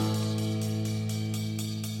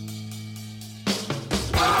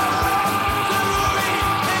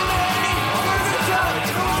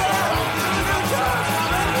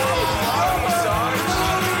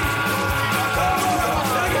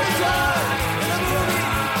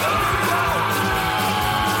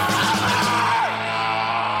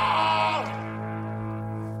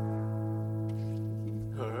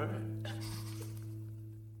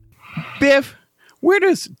Biff, where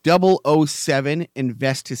does 007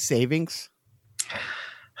 invest his savings?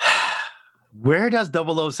 Where does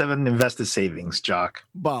 007 invest his savings, Jock?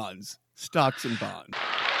 Bonds, stocks and bonds.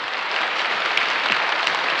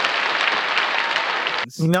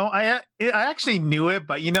 I actually knew it,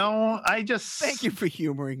 but I just Thank you for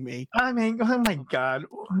humoring me. I mean, oh my God.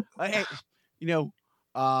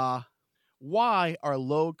 Why are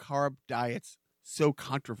low carb diets so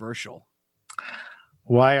controversial?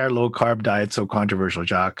 Why are low carb diets so controversial,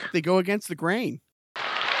 Jock? They go against the grain.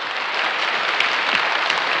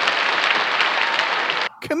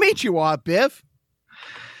 Konnichiwa, Biff.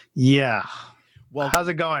 Yeah. Well, how's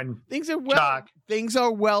it going? Things are well. Jock? Things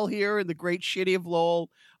are well here in the great city of Lowell.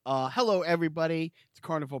 Hello, everybody. It's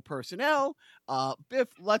Carnival Personnel. Biff,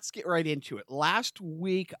 let's get right into it. Last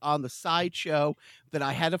week on the sideshow that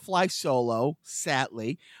I had to fly solo,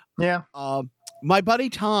 sadly. Yeah. My buddy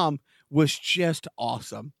Tom was just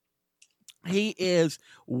awesome. He is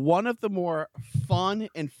one of the more fun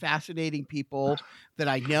and fascinating people that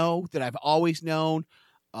I know, that I've always known.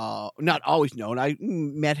 Not always known. I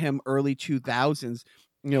met him early 2000s,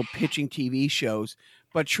 pitching TV shows,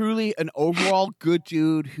 but truly an overall good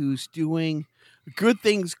dude who's doing good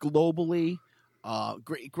things globally.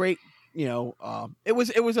 Great. It was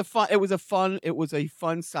a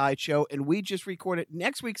fun sideshow, and we just recorded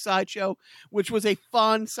next week's sideshow, which was a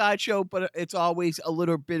fun sideshow, but it's always a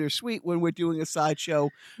little bittersweet when we're doing a sideshow.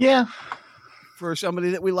 Yeah. For somebody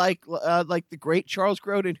that we like the great Charles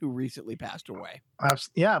Grodin, who recently passed away.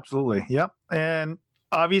 Yeah, absolutely. Yep. And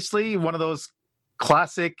obviously one of those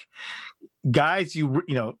classic guys,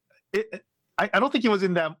 I don't think he was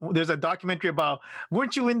in that. There's a documentary about,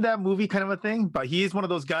 weren't you in that movie kind of a thing? But he is one of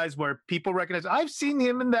those guys where people recognize, I've seen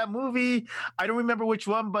him in that movie. I don't remember which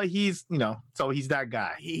one, but he's, so he's that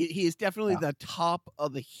guy. He is definitely the top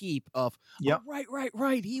of the heap of, yep. Oh,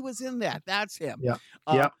 right. He was in that. That's him.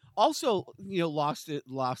 Yeah. Also, lost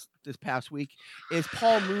this past week is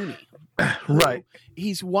Paul Mooney. Right.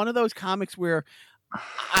 He's one of those comics where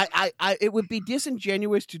I it would be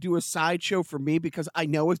disingenuous to do a sideshow for me because I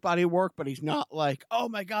know his body of work, but he's not like, oh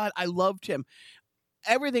my God, I loved him.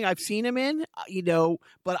 Everything I've seen him in,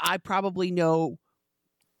 but I probably know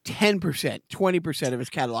 10%, 20% of his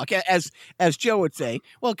catalog, as Joe would say.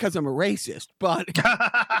 Well, because I'm a racist, but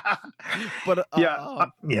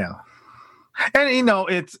yeah. And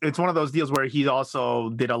it's one of those deals where he also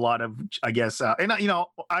did a lot of, I guess, and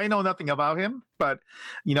I know nothing about him, but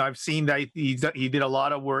I've seen that he did a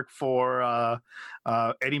lot of work for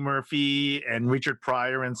Eddie Murphy and Richard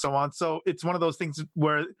Pryor and so on. So it's one of those things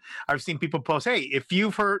where I've seen people post, hey, if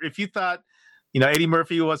you thought Eddie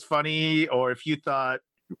Murphy was funny, or if you thought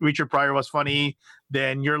Richard Pryor was funny,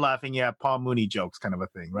 then you're laughing at Paul Mooney jokes, kind of a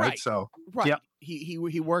thing, right? So right, yeah. He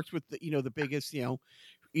worked with the biggest,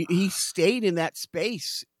 he stayed in that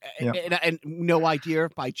space, and no idea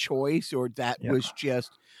if by choice or that was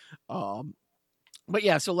just, but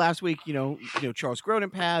yeah. So last week, Charles Grodin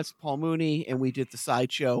passed, Paul Mooney, and we did the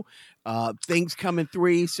sideshow. Things come in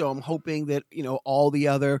 3, so I'm hoping that all the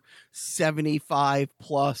other 75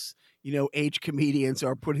 plus age comedians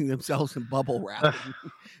are putting themselves in bubble wrap, and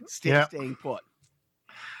staying put.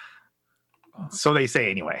 So they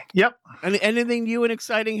say anyway. Yep. And anything new and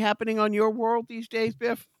exciting happening on your world these days,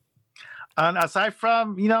 Biff? And aside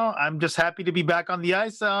from, I'm just happy to be back on the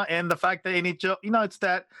ice, and the fact that NHL, it's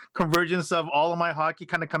that convergence of all of my hockey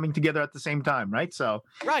kind of coming together at the same time, right? So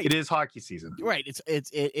it is hockey season. Right. It's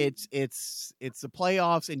the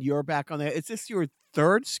playoffs, and you're back on there. Is this your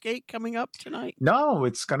 3rd skate coming up tonight? No,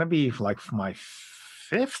 it's gonna be like my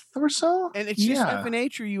 5th or so. And it's just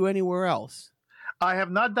FNH, or you anywhere else? I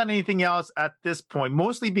have not done anything else at this point,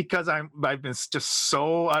 mostly because I've been just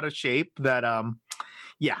so out of shape that I'm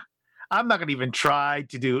not gonna even try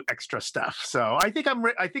to do extra stuff. So I think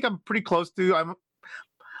I'm pretty close to.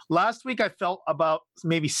 Last week I felt about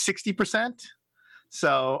maybe 60%,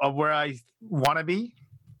 so of where I want to be,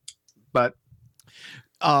 but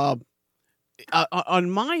on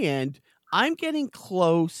my end, I'm getting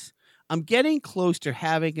close. I'm getting close to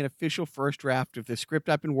having an official first draft of the script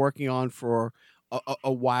I've been working on for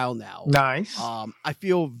a while now. Nice. I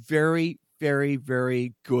feel very, very,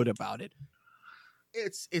 very good about it.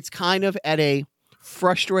 It's kind of at a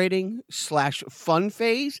frustrating / fun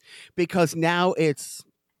phase, because now it's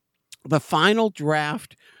the final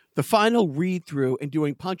draft, the final read through, and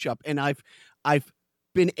doing punch up. And I've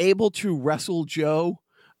been able to wrestle Joe,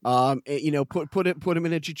 put him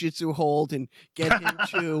in a jiu-jitsu hold and get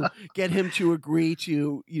him to agree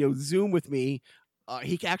to, Zoom with me.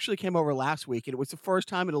 He actually came over last week, and it was the first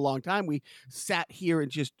time in a long time we sat here and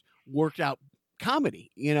just worked out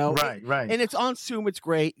comedy, you know. Right, right. And it's on Zoom. It's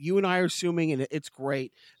great. You and I are Zooming, and it's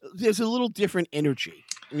great. There's a little different energy,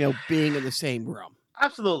 you know, being in the same room.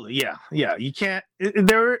 Absolutely. Yeah. Yeah. You can't,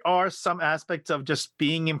 there are some aspects of just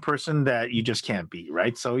being in person that you just can't be.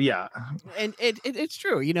 Right. So, yeah. And it's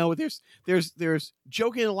true. You know, there's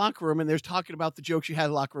joking in the locker room, and there's talking about the jokes you had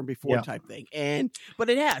in the locker room before type thing. But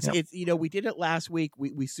it has. It's, you know, we did it last week.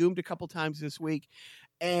 We Zoomed a couple times this week.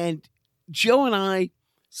 And Joe and I,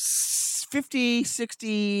 50,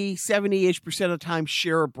 60, 70-ish% of the time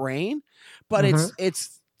share a brain. But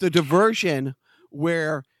it's the diversion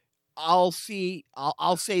where I'll say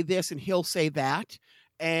this and he'll say that,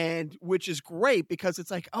 and which is great because it's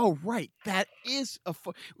like, oh, right, that is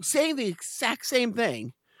saying the exact same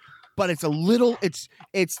thing, but it's a little, it's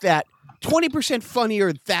that 20%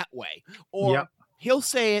 funnier that way, or he'll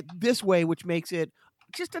say it this way, which makes it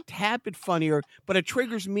just a tad bit funnier, but it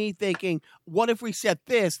triggers me thinking, what if we said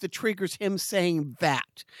this? That triggers him saying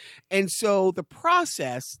that, and so that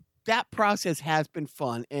process has been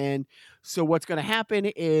fun. And so what's going to happen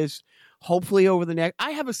is hopefully over the next,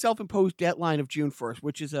 I have a self-imposed deadline of June 1st,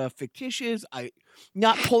 which is a fictitious,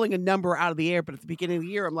 not pulling a number out of the air, but at the beginning of the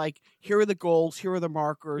year, I'm like, here are the goals, here are the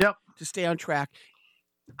markers to stay on track.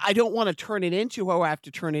 I don't want to turn it into who I have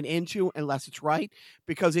to turn it into unless it's right,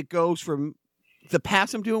 because it goes from the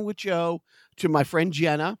pass I'm doing with Joe to my friend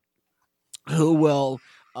Jenna, who will,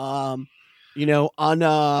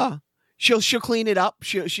 She'll clean it up.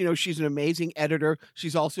 She's an amazing editor.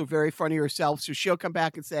 She's also very funny herself. So she'll come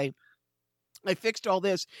back and say, I fixed all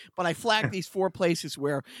this, but I flagged these 4 places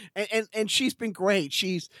where, and she's been great.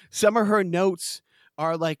 Some of her notes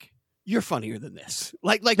are like, you're funnier than this.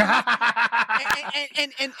 Like,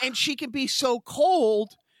 and she can be so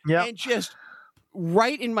cold and just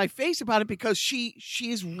right in my face about it because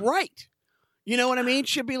she's right. You know what I mean?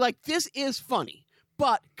 She'll be like, this is funny.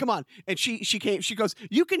 But come on, and she goes,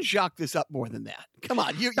 you can jock this up more than that. Come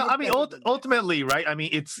on, ultimately, right? I mean,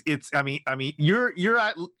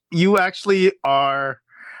 you actually are,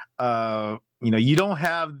 you don't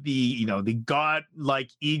have the god-like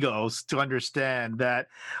egos to understand that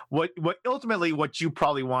what ultimately what you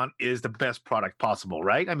probably want is the best product possible,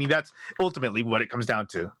 right? I mean, that's ultimately what it comes down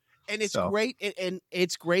to. And it's great, and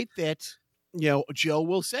it's great that, you know, Joe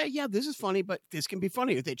will say, yeah, this is funny, but this can be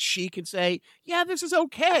funnier. That she can say, yeah, this is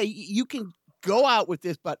okay. You can go out with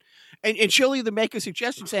this, but, and she'll either make a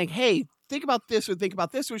suggestion saying, hey, think about this or think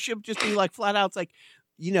about this, or she'll just be like flat out, it's like,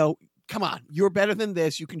 you know, come on, you're better than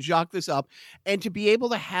this. You can jock this up. And to be able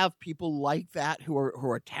to have people like that who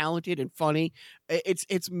are talented and funny,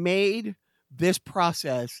 it's made this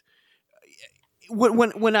process.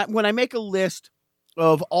 When I make a list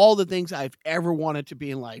of all the things I've ever wanted to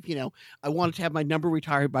be in life. You know, I wanted to have my number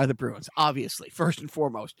retired by the Bruins, obviously, first and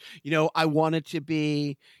foremost. You know, I wanted to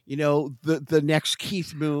be, you know, the next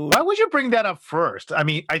Keith Moon. Why would you bring that up first? I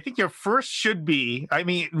mean, I think your first should be,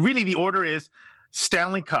 really the order is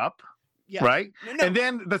Stanley Cup. Yeah. Right. No. And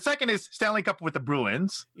then the second is Stanley Cup with the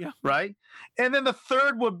Bruins. Yeah. Right. And then the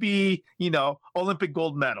third would be, Olympic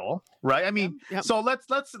gold medal. Right. I mean, so let's,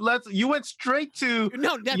 you went straight to,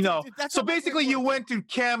 that's so basically you went to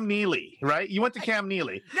Cam Neely, right? You went to Cam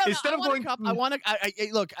Neely. Instead of going, you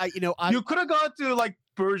could have gone to like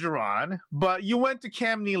Bergeron, but you went to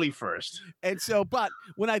Cam Neely first. And so, but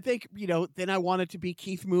when I think, then I wanted to be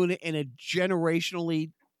Keith Moon in a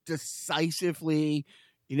generationally decisively,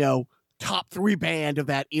 top 3 band of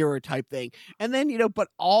that era type thing. And then, but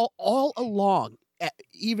all along,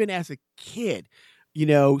 even as a kid,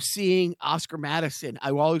 seeing Oscar Madison,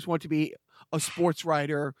 I always want to be a sports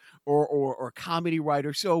writer or a comedy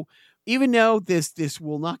writer. So even though this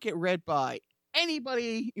will not get read by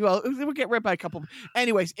anybody, it will get read by a couple.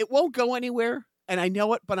 Anyways, it won't go anywhere. And I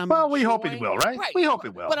know it, but we hope it will, right? We hope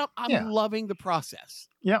it will. But I'm loving the process.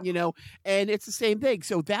 Yeah. And it's the same thing.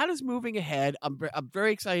 So that is moving ahead. I'm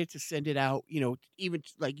very excited to send it out, even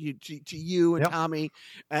like to you and Tommy.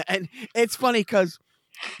 And it's funny because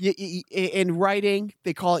in writing,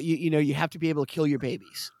 they call it, you have to be able to kill your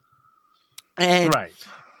babies. And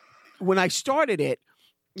when I started it,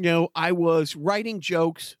 I was writing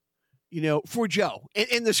jokes, for Joe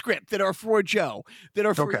in the script that are for Joe, that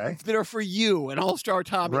are for you and All-Star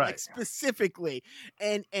Tommy, like specifically.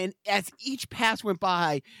 And as each pass went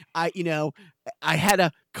by, I had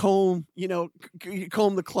to comb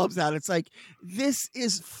the clubs out. It's like, this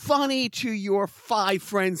is funny to your 5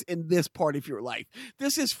 friends in this part of your life.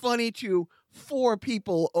 This is funny to 4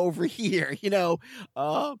 people over here,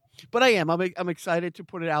 but I'm excited to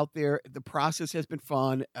put it out there. The process has been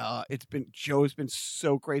fun. Joe's been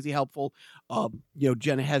so crazy helpful.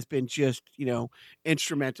 Jenna has been just,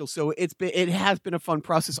 instrumental. So it has been a fun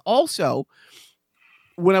process. Also,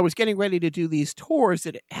 when I was getting ready to do these tours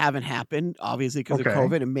that haven't happened, obviously because of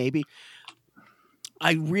COVID, and maybe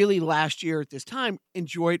I really last year at this time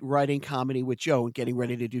enjoyed writing comedy with Joe and getting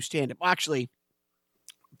ready to do stand-up. Actually,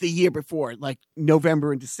 the year before, like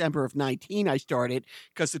November and December of 19, I started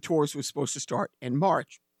because the tours were supposed to start in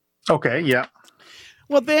March. Okay, yeah.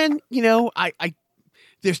 Well, then, I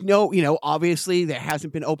there's no, obviously there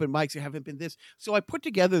hasn't been open mics. There haven't been this. So I put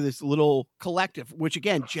together this little collective, which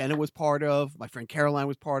again, Jenna was part of, my friend Caroline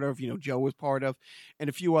was part of, Joe was part of, and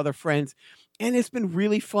a few other friends. And it's been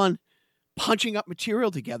really fun punching up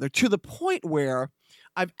material together to the point where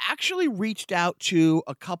I've actually reached out to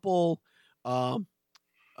a couple, I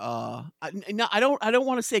don't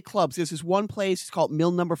want to say clubs. There's this one place, it's called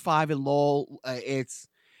Mill Number 5 in Lowell. It's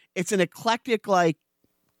an eclectic, like,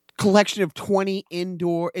 collection of 20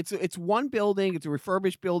 indoor. It's one building. It's a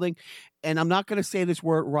refurbished building, and I'm not going to say this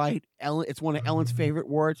word right. Ellen, it's one of Ellen's favorite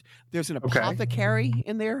words. There's an apothecary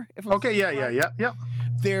in there. Yeah.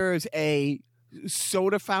 There's a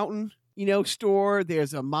soda fountain, store.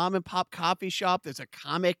 There's a mom and pop coffee shop. There's a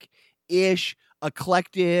comic-ish, a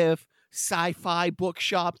collective sci-fi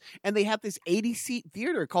bookshop, and they have this 80-seat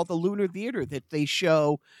theater called the Lunar Theater that they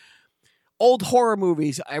show old horror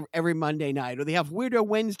movies every Monday night, or they have Weirdo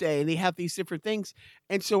Wednesday, and they have these different things.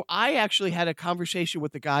 And so I actually had a conversation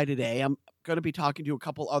with the guy today. I'm going to be talking to a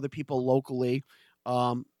couple other people locally.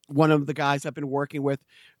 One of the guys I've been working with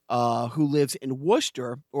who lives in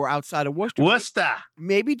Worcester or outside of Worcester.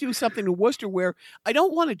 Maybe do something in Worcester where I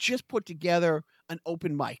don't want to just put together an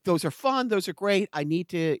open mic. Those are fun. Those are great. I need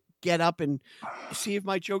to get up and see if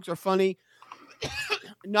my jokes are funny.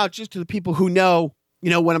 Not just to the people who know,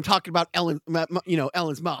 when I'm talking about Ellen's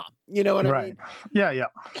mom, you know what I mean? Yeah.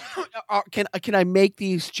 Can I make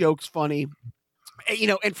these jokes funny?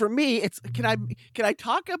 And for me, it's, can I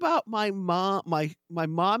talk about my mom, my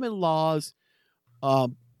mom-in-law's,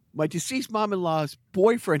 my deceased mom-in-law's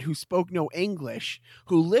boyfriend who spoke no English,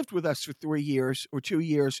 who lived with us for 3 years or 2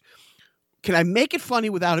 years. Can I make it funny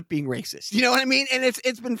without it being racist? You know what I mean? And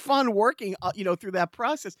it's been fun working, through that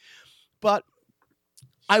process. But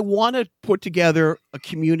I want to put together a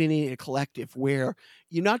community and a collective where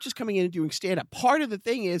you're not just coming in and doing stand-up. Part of the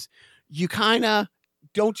thing is you kind of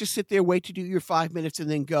don't just sit there, wait to do your 5 minutes and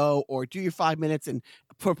then go, or do your 5 minutes and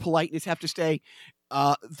for politeness have to stay,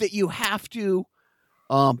 that you have to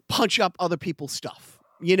punch up other people's stuff,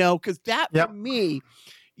 because that for me,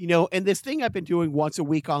 and this thing I've been doing once a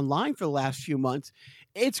week online for the last few months,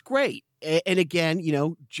 it's great. And again,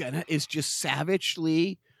 Jenna is just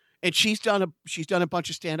savagely, and she's done a bunch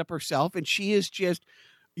of stand-up herself, and she is just,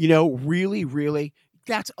 really, really,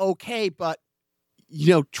 that's okay, but,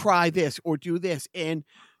 try this or do this. And,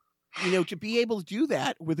 to be able to do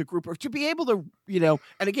that with a group, or to be able to,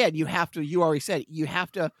 and again, you already said it, you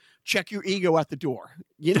have to check your ego at the door,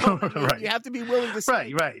 Right. You have to be willing to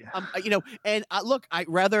say, right. And look, I'd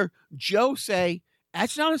rather Joe say,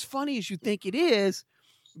 that's not as funny as you think it is,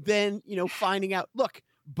 than, finding out, look,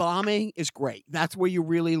 bombing is great. That's where you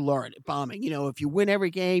really learn bombing. If you win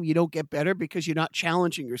every game, you don't get better because you're not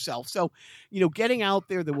challenging yourself. So, getting out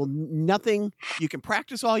there, nothing, you can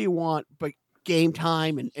practice all you want, but game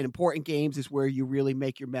time and important games is where you really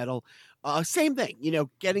make your medal. Same thing,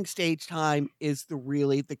 getting stage time is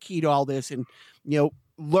the key to all this, and,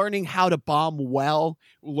 learning how to bomb well,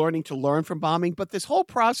 learning to learn from bombing. But this whole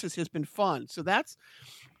process has been fun. So that's,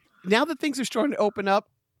 now that things are starting to open up,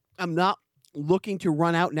 I'm not looking to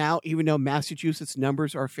run out now, even though Massachusetts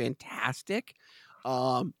numbers are fantastic.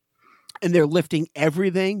 And they're lifting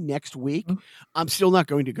everything next week. I'm still not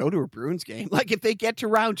going to go to a Bruins game. Like, if they get to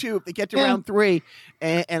round 2, if they get to round 3,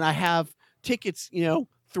 and I have tickets,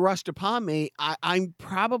 thrust upon me, I'm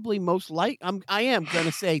probably I am going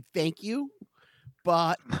to say thank you.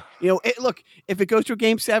 But, look, if it goes to a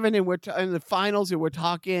game 7 and we're in the finals and we're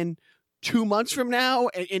talking 2 months from now,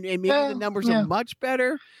 and maybe the numbers are much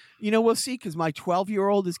better, we'll see, because my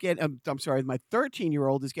 12-year-old is getting, my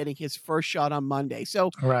 13-year-old is getting his first shot on Monday.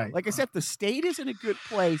 So, like I said, the state is in a good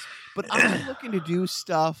place, but I'm looking to do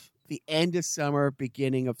stuff the end of summer,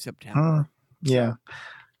 beginning of September. Yeah.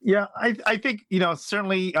 I think,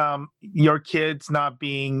 certainly your kids not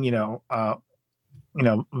being,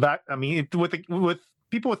 with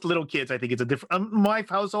people with little kids, I think it's a different. My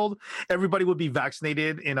household, everybody would be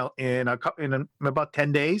vaccinated in about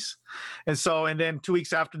 10 days, and then 2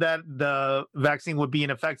 weeks after that, the vaccine would be in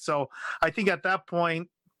effect. So I think at that point,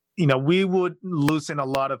 we would loosen a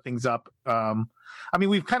lot of things up.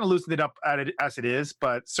 We've kind of loosened it up as it is,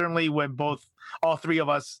 but certainly when all three of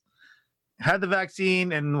us had the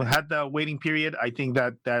vaccine and had the waiting period, I think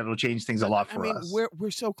that'll change things a lot for us.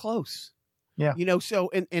 We're so close. Yeah. So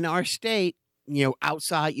in our state,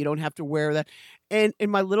 outside. You don't have to wear that. And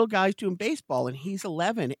my little guy's doing baseball, and he's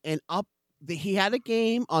 11, and he had a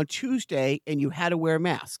game on Tuesday, and you had to wear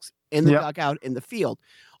masks in the dugout in the field.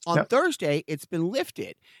 On Thursday, it's been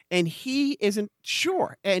lifted, and he isn't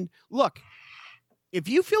sure. And look, if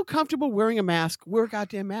you feel comfortable wearing a mask, wear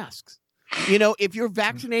goddamn masks. If you're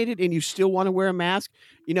vaccinated and you still want to wear a mask,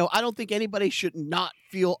 I don't think anybody should not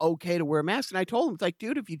feel okay to wear a mask. And I told him, it's like,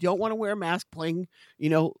 dude, if you don't want to wear a mask playing,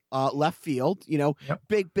 left field,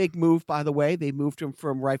 big move, by the way. They moved him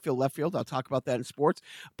from right field, left field. I'll talk about that in sports.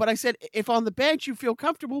 But I said, if on the bench you feel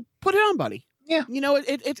comfortable, put it on, buddy. Yeah.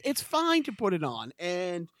 It's fine to put it on.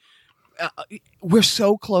 And we're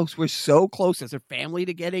so close. We're so close as a family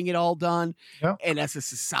to getting it all done. Yeah. And as a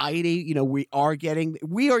society, we are getting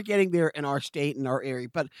there in our state and our area.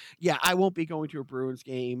 But yeah, I won't be going to a Bruins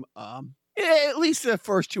game, at least the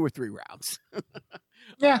first 2 or 3 rounds.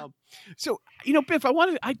 Yeah. So, Biff,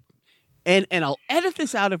 and I'll edit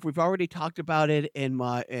this out if we've already talked about it and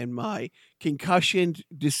my concussioned,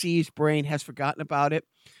 deceased brain has forgotten about it.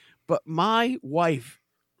 But my wife,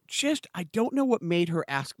 I don't know what made her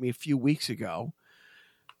ask me a few weeks ago.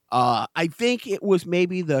 I think it was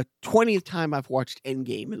maybe the 20th time I've watched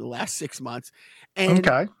Endgame in the last 6 months.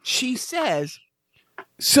 And she says,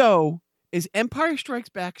 so is Empire Strikes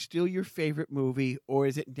Back still your favorite movie, or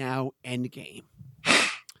is it now Endgame?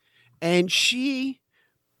 And she,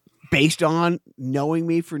 based on knowing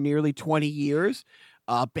me for nearly 20 years,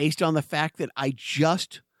 based on the fact that I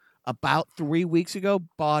just about 3 weeks ago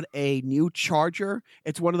bought a new charger.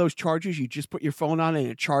 It's one of those chargers you just put your phone on and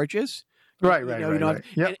it charges. Right.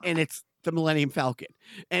 Yep. And it's the Millennium Falcon,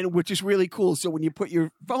 and which is really cool. So when you put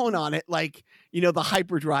your phone on it, like, the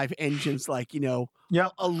hyperdrive engines, like,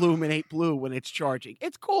 illuminate blue when it's charging.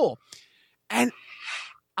 It's cool. And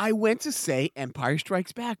I went to say Empire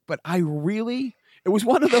Strikes Back, but it was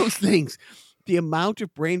one of those things. The amount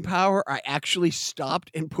of brain power I actually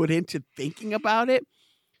stopped and put into thinking about it.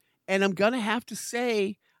 And I'm going to have to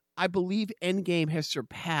say, I believe Endgame has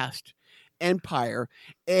surpassed Empire.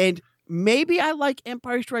 And maybe I like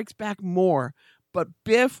Empire Strikes Back more. But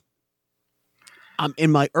Biff, I'm in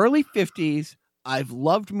my early 50s. I've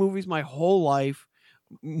loved movies my whole life,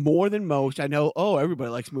 more than most. I know,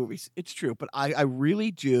 everybody likes movies. It's true. But I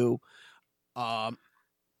really do.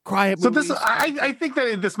 Cry at movies. So I think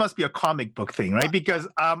that this must be a comic book thing, right? Because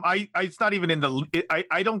it's not even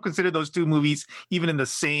I don't consider those two movies even in the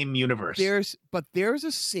same universe. There's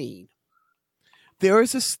a scene.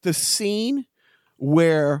 The scene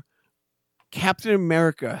where Captain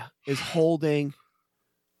America is holding,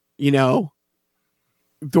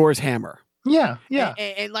 Thor's hammer. Yeah.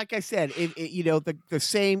 And like I said, the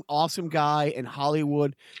same awesome guy in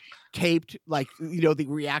Hollywood taped, like, the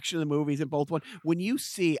reaction of the movies in both one. When you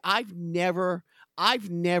see, I've never,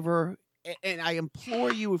 and I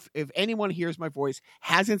implore you, if anyone hears my voice,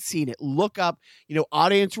 hasn't seen it, look up,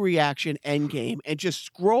 audience reaction Endgame and just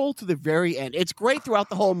scroll to the very end. It's great throughout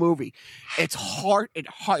the whole movie. It's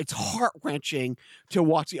heart-wrenching to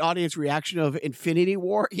watch the audience reaction of Infinity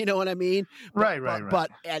War. You know what I mean? Right. But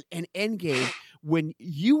at an Endgame, when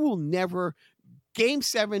you will never, Game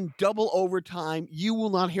 7, double overtime, you will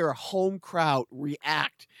not hear a home crowd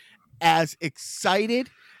react as excited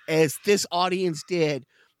as this audience did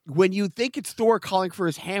when you think it's Thor calling for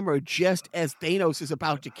his hammer just as Thanos is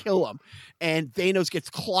about to kill him. And Thanos gets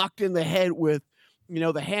clocked in the head with,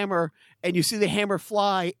 the hammer, and you see the hammer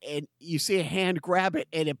fly, and you see a hand grab it,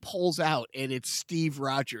 and it pulls out, and it's Steve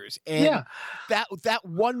Rogers. And that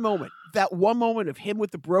one moment of him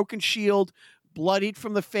with the broken shield, bloodied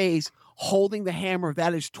from the face, holding the hammer,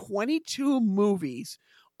 that is 22 movies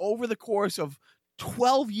over the course of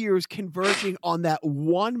 12 years converging on that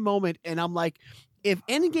one moment. And I'm like, if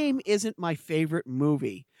Endgame isn't my favorite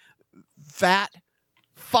movie, that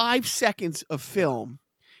 5 seconds of film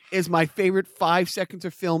is my favorite 5 seconds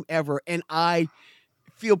of film ever. And I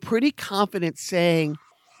feel pretty confident saying,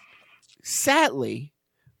 sadly,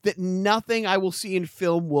 that nothing I will see in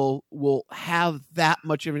film will have that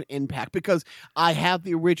much of an impact, because I have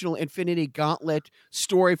the original Infinity Gauntlet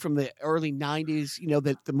story from the early 90s,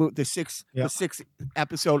 the six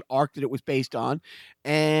episode arc that it was based on.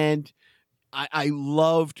 And I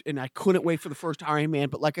loved, and I couldn't wait for the first Iron Man.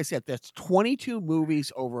 But like I said, that's 22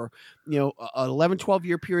 movies over, an 11, 12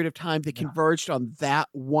 year period of time that converged on that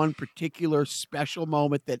one particular special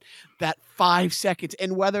moment, that 5 seconds.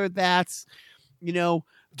 And whether that's,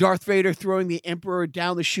 Darth Vader throwing the Emperor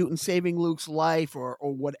down the chute and saving Luke's life, or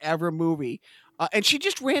whatever movie. And she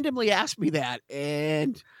just randomly asked me that,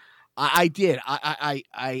 and I did. I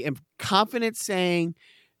am confident saying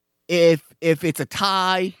if it's a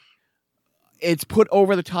tie, it's put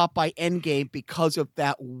over the top by Endgame because of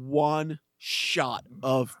that one shot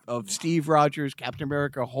of Steve Rogers, Captain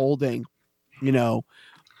America holding,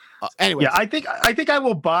 anyway. Yeah, I think I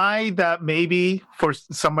will buy that. Maybe for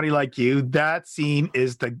somebody like you, that scene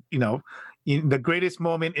is the the greatest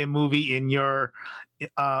moment in movie in your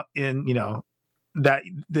that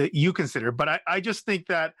you consider. But I just think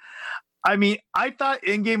that, I mean, I thought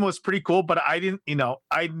Endgame was pretty cool, but I didn't,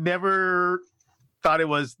 I never thought it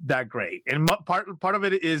was that great. And part of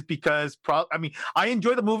it is because I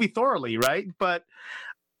enjoy the movie thoroughly, right? But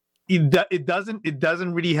it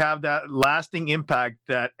doesn't really have that lasting impact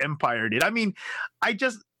that Empire did. I mean, I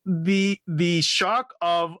just the shock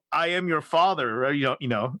of I am your father, Yeah,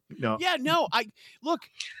 no, I look,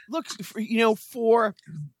 for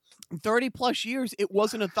 30 plus years, it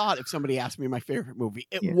wasn't a thought if somebody asked me my favorite movie.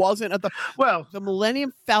 It wasn't a thought. Well, the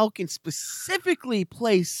Millennium Falcon specifically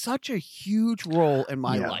plays such a huge role in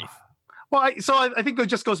my life. Well, I think it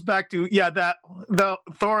just goes back to that the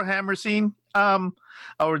Thor hammer scene,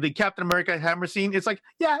 or the Captain America hammer scene. It's like,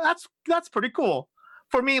 that's pretty cool.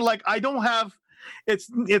 For me, like, I don't have it's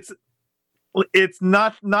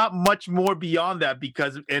not much more beyond that,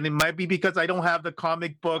 and it might be because I don't have the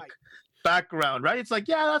comic book background, right? It's like,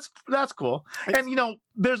 that's cool. And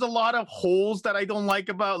there's a lot of holes that I don't like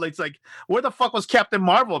about. It's like, where the fuck was Captain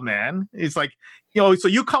Marvel, man? It's like, so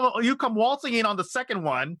you come waltzing in on the second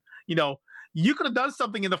one, you could have done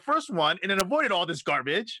something in the first one and then avoided all this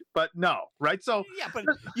garbage, but no, right? So but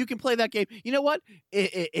you can play that game. You know what?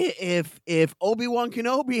 If Obi-Wan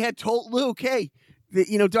Kenobi had told Luke, hey,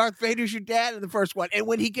 Darth Vader's your dad in the first one, and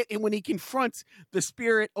when he confronts the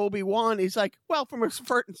spirit Obi-Wan, he's like, well, from a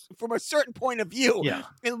certain point of view,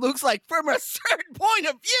 and Luke's like, from a certain point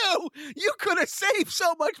of view, you could have saved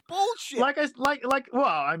so much bullshit. Well,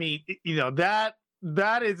 I mean,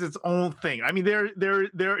 that is its own thing. I mean,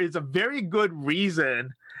 there is a very good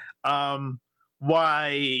reason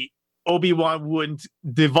why Obi-Wan wouldn't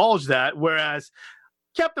divulge that, whereas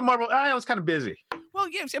Captain Marvel, I was kind of busy. Well,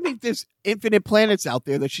 yes, I mean, there's infinite planets out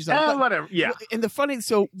there that she's on. Whatever, yeah. And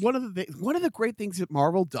one of the great things that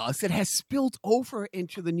Marvel does that has spilled over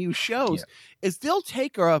into the new shows is they'll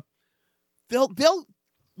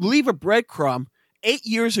leave a breadcrumb 8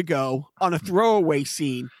 years ago on a throwaway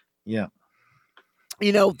scene. Yeah.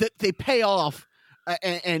 That they pay off,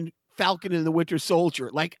 and Falcon and the Winter Soldier,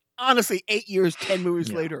 like, honestly, 8 years, 10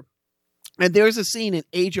 movies later. And there's a scene in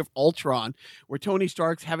Age of Ultron where Tony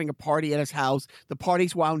Stark's having a party at his house. The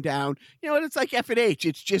party's wound down. And it's like F&H.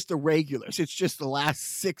 It's just the regulars. It's just the last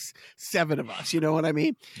 6, 7 of us. You know what I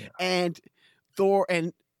mean? Yeah. And Thor,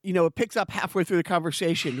 and, it picks up halfway through the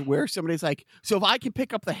conversation where somebody's like, so if I can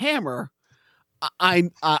pick up the hammer, I'm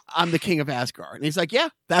the king of Asgard. And he's like, yeah,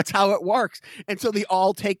 that's how it works. And so they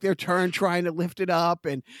all take their turn trying to lift it up.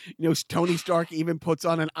 And, Tony Stark even puts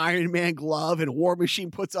on an Iron Man glove, and War Machine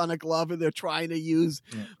puts on a glove, and they're trying to use,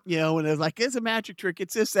 and it's like, it's a magic trick.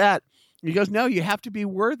 It's this, that. And he goes, no, you have to be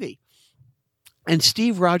worthy. And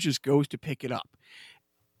Steve Rogers goes to pick it up.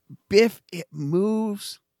 Biff, it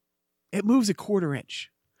moves a quarter inch,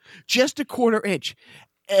 just a quarter inch.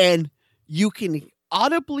 And you can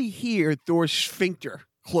audibly hear Thor's sphincter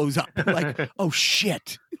close up, like, oh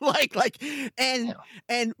shit, and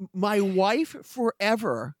my wife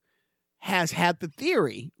forever has had the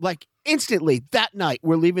theory, like, instantly that night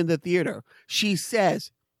we're leaving the theater, she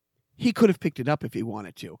says he could have picked it up if he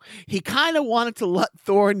wanted to. He kind of wanted to let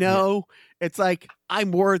Thor know, it's like,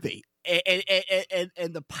 I'm worthy,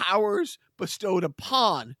 and the powers bestowed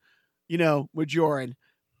upon Majoran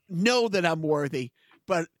know that I'm worthy,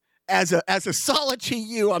 but as a solid to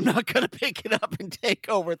you, I'm not going to pick it up and take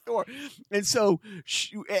over Thor. And so,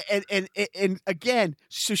 and again,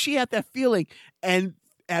 so she had that feeling. And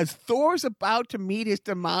as Thor's about to meet his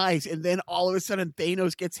demise, and then all of a sudden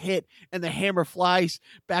Thanos gets hit, and the hammer flies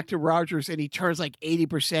back to Rogers, and he turns like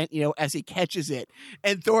 80%, as he catches it.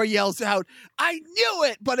 And Thor yells out, I knew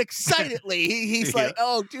it, but excitedly. He's like,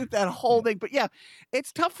 oh, dude, that whole thing. But yeah,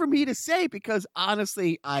 it's tough for me to say because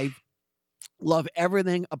honestly, I love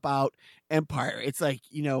everything about Empire. It's like,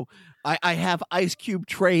 I have ice cube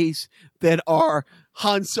trays that are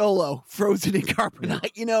Han Solo frozen in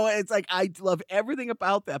carbonite. It's like, I love everything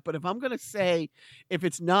about that. But if I'm going to say, if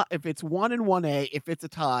it's 1 and 1A, if it's a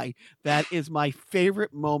tie, that is my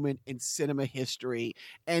favorite moment in cinema history.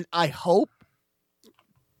 And I hope,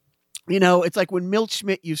 it's like when Milt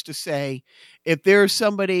Schmidt used to say, if there's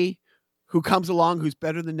somebody who comes along who's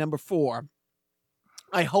better than number 4,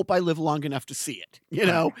 I hope I live long enough to see it, you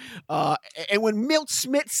know? And when Milt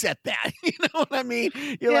Smith said that, you know what I mean?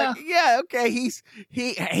 You're like, yeah, okay.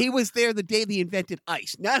 He was there the day they invented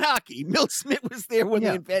ice, not hockey. Milt Smith was there when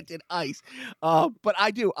they invented ice. But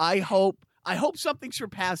I hope something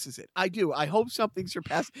surpasses it. I do. I hope something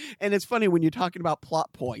surpasses. And it's funny when you're talking about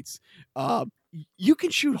plot points. You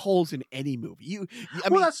can shoot holes in any movie. I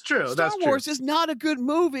mean, that's true. Star Wars is not a good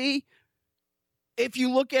movie if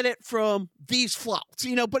you look at it from these faults,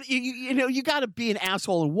 you know, but you got to be an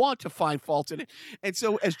asshole and want to find faults in it. And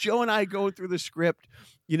so as Joe and I go through the script,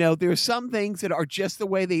 you know, there are some things that are just the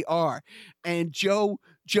way they are. And Joe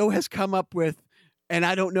has come up with, and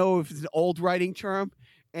I don't know if it's an old writing term,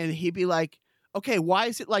 and he'd be like, okay, why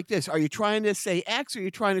is it like this? Are you trying to say X or are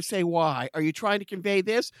you trying to say Y? Are you trying to convey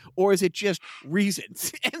this or is it just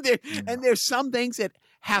reasons? And there's some things that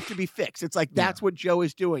have to be fixed. It's like, that's what Joe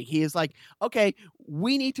is doing. He is like, okay,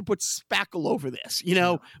 we need to put spackle over this, you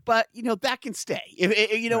know, but you know, that can stay.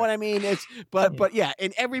 You know what I mean? But yeah,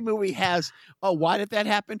 and every movie has, why did that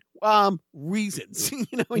happen? Reasons, you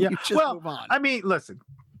know, and you just move on. I mean, listen,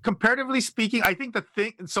 comparatively speaking, I think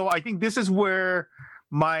this is where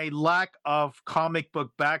my lack of comic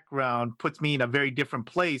book background puts me in a very different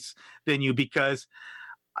place than you, because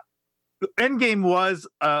Endgame was,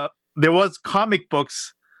 there was comic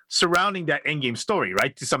books surrounding that Endgame story,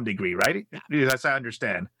 right? To some degree, right? As I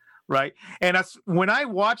understand, right? And when I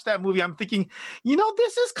watched that movie, I'm thinking, you know,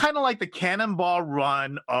 this is kind of like the Cannonball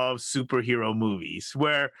Run of superhero movies,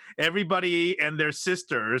 where everybody and their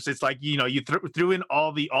sisters, it's like, you know, you threw in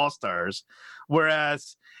all the all-stars.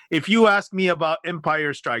 Whereas if you ask me about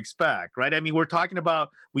Empire Strikes Back, right? I mean, we're talking about,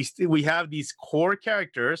 we have these core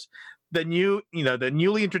characters. The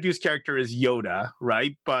newly introduced character is Yoda,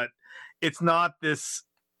 right? But it's not this,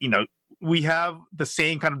 you know, we have the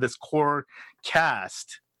same kind of this core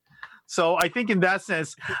cast. So I think in that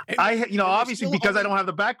sense, obviously because I don't have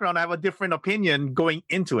the background, I have a different opinion going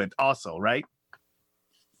into it also, right?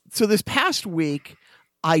 So this past week,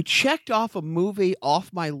 I checked off a movie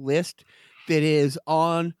off my list that is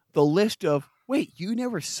on the list of, wait, you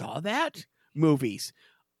never saw that? Movies.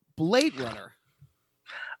 Blade Runner.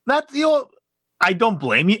 That's, you know, I don't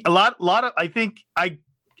blame you. A lot of, I think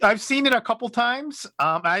I've seen it a couple times.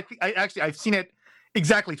 I've seen it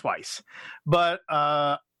exactly twice, but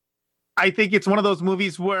I think it's one of those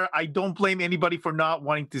movies where I don't blame anybody for not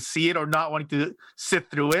wanting to see it or not wanting to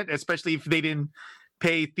sit through it, especially if they didn't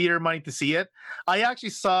pay theater money to see it. I actually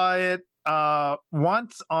saw it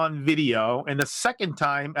once on video and the second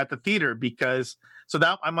time at the theater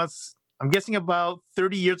I'm guessing about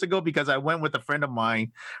 30 years ago, because I went with a friend of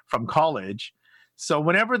mine from college. So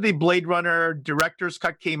whenever the Blade Runner director's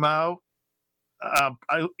cut came out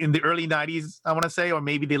in the early 90s, I want to say, or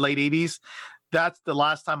maybe the late 80s, that's the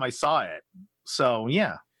last time I saw it. So,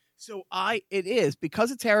 yeah. So it is,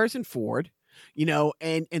 because it's Harrison Ford, you know,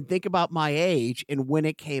 and think about my age and when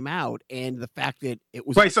it came out and the fact that it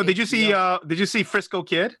was. Right. So did you see Frisco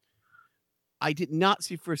Kid? I did not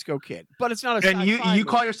see Frisco Kid, but it's not a sci-fi. And you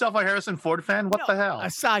call yourself a Harrison Ford fan? What the hell? A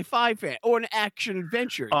sci-fi fan or an action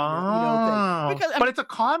adventure. But it's a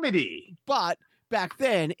comedy. But back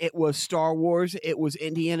then it was Star Wars, it was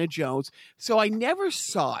Indiana Jones, so I never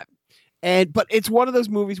saw it. But it's one of those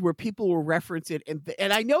movies where people will reference it,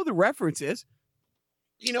 and I know the references.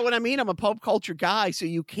 You know what I mean? I'm a pop culture guy, so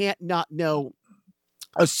you can't not know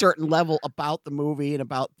a certain level about the movie and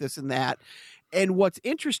about this and that. And what's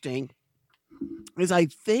interesting is I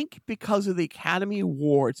think because of the Academy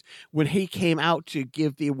Awards, when he came out to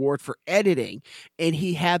give the award for editing, and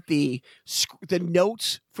he had the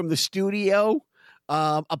notes from the studio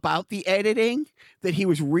about the editing that he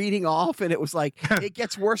was reading off, and it was like, it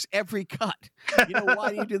gets worse every cut. You know, why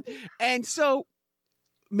do you do? And so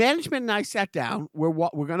management and I sat down. We're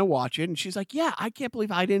going to watch it, and she's like, "Yeah, I can't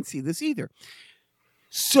believe I didn't see this either."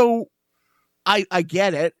 So I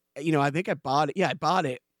get it. You know, I think I bought it. Yeah, I bought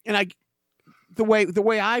it, and the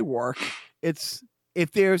way I work, it's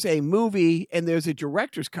if there's a movie and there's a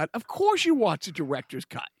director's cut, of course you watch the director's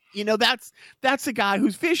cut. You know, that's the guy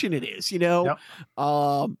whose vision it is. You know,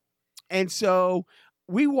 yep. And so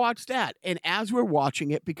we watched that, and as we're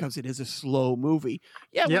watching it, because it is a slow movie,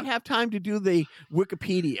 yep. We have time to do the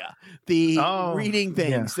Wikipedia, the reading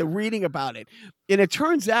things, the reading about it. And it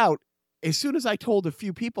turns out, as soon as I told a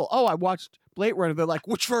few people, I watched Blade Runner, they're like,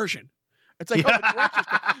 which version? It's like,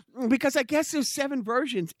 because I guess there's 7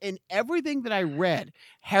 versions, and everything that I read,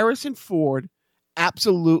 Harrison Ford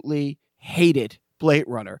absolutely hated Blade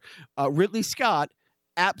Runner. Ridley Scott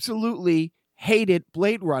absolutely hated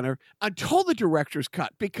Blade Runner until the director's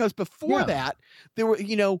cut, because before that, there were,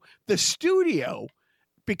 the studio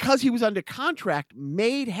because he was under contract,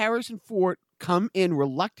 made Harrison Ford come in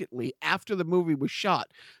reluctantly after the movie was shot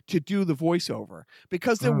to do the voiceover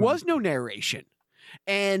because there was no narration.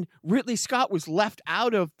 And Ridley Scott was left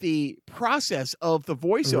out of the process of the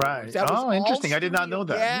voiceovers. Right. That was interesting. all I did not know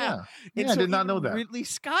that. Yeah. And I so did not know even that. Ridley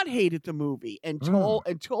Scott hated the movie and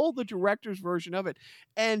told the director's version of it.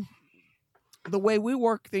 And the way we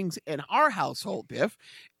work things in our household, Biff,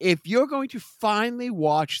 if you're going to finally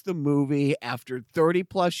watch the movie after 30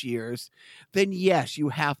 plus years, then yes, you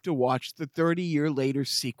have to watch the 30-year later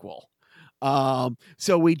sequel. And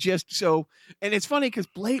it's funny because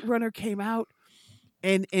Blade Runner came out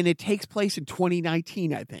and it takes place in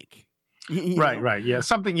 2019, I think. Right. Yeah.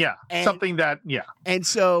 Something that. And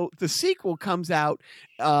so the sequel comes out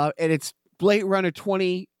and it's Blade Runner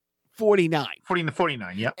 2049.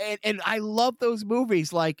 49, yeah. And I love those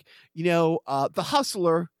movies like, The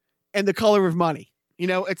Hustler and The Color of Money.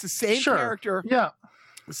 It's the same character. Yeah.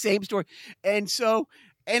 The same story. And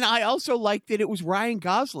I also like that it was Ryan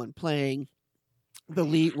Gosling playing the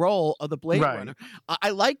lead role of the Blade Runner. I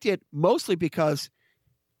liked it mostly because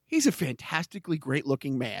he's a fantastically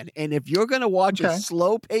great-looking man. And if you're going to watch a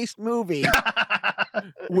slow-paced movie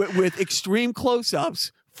with extreme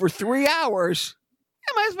close-ups for 3 hours,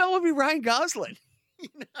 it might as well be Ryan Gosling.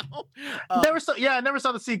 I never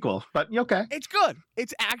saw the sequel, but okay. It's good.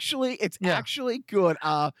 It's actually good.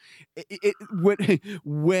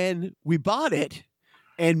 When we bought it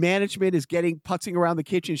and management is putzing around the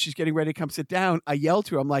kitchen, she's getting ready to come sit down, I yelled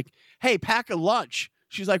to her, I'm like, hey, pack a lunch.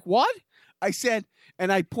 She's like, what? I said,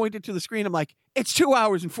 and I pointed to the screen. I'm like, it's 2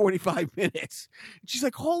 hours and 45 minutes. And she's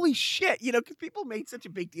like, holy shit. Because people made such a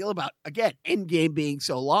big deal about, again, Endgame being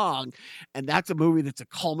so long. And that's a movie that's a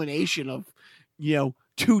culmination of,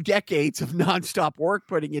 2 decades of nonstop work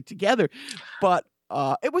putting it together. But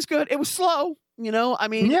it was good. It was slow, I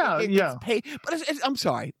mean, but I'm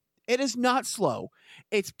sorry. It is not slow.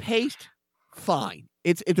 It's paced fine.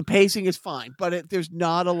 The pacing is fine, but there's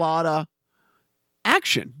not a lot of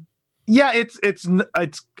action. Yeah, it's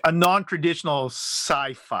a non-traditional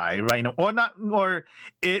sci-fi, right?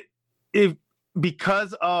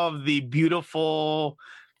 Because of the beautiful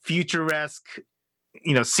futuresque,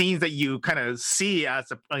 scenes that you kind of see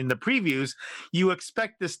in the previews, you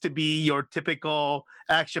expect this to be your typical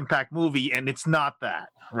action-packed movie, and it's not that,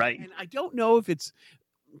 right? And I don't know if it's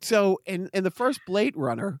so. In the first Blade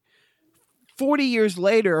Runner, 40 years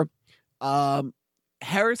later,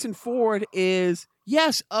 Harrison Ford is.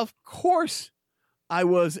 Yes, of course I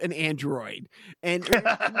was an android. And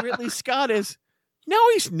Ridley Scott is, no,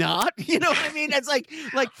 he's not. You know what I mean? It's like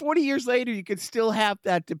 40 years later, you could still have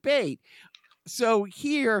that debate. So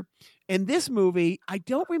here in this movie, I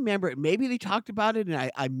don't remember it. Maybe they talked about it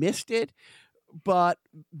and I missed it. But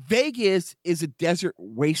Vegas is a desert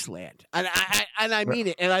wasteland. And I mean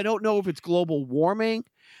it. And I don't know if it's global warming.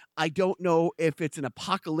 I don't know if it's an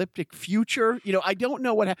apocalyptic future. I don't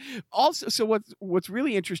know what. Also, so what's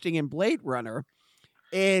really interesting in Blade Runner,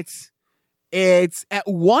 it's at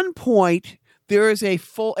one point there is a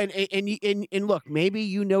full and look,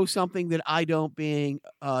 maybe something that I don't, being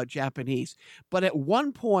Japanese, but at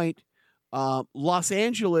one point, Los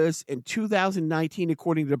Angeles in 2019,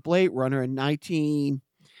 according to Blade Runner in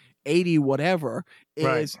 1980, whatever,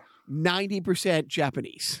 is 90%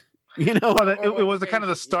 Japanese. It was the kind of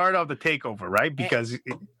the start of the takeover, right? Because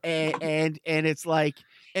and it's like,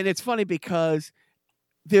 and it's funny because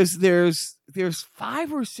there's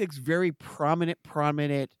 5 or 6 very prominent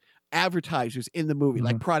advertisers in the movie,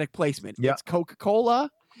 like product placement. Yeah. It's Coca-Cola.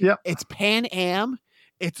 Yeah. It's Pan Am.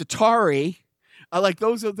 It's Atari.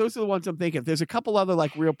 Those are the ones I'm thinking of. There's a couple other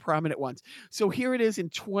real prominent ones. So here it is in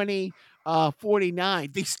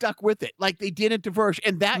 2049. They stuck with it. Like they didn't diverge.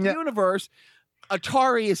 In that universe,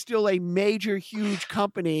 Atari is still a major, huge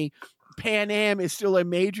company. Pan Am is still a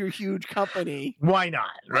major, huge company. Why not?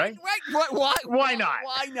 Right? Why not?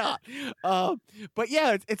 Why not? But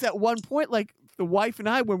yeah, it's at one point, like the wife and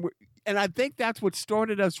I, and I think that's what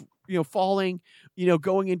started us, falling,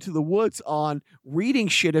 going into the woods on reading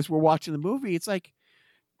shit as we're watching the movie. It's like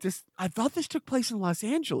this. I thought this took place in Los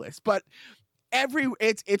Angeles, but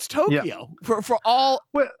it's Tokyo for all.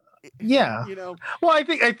 Well, yeah. Well, I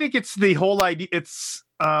think it's the whole idea. It's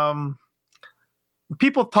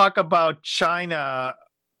people talk about China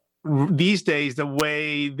these days the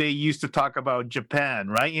way they used to talk about Japan,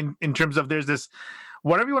 right? In terms of there's this,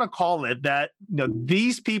 whatever you want to call it, that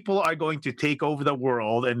these people are going to take over the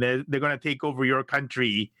world and they're going to take over your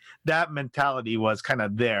country. That mentality was kind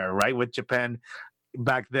of there, right, with Japan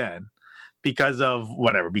back then. because of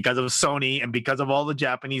whatever, because of Sony and because of all the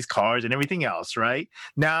Japanese cars and everything else, right?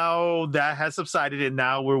 Now that has subsided, and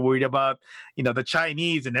now we're worried about, the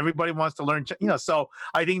Chinese, and everybody wants to learn, So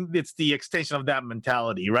I think it's the extension of that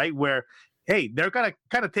mentality, right? Where, hey, they're gonna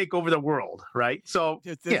kind of take over the world, right? So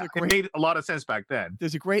There's it made a lot of sense back then.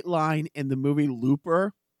 There's a great line in the movie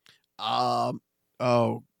Looper. He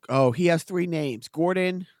has 3 names.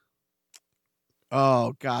 Gordon.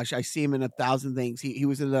 Oh gosh, I see him in 1,000 things. He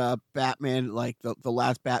was in the Batman, like the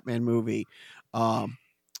last Batman movie.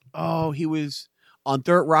 He was on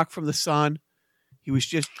Third Rock from the Sun. He was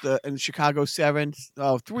just in Chicago 7.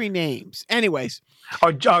 3 names. Anyways.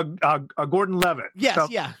 Gordon Levitt. Yes, so,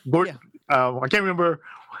 yeah. Gordon. Yeah. I can't remember.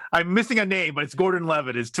 I'm missing a name, but it's Gordon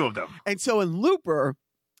Levitt. It's 2 of them. And so in Looper,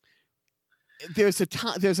 there's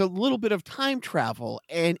a little bit of time travel,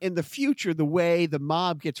 and in the future, the way the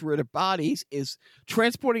mob gets rid of bodies is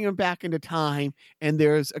transporting them back into time. And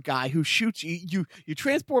there's a guy who shoots you. You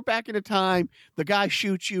transport back into time. The guy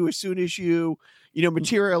shoots you as soon as you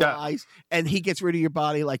materialize, and he gets rid of your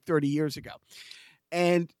body like 30 years ago.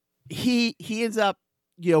 And he ends up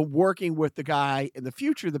working with the guy in the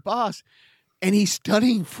future, the boss, and he's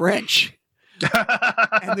studying French.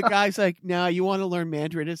 And the guy's like, "No, you want to learn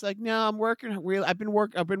Mandarin?" It's like, "No, I'm working. I've been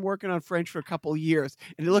working on French for a couple of years."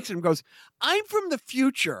 And he looks at him and goes, "I'm from the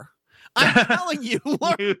future. I'm telling you,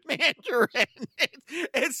 learn Mandarin."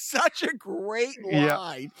 It's such a great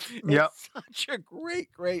line. It's such a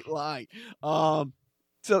great line. So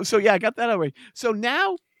yeah, I got that away. So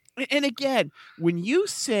now, and again, when you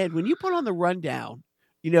put on the rundown,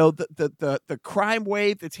 the crime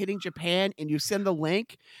wave that's hitting Japan, and you send the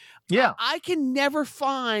link. Yeah, I can never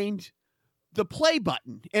find the play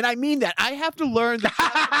button, and I mean that. I have to learn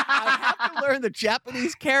the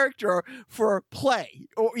Japanese character for play,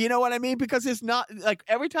 or you know what I mean? Because it's not like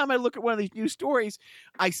every time I look at one of these news stories,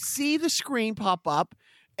 I see the screen pop up,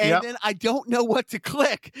 and then I don't know what to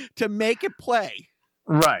click to make it play.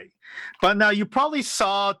 Right, but now you probably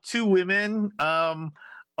saw 2 women.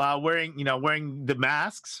 Wearing the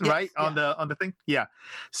masks, right? On the thing. Yeah.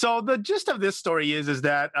 So the gist of this story is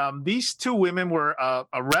that these 2 women were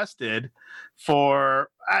arrested for,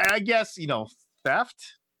 I guess,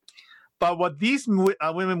 theft. But what these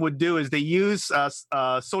women would do is they use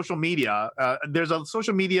social media. There's a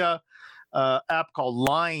social media app called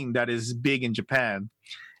Line that is big in Japan.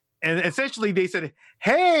 And essentially they said,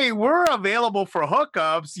 "Hey, we're available for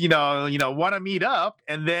hookups, want to meet up?"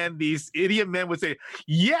 And then these idiot men would say,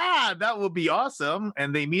 "Yeah, that would be awesome."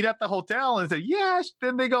 And they meet at the hotel and say, "Yeah."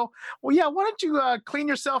 Then they go, "Well, yeah, why don't you clean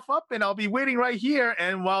yourself up and I'll be waiting right here."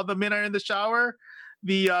 And while the men are in the shower,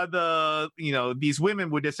 these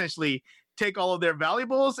women would essentially take all of their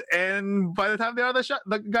valuables. And by the time they are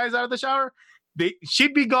the guys out of the shower,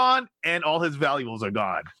 she'd be gone and all his valuables are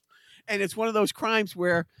gone. And it's one of those crimes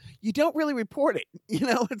where you don't really report it.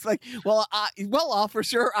 It's like, well,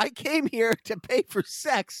 officer, I came here to pay for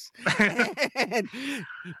sex. And,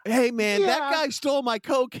 hey, man, that guy stole my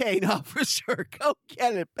cocaine, officer. Go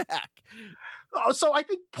get it back. So I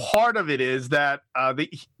think part of it is that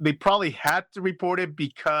they probably had to report it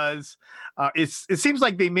because it seems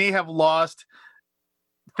like they may have lost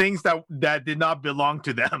things that did not belong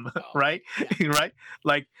to them, right? Yeah. Right?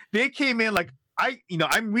 Like they came in like,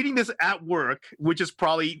 I'm reading this at work, which is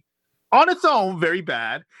probably on its own very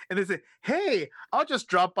bad. And they say, "Hey, I'll just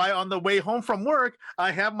drop by on the way home from work.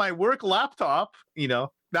 I have my work laptop,"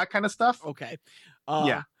 that kind of stuff. Okay.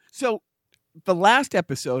 So the last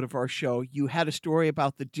episode of our show, you had a story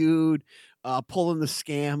about the dude pulling the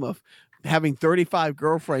scam of having 35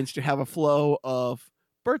 girlfriends to have a flow of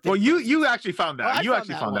birthday. Well, you actually found that. You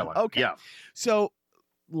actually found that one. Okay. Yeah. So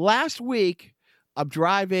last week, I'm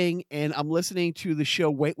driving and I'm listening to the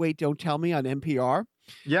show Wait, Don't Tell Me on NPR.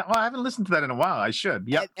 Yeah, well, I haven't listened to that in a while. I should.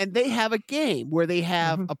 Yeah. And they have a game where they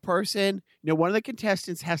have a person, one of the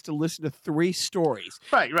contestants has to listen to 3 stories.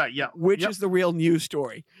 Right, yeah. Which is the real news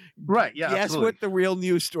story. Right, yeah. Guess what the real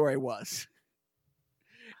news story was?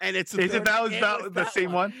 And it's the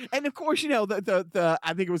same one. And of course, the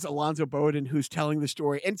I think it was Alonzo Bowden who's telling the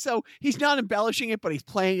story, and so he's not embellishing it, but he's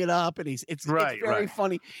playing it up, and it's very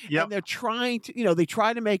funny. Yep. And they're trying to, they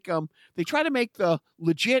try to make the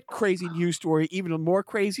legit crazy news story even more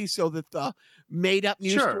crazy, so that the made up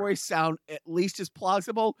news stories sound at least as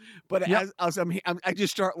plausible. But as I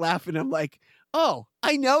just start laughing. I'm like, oh,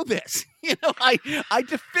 I know this. I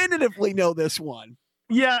definitively know this one.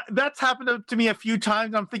 Yeah, that's happened to me a few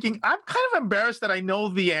times. I'm thinking, I'm kind of embarrassed that I know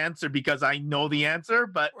the answer because I know the answer,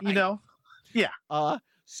 but right. yeah.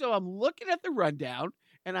 So I'm looking at the rundown,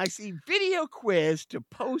 and I see video quiz to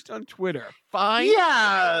post on Twitter. Fine.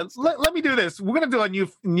 Yeah, let me do this. We're gonna do a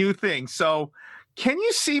new thing. So, can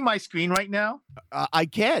you see my screen right now? I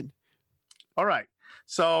can. All right.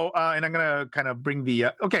 So, and I'm gonna kind of bring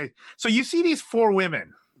the. Okay. So you see these 4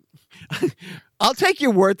 women. I'll take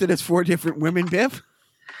your word that it's 4 different women, Biff.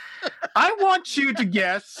 I want you to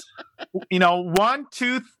guess. 1,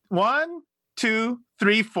 2,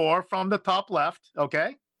 3, 4 from the top left.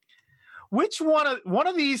 Okay. Which one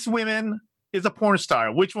of these women is a porn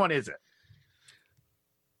star? Which one is it?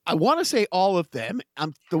 I want to say all of them.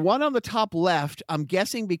 The one on the top left, I'm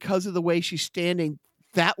guessing because of the way she's standing,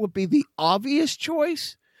 that would be the obvious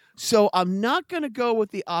choice. So I'm not going to go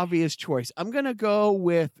with the obvious choice. I'm going to go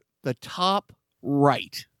with the top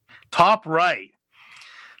right. Top right.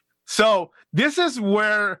 So this is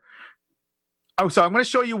where. Oh, so I'm going to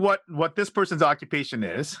show you what this person's occupation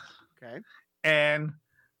is. Okay. And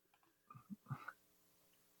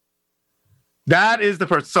that is the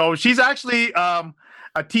person. So she's actually a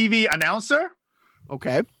TV announcer.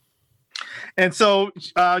 Okay. And so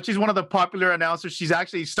she's one of the popular announcers. She's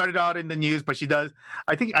actually started out in the news, but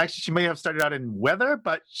I think actually she may have started out in weather,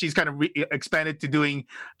 but she's kind of expanded to doing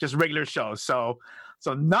just regular shows. So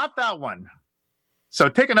not that one. So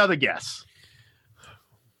take another guess.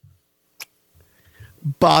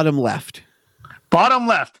 Bottom left. Bottom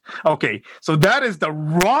left. Okay. So that is the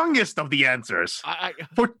wrongest of the answers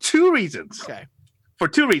for 2 reasons. Okay. For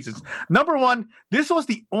 2 reasons. Number one, this was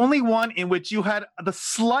the only one in which you had the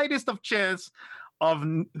slightest of chance of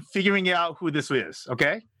figuring out who this is.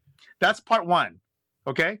 Okay. That's part 1.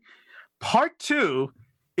 Okay. Part 2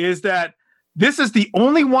 is that this is the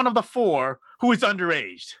only one of the 4 who is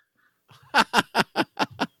underage.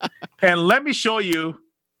 And let me show you.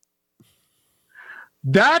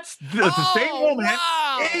 That's the same woman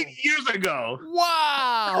 8 years ago.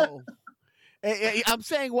 Wow. I'm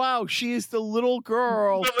saying, wow, she is the little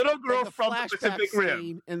girl. The little girl from the Pacific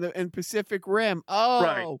Rim. In Pacific Rim. Oh.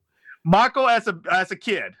 Right. Mako as a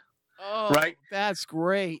kid. Oh, right. That's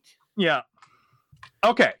great. Yeah.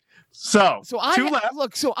 Okay. So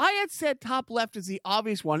left. So I had said top left is the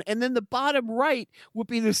obvious one, and then the bottom right would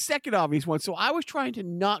be the second obvious one. So I was trying to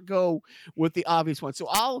not go with the obvious one. So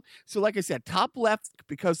like I said, top left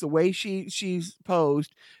because the way she's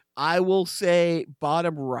posed, I will say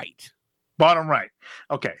bottom right. Bottom right.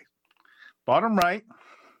 Okay. Bottom right.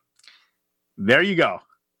 There you go.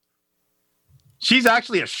 She's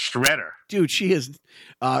actually a shredder. Dude, she is.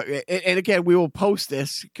 And again, we will post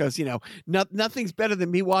this because, nothing's better than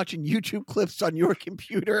me watching YouTube clips on your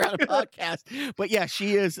computer on a podcast. But yeah,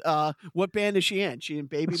 she is. What band is she in? She in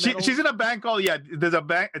Baby Metal? She's in a band called, there's a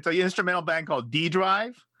band. It's an instrumental band called D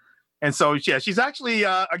Drive. And so, yeah, she's actually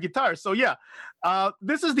a guitarist. So, yeah,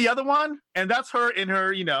 this is the other one. And that's her in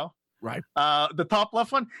her, right. The top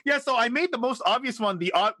left one. Yeah. So I made the most obvious one,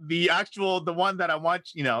 the one that I want,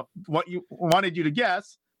 what you wanted you to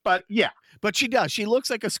guess. But yeah. But she does. She looks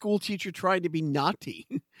like a school teacher trying to be naughty.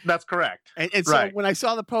 That's correct. And so when I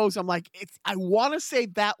saw the pose, I'm like, I want to say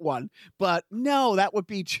that one, but no, that would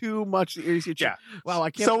be too much. Yeah. Wow. I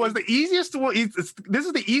can't. So it was the easiest. This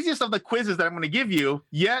is the easiest of the quizzes that I'm going to give you.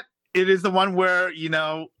 Yet it is the one where,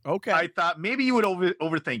 okay. I thought maybe you would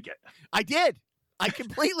overthink it. I did. I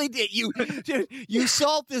completely did. You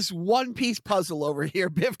solved this one-piece puzzle over here,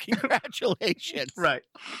 Biff. Congratulations. Right.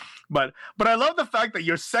 But I love the fact that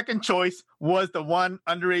your second choice was the one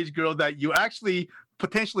underage girl that you actually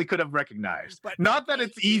potentially could have recognized. But not that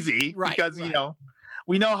it's easy, right, because we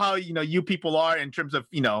know how you people are in terms of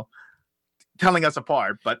telling us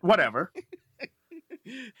apart. But whatever.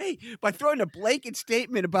 Hey, by throwing a blanket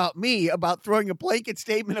statement about me, about throwing a blanket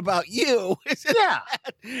statement about you. Yeah.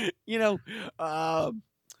 No,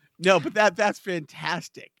 but that's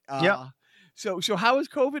fantastic. Yeah. So how is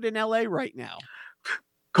COVID in LA right now?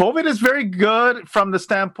 COVID is very good from the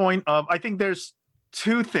standpoint of, I think there's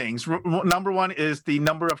 2 things. Number one is the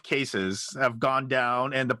number of cases have gone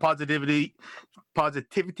down and the positivity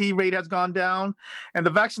rate has gone down. And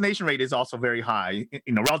the vaccination rate is also very high,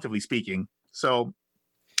 relatively speaking. So,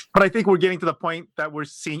 but I think we're getting to the point that we're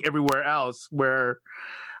seeing everywhere else where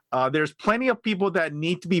there's plenty of people that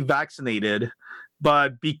need to be vaccinated,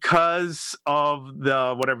 but because of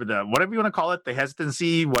the whatever you want to call it, the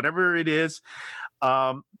hesitancy, whatever it is,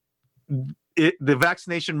 the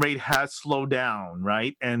vaccination rate has slowed down,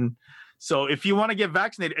 right? And so if you want to get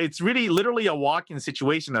vaccinated, it's really literally a walk-in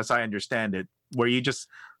situation, as I understand it, where you just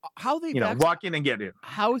walk in and get it.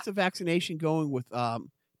 How is the vaccination going with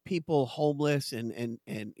people homeless and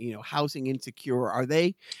housing insecure? Are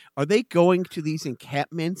they going to these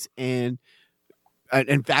encampments and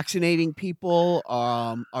and vaccinating people?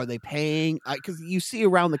 Are they paying? Because you see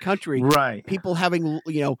around the country, Right. people having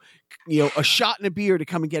a shot and a beer to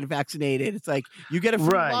come and get vaccinated. It's like you get a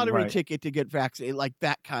free lottery ticket to get vaccinated, like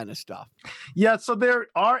that kind of stuff. Yeah. So there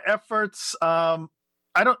are efforts.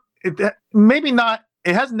 Maybe not.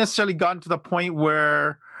 It hasn't necessarily gotten to the point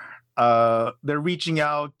where they're reaching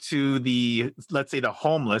out to let's say the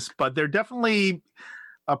homeless, but they're definitely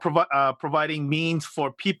providing means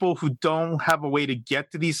for people who don't have a way to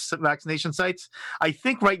get to these vaccination sites. I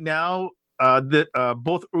think right now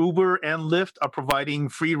both Uber and Lyft are providing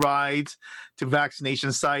free rides to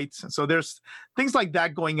vaccination sites. So there's things like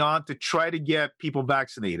that going on to try to get people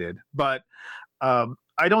vaccinated. But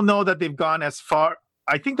I don't know that they've gone as far.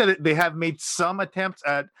 I think that they have made some attempts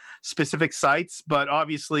at specific sites, but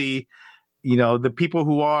obviously, the people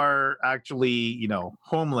who are actually,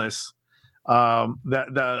 homeless, I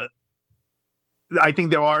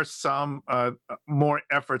think there are some more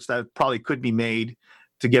efforts that probably could be made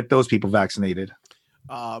to get those people vaccinated.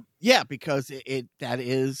 Yeah, because that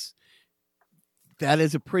is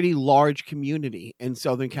a pretty large community in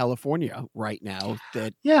Southern California right now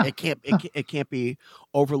that it can't be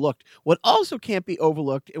overlooked. What also can't be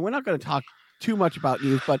overlooked, and we're not going to talk too much about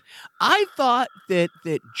news, but I thought that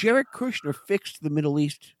Jared Kushner fixed the Middle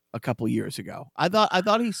East a couple years ago. I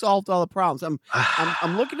thought he solved all the problems.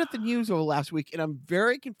 I'm looking at the news over the last week, and I'm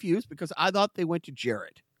very confused because I thought they went to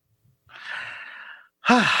Jared.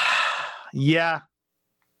 Yeah.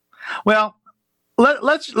 Well,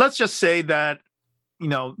 let's just say that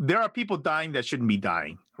there are people dying that shouldn't be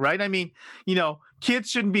dying, right? I mean, kids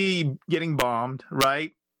shouldn't be getting bombed,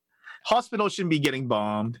 right? Hospitals shouldn't be getting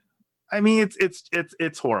bombed. I mean,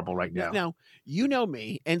 it's horrible right now. Now, you know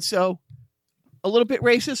me, and so a little bit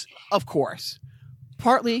racist, of course.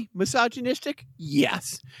 Partly misogynistic,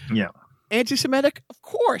 yes. Yeah. Anti-Semitic, of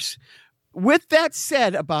course. With that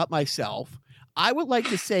said about myself, I would like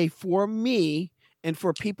to say for me and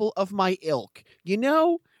for people of my ilk,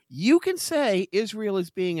 you can say Israel is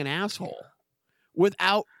being an asshole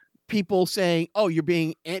without people saying, "Oh, you're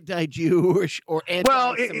being anti-Jewish or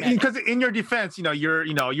anti-Semitic." Well, because in your defense,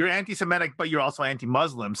 you're anti-Semitic, but you're also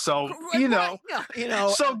anti-Muslim. So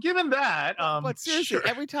So given that, but seriously,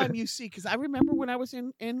 every time you see, because I remember when I was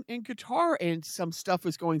in Qatar and some stuff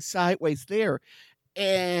was going sideways there,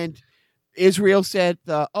 and Israel said,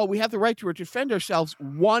 we have the right to defend ourselves.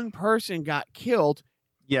 One person got killed.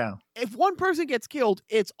 Yeah. If one person gets killed,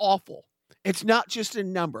 it's awful. It's not just a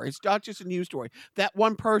number. It's not just a news story. That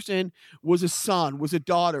one person was a son, was a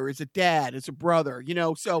daughter, is a dad, is a brother,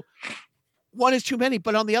 so one is too many.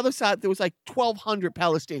 But on the other side, there was like 1,200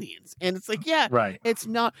 Palestinians. And it's like, It's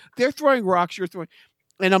not, they're throwing rocks, you're throwing,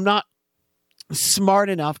 and I'm not smart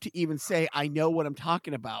enough to even say I know what I'm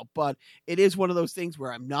talking about, but it is one of those things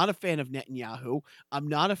where I'm not a fan of Netanyahu. I'm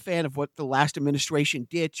not a fan of what the last administration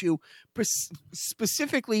did to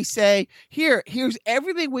specifically say, here's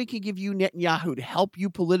everything we can give you, Netanyahu, to help you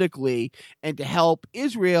politically and to help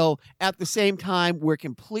Israel. At the same time, we're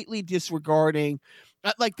completely disregarding,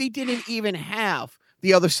 like they didn't even have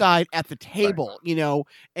the other side at the table,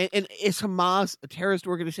 and is Hamas a terrorist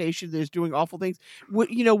organization that is doing awful things? What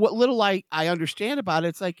little I understand about it,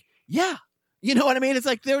 it's like, yeah, you know what I mean? It's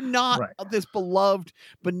like they're not this beloved,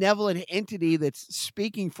 benevolent entity that's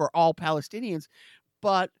speaking for all Palestinians.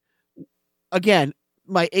 But again,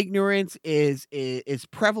 my ignorance is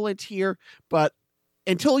prevalent here. But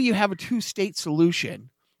until you have a two-state solution,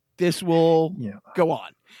 this will go on.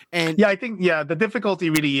 And I think the difficulty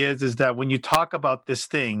really is that when you talk about this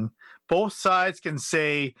thing, both sides can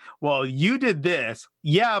say, well, you did this,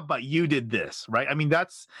 but you did this, right? I mean,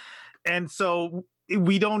 and so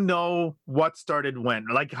we don't know what started when.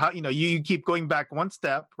 Like how you keep going back one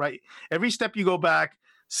step, right? Every step you go back,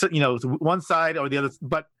 so, one side or the other,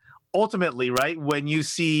 but ultimately, right, when you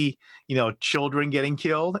see children getting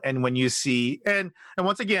killed, and when you see and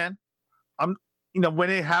once again, when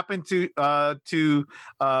it happened to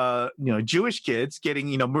Jewish kids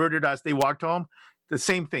getting murdered as they walked home, the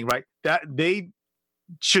same thing, right? That they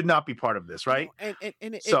should not be part of this, right? And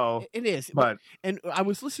it is. But and I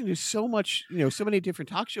was listening to so many different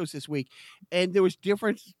talk shows this week, and there was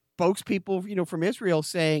different spokespeople, from Israel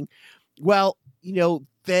saying, well,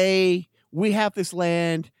 we have this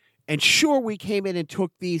land, and sure, we came in and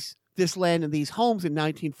took this land and these homes in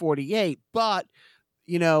 1948, but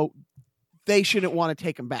they shouldn't want to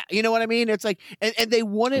take them back. You know what I mean? It's like, and they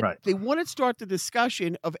want to start the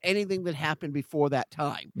discussion of anything that happened before that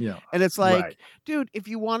time. Yeah. And it's like, dude, if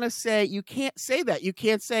you want to say, you can't say that. You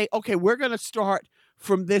can't say, okay, we're going to start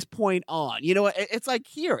from this point on. It's like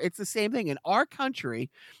here, it's the same thing in our country.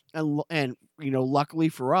 And luckily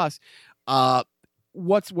for us,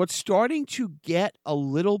 what's starting to get a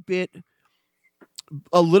little bit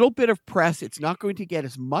of press. It's not going to get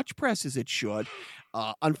as much press as it should.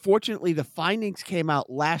 Unfortunately, the findings came out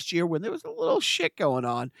last year when there was a little shit going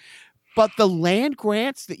on. But the land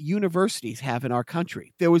grants that universities have in our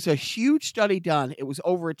country, there was a huge study done. It was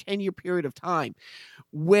over a 10-year period of time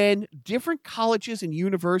when different colleges and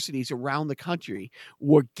universities around the country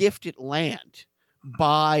were gifted land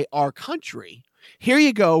by our country. Here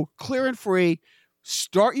you go, clear and free.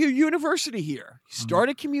 Start your university here. Start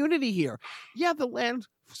a community here. Yeah, the land,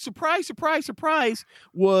 surprise, surprise, surprise,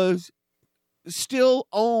 was still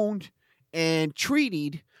owned and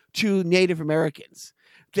treated to Native Americans.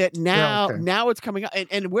 That now it's coming up,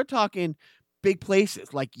 and we're talking big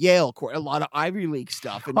places like Yale, a lot of Ivy League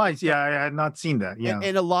stuff. And, I had not seen that. Yeah,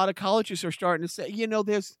 and a lot of colleges are starting to say,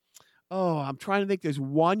 I'm trying to think. There's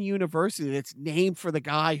one university that's named for the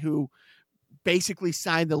guy who basically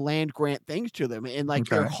signed the land grant things to them, and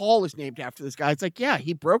their hall is named after this guy. It's like, yeah,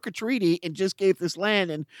 he broke a treaty and just gave this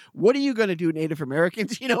land, and what are you going to do, Native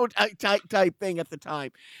Americans, type thing at the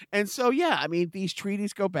time. And so, yeah, I mean, these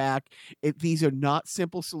treaties go back. These are not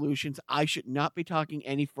simple solutions. I should not be talking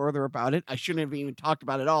any further about it. I shouldn't have even talked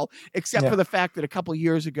about it all, except for the fact that a couple of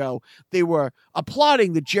years ago, they were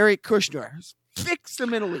applauding the Jared Kushner fix the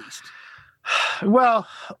Middle East. Well,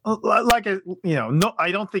 no,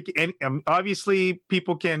 I don't think any. Obviously,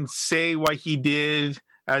 people can say what he did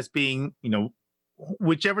as being,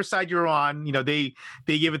 whichever side you're on. They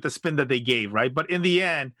give it the spin that they gave, right? But in the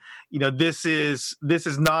end, this is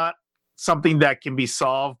not something that can be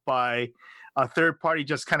solved by a third party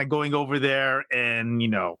just kind of going over there and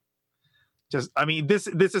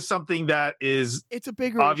this is something that is, it's a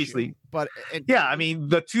bigger obviously issue, but I mean,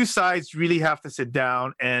 the two sides really have to sit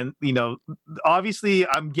down and, obviously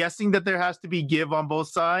I'm guessing that there has to be give on both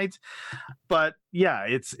sides, but yeah,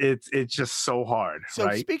 it's just so hard. So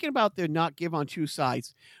right? Speaking about there not give on two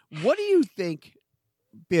sides, what do you think,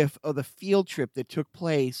 Biff, of the field trip that took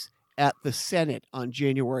place at the Senate on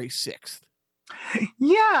January 6th?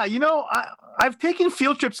 Yeah, I've taken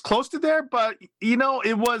field trips close to there, but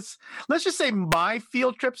it was, let's just say my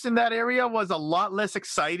field trips in that area was a lot less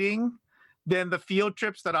exciting than the field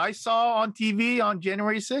trips that I saw on TV on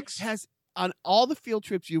January 6th. On all the field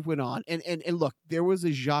trips you went on, and look, there was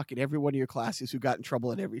a jock in every one of your classes who got in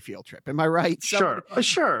trouble at every field trip. Am I right?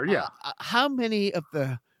 Sure, yeah. How many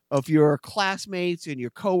of your classmates and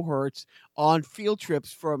your cohorts on field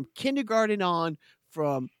trips from kindergarten on,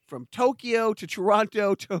 from Tokyo to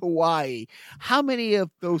Toronto to Hawaii, how many of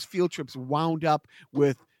those field trips wound up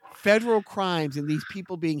with federal crimes and these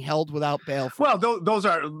people being held without bail? Well, those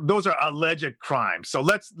are alleged crimes. So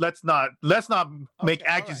let's not make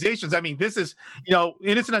accusations. Right. I mean, this is,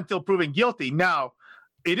 innocent until proven guilty. Now,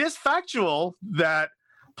 it is factual that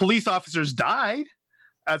police officers died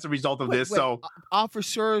as a result of this. So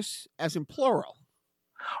officers as in plural.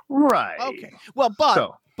 Right. Okay. Well,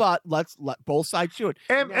 but let's let both sides do it.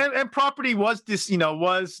 And property was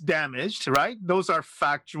was damaged, right? Those are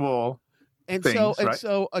factual things,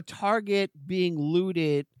 so a Target being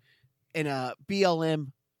looted in a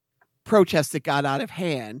BLM protest that got out of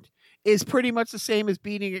hand is pretty much the same as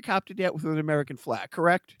beating a cop to death with an American flag,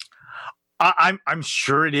 correct? I'm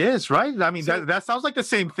sure it is, right? I mean, that sounds like the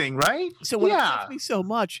same thing, right? So what upsets me so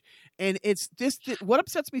much, and it's this, what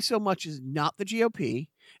upsets me so much is not the GOP.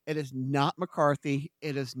 It is not McCarthy.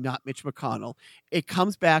 It is not Mitch McConnell. It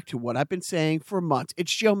comes back to what I've been saying for months.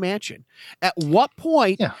 It's Joe Manchin. At what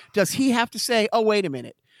point does he have to say, oh, wait a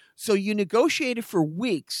minute. So you negotiated for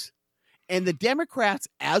weeks, and the Democrats,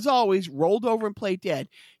 as always, rolled over and played dead.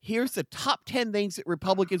 Here's the top 10 things that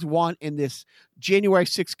Republicans want in this January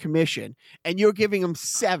 6th commission, and you're giving them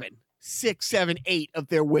 7, 6, 7, 8 of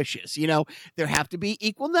their wishes. There have to be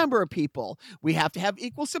equal number of people. We have to have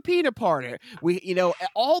equal subpoena power.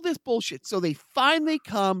 All this bullshit. So they finally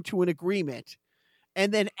come to an agreement.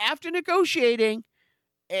 And then after negotiating,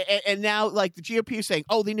 and now like the GOP is saying,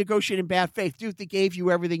 oh, they negotiated in bad faith. Dude, they gave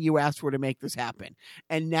you everything you asked for to make this happen.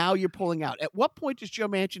 And now you're pulling out. At what point does Joe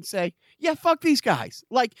Manchin say, yeah, fuck these guys?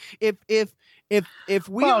 Like if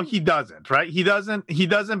we, well, he doesn't, right? He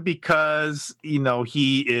doesn't because,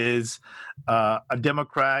 he is a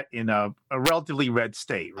Democrat in a relatively red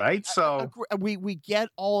state, right? So we get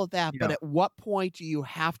all of that. But at what point do you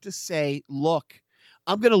have to say, look,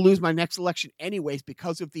 I'm going to lose my next election anyways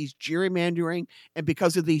because of these gerrymandering and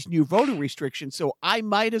because of these new voting restrictions. So I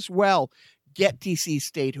might as well get DC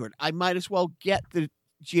statehood. I might as well get the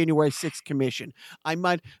January 6th commission. I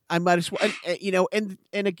might as well, and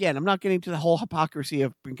again, I'm not getting to the whole hypocrisy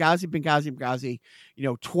of Benghazi,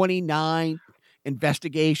 29,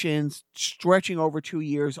 investigations stretching over 2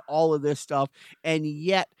 years, all of this stuff. And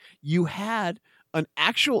yet you had an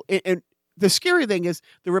actual, and the scary thing is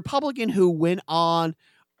the Republican who went on,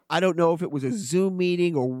 I don't know if it was a Zoom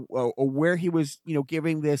meeting or where he was,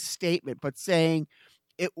 giving this statement, but saying,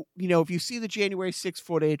 it, if you see the January 6th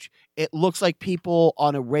footage, it looks like people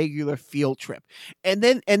on a regular field trip. And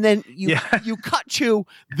then you cut to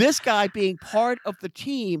this guy being part of the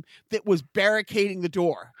team that was barricading the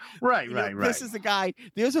door. Right. This is the guy.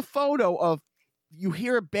 There's a photo of, you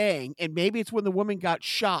hear a bang, and maybe it's when the woman got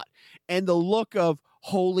shot, and the look of,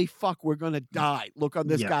 holy fuck, we're going to die. Look on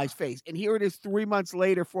this guy's face. And here it is 4 months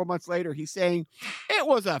later, he's saying it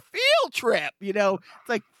was a field trip. It's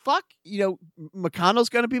like, fuck, McConnell's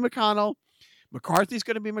going to be McConnell. McCarthy's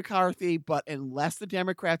going to be McCarthy. But unless the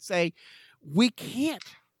Democrats say, we can't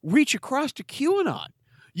reach across to QAnon,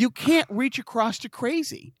 you can't reach across to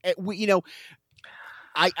crazy.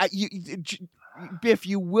 Biff,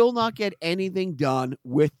 you will not get anything done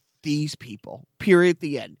with these people, period,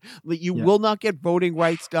 the end. You will not get voting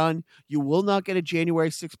rights done. You will not get a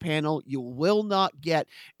January 6th panel. You will not get,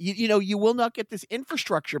 you will not get this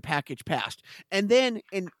infrastructure package passed. And then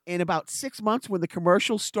in about 6 months when the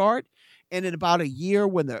commercials start, and in about a year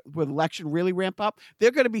when the election really ramp up,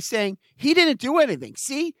 they're going to be saying, he didn't do anything.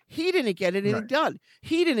 See, he didn't get anything done.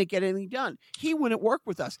 He didn't get anything done. He wouldn't work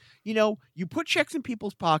with us. You put checks in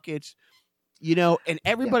people's pockets, and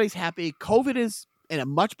everybody's happy. COVID is in a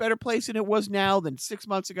much better place than it was now than 6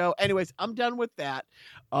 months ago. Anyways, I'm done with that.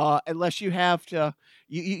 Unless you have to,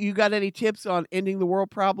 you got any tips on ending the world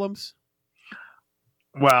problems?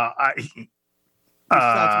 Well, besides me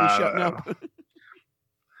shutting up.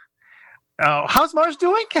 How's Mars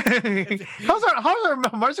doing? how's our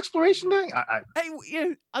Mars exploration doing?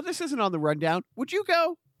 Hey, this isn't on the rundown. Would you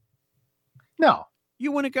go? No.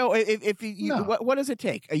 You want to go? If you No. What does it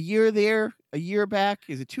take? A year there, a year back?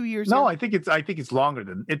 Is it 2 years? No, there? I think it's longer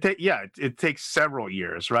than it. It takes several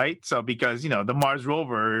years, right? So because the Mars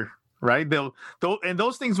rover, right? And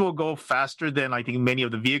those things will go faster than I think many of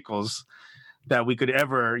the vehicles that we could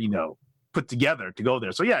ever put together to go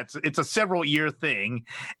there. So yeah, it's a several year thing,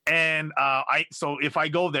 and so if I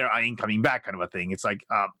go there, I ain't coming back, kind of a thing. It's like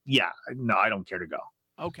no, I don't care to go.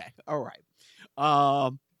 Okay, all right.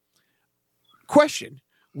 Question: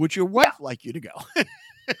 would your wife like you to go?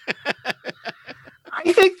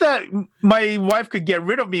 I think that my wife could get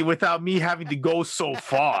rid of me without me having to go so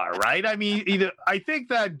far, right? I mean, I think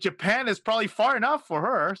that Japan is probably far enough for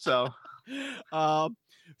her. So,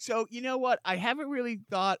 so you know what? I haven't really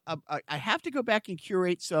thought. I have to go back and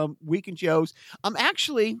curate some Weekend Joes. I'm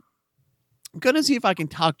actually going to see if I can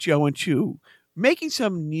talk Joe into making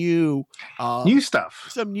some new stuff.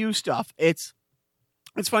 Some new stuff. It's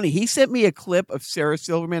funny. He sent me a clip of Sarah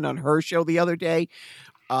Silverman on her show the other day.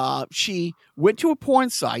 She went to a porn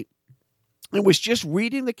site and was just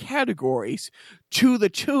reading the categories to the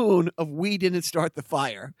tune of "We Didn't Start the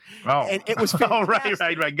Fire." Oh, and it was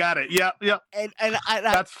fantastic. right. Got it. Yeah. And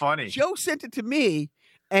that's funny. Joe sent it to me,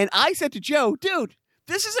 and I said to Joe, "Dude,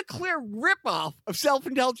 this is a clear ripoff of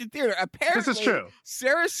Self-Indulgent Theater." Apparently, this is true.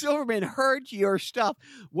 Sarah Silverman heard your stuff.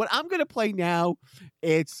 What I'm going to play now,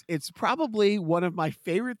 it's probably one of my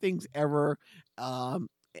favorite things ever.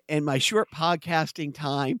 In my short podcasting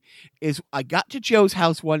time, is I got to Joe's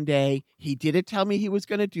house one day. He didn't tell me he was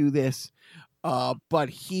going to do this, but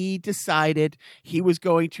he decided he was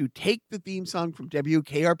going to take the theme song from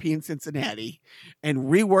WKRP in Cincinnati and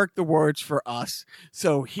rework the words for us.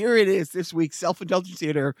 So here it is this week's Self-Indulgent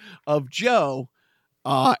Theater of Joe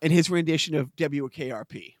and his rendition of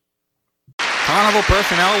WKRP. Carnival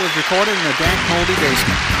Personnel was recorded in a dank, moldy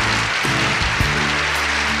basement.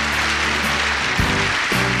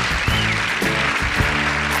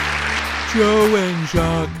 Joe and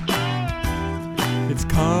Jacques, it's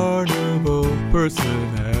Carnival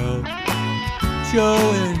Personnel.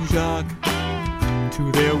 Joe and Jacques, to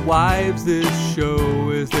their wives this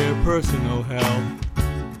show is their personal hell.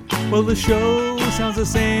 Well, the show sounds the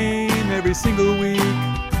same every single week.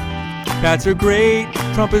 Pats are great,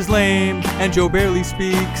 Trump is lame, and Joe barely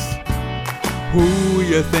speaks. Who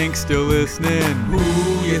you think still listening? Who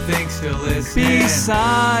you think still listening?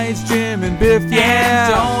 Besides Jim and Biff, yeah.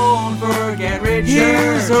 And don't forget Richard.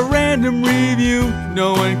 Here's a random review.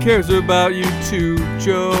 No one cares about you two,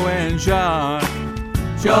 Joe and Jacques.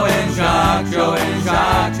 Joe and Jacques, Joe and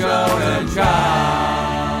Jacques, Joe and Jacques.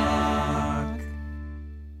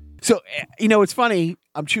 So, it's funny.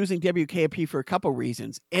 I'm choosing WKRP for a couple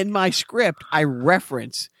reasons. In my script, I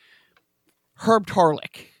reference Herb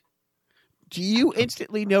Tarlick. Do you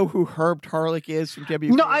instantly know who Herb Tarlick is from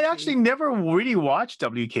WKRP? No, I actually never really watched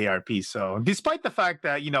WKRP. So, despite the fact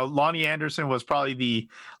that Lonnie Anderson was probably the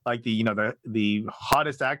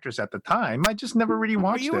hottest actress at the time, I just never really Were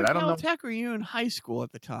watched you it. in I don't know. Caltech or were you in high school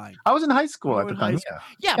at the time? I was in high school You at were the in high time. school.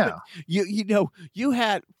 Yeah. Yeah, but you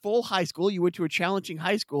had full high school. You went to a challenging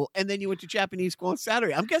high school, and then you went to Japanese school on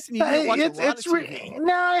Saturday. I'm guessing you didn't watch a lot of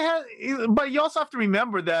TV. But you also have to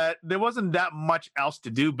remember that there wasn't that much else to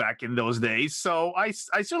do back in those days. So I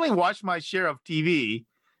certainly watched my share of TV,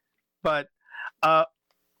 but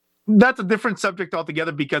that's a different subject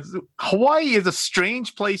altogether, because Hawaii is a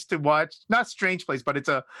strange place to watch. Not strange place, but it's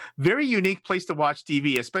a very unique place to watch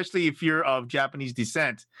TV, especially if you're of Japanese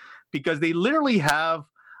descent, because they literally have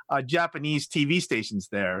Japanese TV stations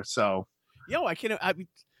there. So, that's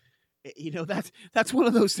one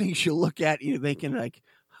of those things you look at, thinking like,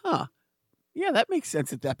 yeah, that makes sense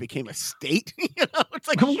that became a state. It's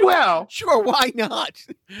like, sure, why not?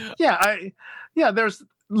 There's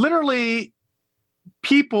literally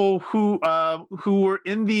people who were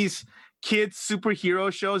in these kids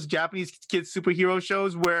superhero shows, Japanese kids superhero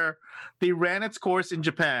shows, where they ran its course in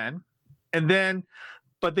Japan,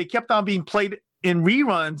 but they kept on being played in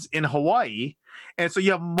reruns in Hawaii. And so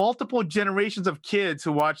you have multiple generations of kids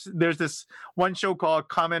who watch. There's this one show called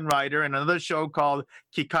Kamen Rider and another show called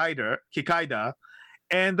Kikaida.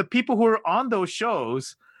 And the people who are on those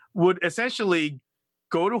shows would essentially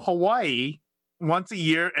go to Hawaii once a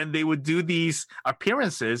year, and they would do these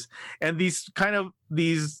appearances and these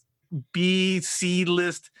B, C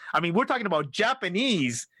list. I mean, we're talking about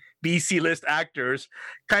Japanese B, C list actors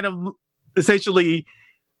kind of essentially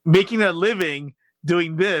making a living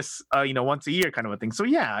doing this, once a year kind of a thing. So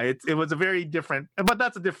yeah, it was a very different, but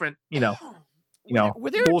that's a different, were there whole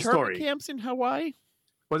internment story. camps in Hawaii?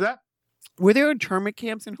 Was that? Were there internment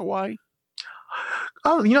camps in Hawaii?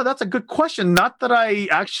 Oh, that's a good question. Not that I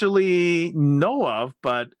actually know of,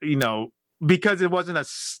 but because it wasn't a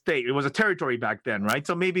state, it was a territory back then, right?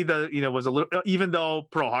 So maybe was a little, even though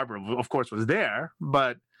Pearl Harbor, of course, was there,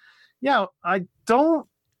 but yeah, I don't.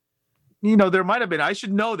 There might have been. I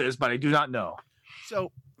should know this, but I do not know.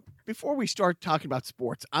 So, before we start talking about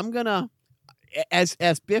sports, I'm gonna, as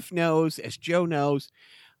Biff knows, as Joe knows,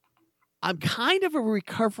 I'm kind of a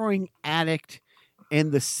recovering addict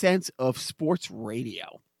in the sense of sports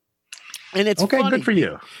radio, and it's okay. funny Good for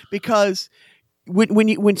you, because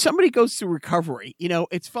when somebody goes through recovery,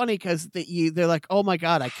 it's funny because they're like, oh my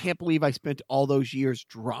God, I can't believe I spent all those years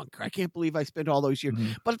drunk. I can't believe I spent all those years.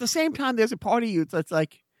 Mm-hmm. But at the same time, there's a part of you that's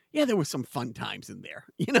like, yeah, there were some fun times in there.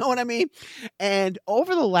 You know what I mean? And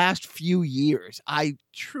over the last few years, I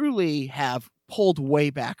truly have pulled way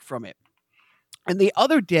back from it. And the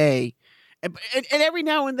other day, and every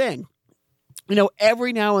now and then,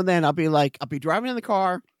 I'll be driving in the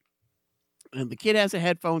car and the kid has the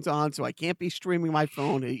headphones on, so I can't be streaming my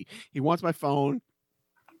phone. He wants my phone.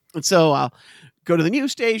 And so I'll go to the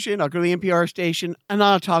news station, I'll go to the NPR station, and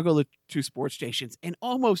I'll toggle the two sports stations. And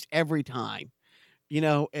almost every time,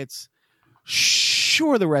 it's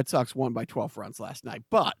sure the Red Sox won by 12 runs last night,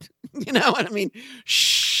 but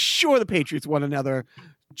sure the Patriots won another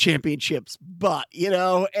championships, but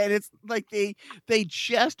and it's like they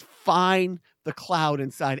just find the cloud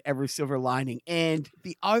inside every silver lining. And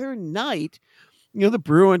the other night, the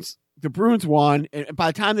Bruins won, and by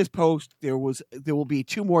the time this post, there will be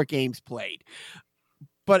two more games played.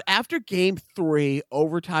 But after game 3,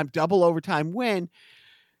 double overtime win,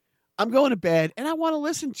 I'm going to bed and I want to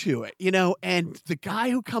listen to it, and the guy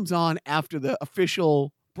who comes on after the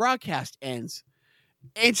official broadcast ends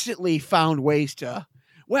instantly found ways to,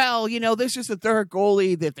 well, this is the third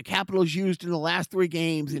goalie that the Capitals used in the last 3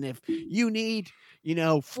 games. And if you need,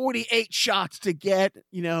 48 shots to get,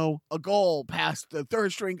 a goal past the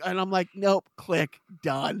third string. And I'm like, nope, click,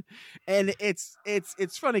 done. And it's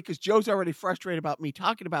funny because Joe's already frustrated about me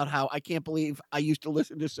talking about how I can't believe I used to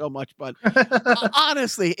listen to so much. But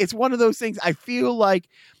honestly, it's one of those things. I feel like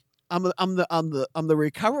I'm the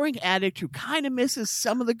recovering addict who kind of misses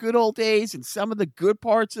some of the good old days and some of the good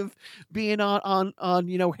parts of being on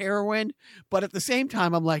heroin, but at the same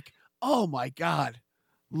time I'm like, oh my God,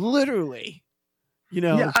 literally,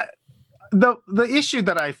 Yeah, the issue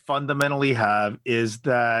that I fundamentally have is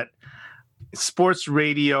that sports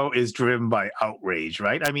radio is driven by outrage,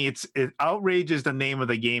 right? I mean, outrage is the name of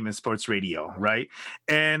the game in sports radio, right?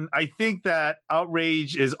 And I think that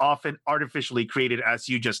outrage is often artificially created, as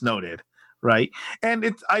you just noted, right?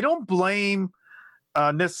 And I don't blame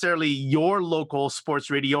necessarily your local sports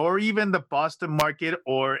radio or even the Boston market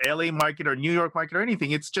or LA market or New York market or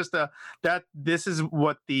anything. It's just that this is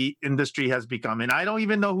what the industry has become. And I don't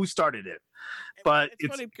even know who started it. But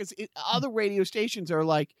it's funny because other radio stations are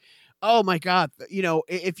like, oh my God,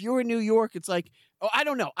 if you're in New York, it's like, oh, I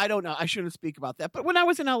don't know. I shouldn't speak about that. But when I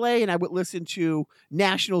was in LA and I would listen to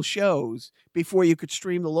national shows before you could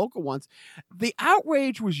stream the local ones, the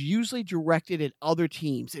outrage was usually directed at other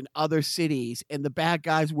teams in other cities and the bad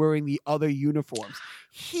guys wearing the other uniforms.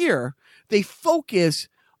 Here, they focus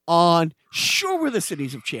on, sure, we're the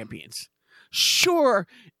cities of champions. Sure,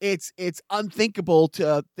 it's unthinkable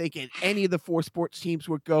to think any of the 4 sports teams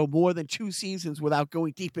would go more than 2 seasons without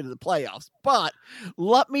going deep into the playoffs. But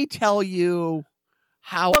let me tell you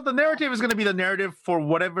how. Well, the narrative is going to be the narrative for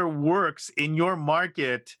whatever works in your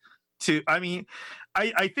market.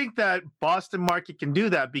 I think that Boston market can do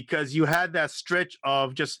that because you had that stretch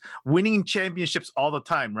of just winning championships all the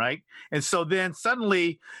time, right? And so then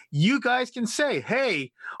suddenly you guys can say,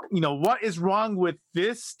 hey, what is wrong with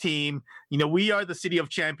this team? We are the city of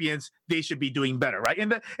champions. They should be doing better, right?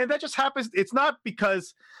 And that just happens. It's not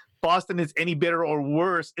because Boston is any better or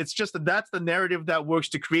worse. It's just that's the narrative that works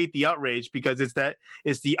to create the outrage because it's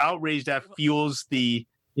the outrage that fuels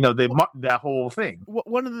that whole thing.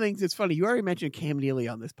 One of the things that's funny, you already mentioned Cam Neely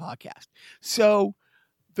on this podcast. So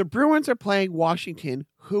the Bruins are playing Washington,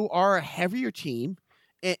 who are a heavier team,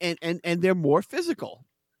 and they're more physical.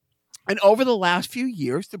 And over the last few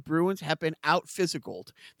years, the Bruins have been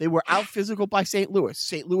out-physicaled. They were out-physicaled by St. Louis.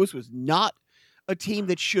 St. Louis was not a team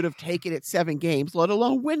that should have taken it 7 games, let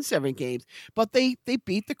alone win 7 games. But they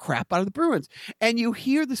beat the crap out of the Bruins. And you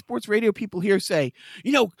hear the sports radio people here say,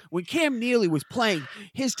 when Cam Neely was playing,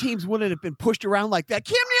 his teams wouldn't have been pushed around like that.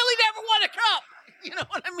 Cam Neely never won a cup. You know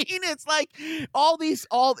what I mean? It's like or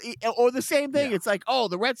the same thing. Yeah. It's like,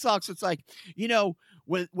 the Red Sox, it's like,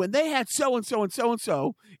 when they had so-and-so and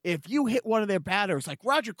so-and-so, if you hit one of their batters, like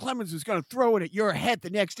Roger Clemens was going to throw it at your head the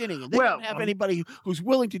next inning, and they don't have anybody who's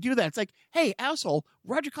willing to do that. It's like, hey, asshole,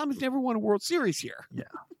 Roger Clemens never won a World Series here. Yeah.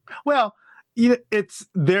 Well, it's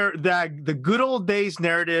there that the good old days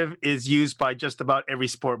narrative is used by just about every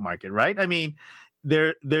sport market, right? I mean,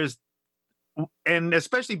 there's and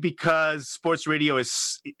especially because sports radio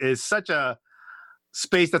is such a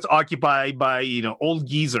space that's occupied by old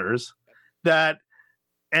geezers that.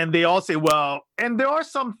 And they all say, well, and there are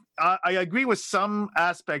some, I agree with some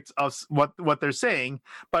aspects of what they're saying,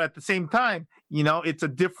 but at the same time, it's a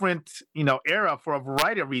different, era for a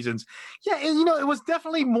variety of reasons. Yeah, and, it was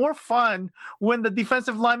definitely more fun when the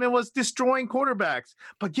defensive lineman was destroying quarterbacks.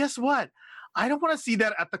 But guess what? I don't want to see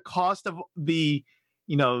that at the cost of the,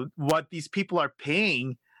 what these people are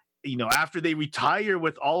paying, after they retire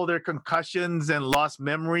with all of their concussions and lost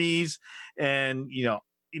memories and,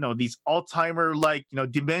 these Alzheimer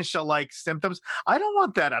dementia symptoms. I don't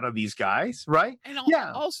want that out of these guys, right? And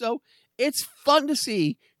also, it's fun to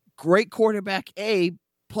see great quarterback A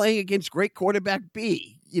playing against great quarterback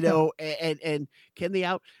B, and can they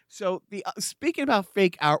out. So speaking about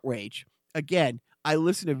fake outrage, again, I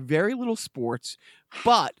listen to very little sports,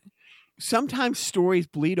 but sometimes stories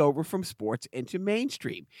bleed over from sports into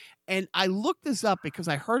mainstream. And I looked this up because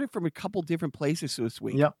I heard it from a couple different places this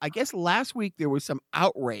week. Yep. I guess last week there was some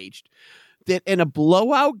outrage that in a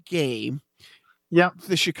blowout game,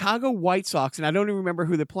 the Chicago White Sox, and I don't even remember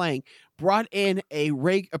who they're playing, brought in a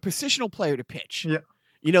positional player to pitch. Yeah.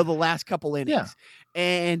 The last couple innings. Yeah.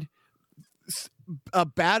 And a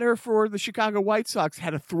batter for the Chicago White Sox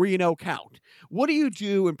had a 3-0 count. What do you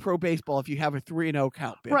do in pro baseball if you have a 3-0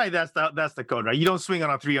 count, Bill? Right, that's the code, right? You don't swing on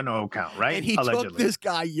a 3-0 count, right? And he took this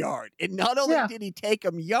guy yard. And not only did he take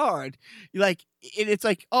him yard, it's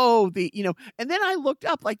like, and then I looked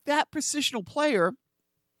up, that positional player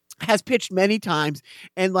has pitched many times,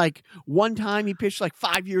 and one time he pitched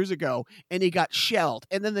 5 years ago and he got shelled.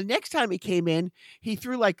 And then the next time he came in, he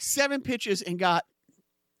threw 7 pitches and got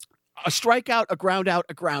a strikeout, a ground out,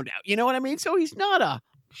 a ground out. You know what I mean? So he's not a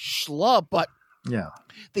schlub, but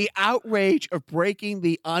the outrage of breaking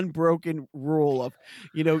the unbroken rule of,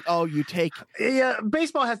 you take. Yeah,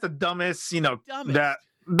 baseball has the dumbest, that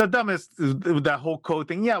whole code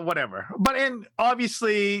thing. Yeah, whatever. But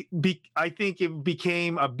obviously, I think it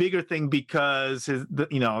became a bigger thing because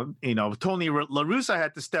Tony La Russa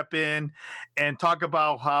had to step in and talk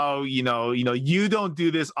about how you don't do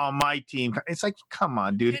this on my team. It's like, come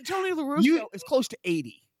on, dude. And Tony La Russa is close to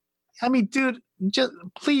 80. I mean, dude, just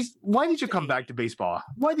please. Why did you come back to baseball?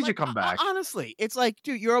 Why did you come back? Honestly, it's like,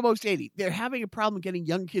 dude, you're almost 80. They're having a problem getting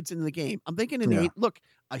young kids into the game. I'm thinking, look,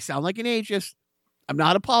 I sound like an ageist. I'm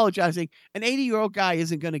not apologizing. An 80-year-old guy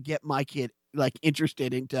isn't going to get my kid like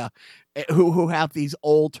interested into who have these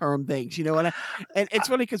old term things, you know. And it's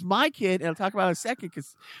funny because my kid, and I'll talk about it in a second,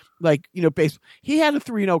 because like, you know, baseball, he had a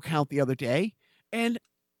 3-0 count the other day, and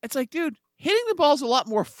it's like, dude, hitting the ball's a lot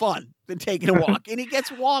more fun than taking a walk, and he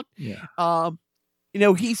gets walked. Yeah. You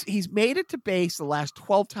know, he's made it to base the last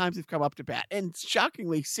 12 times they've come up to bat, and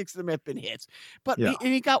shockingly, 6 of them have been hits. But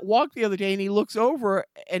he got walked the other day, and he looks over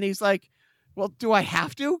and he's like, "Well, do I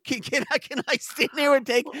have to? Can I stand there and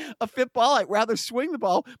take a fit ball? I'd rather swing the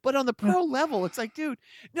ball." But on the pro level, it's like, dude,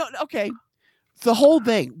 no, okay. The whole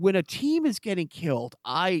thing, when a team is getting killed,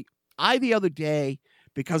 I the other day,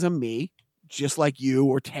 because of me, just like you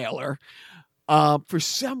or Taylor, for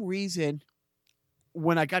some reason,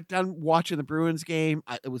 when I got done watching the Bruins game,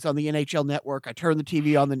 it was on the NHL Network. I turned the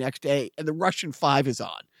TV on the next day, and the Russian 5 is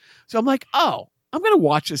on. So I'm like, oh, I'm going to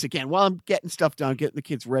watch this again while I'm getting stuff done, getting the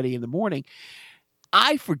kids ready in the morning.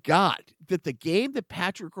 I forgot that the game that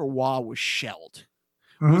Patrick Roy was shelled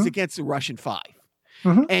was against the Russian 5.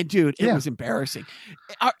 And dude, it was embarrassing.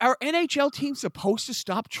 Are NHL teams supposed to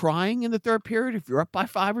stop trying in the third period if you're up by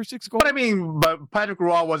 5 or 6 goals? But I mean, but Patrick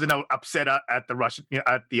Roy wasn't upset at the Russian,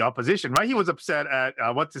 at the opposition, right? He was upset at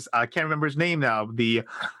what's his? I can't remember his name now.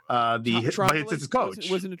 It's his coach.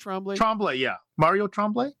 Wasn't it Tremblay? Tremblay, yeah, Mario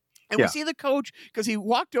Tremblay. And was he the coach? Because he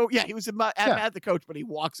walked over. Yeah, he was at the coach, but he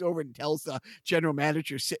walks over and tells the general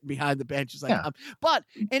manager sitting behind the bench. He's like, but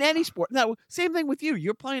in any sport, now, same thing with you.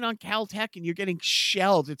 You're playing on Caltech and you're getting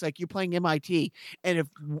shelled. It's like you're playing MIT. And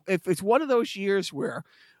if it's one of those years where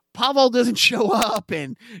Pavel doesn't show up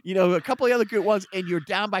and, you know, a couple of other good ones, and you're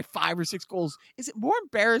down by 5 or 6 goals, is it more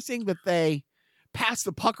embarrassing that they pass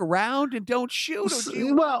the puck around and don't shoot? Or do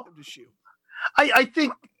you want them to shoot? I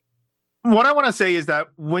think what I want to say is that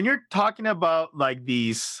when you're talking about like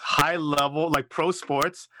these high level, like pro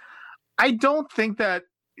sports, I don't think that,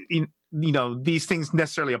 you know, these things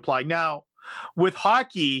necessarily apply. Now, with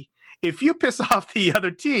hockey, if you piss off the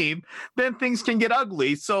other team, then things can get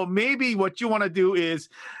ugly. So maybe what you want to do is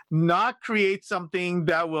not create something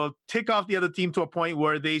that will tick off the other team to a point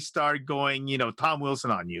where they start going, you know, Tom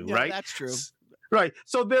Wilson on you, right? That's true. Right.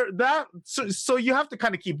 So so you have to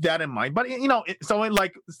kind of keep that in mind. But, you know, it's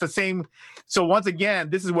the same. So once again,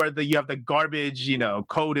 this is where you have the garbage, you know,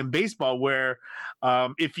 code in baseball where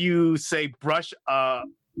if you say brush a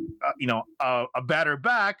batter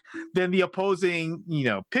back, then the opposing, you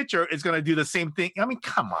know, pitcher is going to do the same thing. I mean,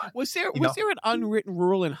 come on. Was there an unwritten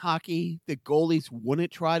rule in hockey that goalies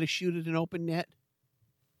wouldn't try to shoot at an open net?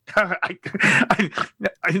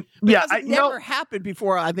 It never happened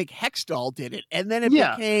before. I think Hextall did it, and then it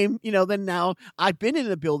became, you know. Then now I've been in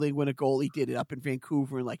the building when a goalie did it up in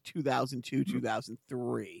Vancouver in like 2002,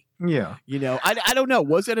 2003. Yeah, you know, I don't know.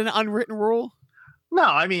 Was it an unwritten rule? No,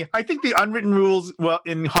 I mean, I think the unwritten rules, well,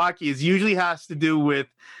 in hockey, is usually has to do with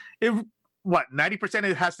 90%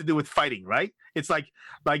 it has to do with fighting, right? It's like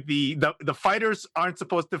the fighters aren't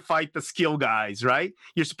supposed to fight the skill guys, right?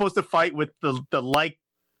 You're supposed to fight with the like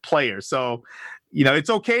player. So, you know, it's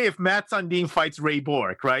okay if Matt Sundin fights Ray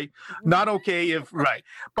Bork, right? Not okay if, right.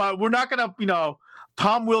 But we're not going to, you know,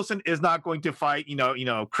 Tom Wilson is not going to fight, you know,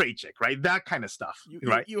 Krejcik, right? That kind of stuff,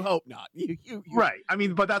 right? You hope not. You right. I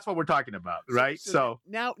mean, but that's what we're talking about, right? So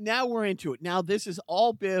now we're into it. Now this is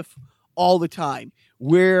all Biff all the time.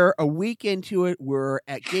 We're a week into it. We're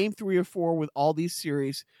at game 3 or 4 with all these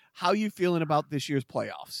series. How are you feeling about this year's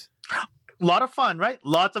playoffs? A lot of fun, right?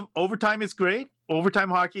 Lots of overtime is great. Overtime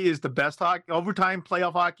hockey is the best hockey. Overtime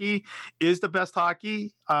playoff hockey is the best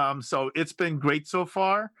hockey. So it's been great so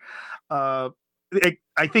far. I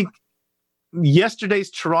think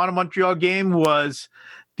yesterday's Toronto-Montreal game was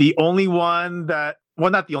the only one that,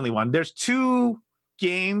 well, not the only one. There's 2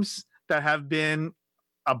 games that have been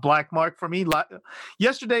a black mark for me.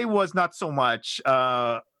 Yesterday was not so much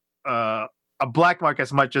a black mark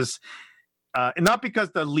as much as, not because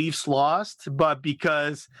the Leafs lost, but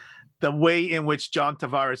because the way in which John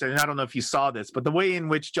Tavares, and I don't know if you saw this, but the way in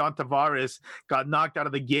which John Tavares got knocked out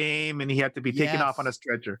of the game and he had to be taken off on a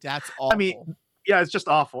stretcher. That's awful. I mean, yeah, it's just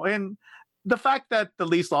awful. And the fact that the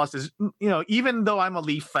Leafs lost is, you know, even though I'm a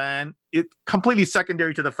Leaf fan, it's completely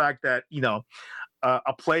secondary to the fact that, you know,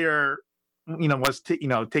 a player, you know, was,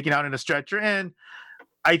 taken out in a stretcher. And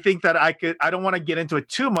I think that I don't want to get into it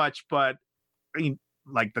too much, but I mean,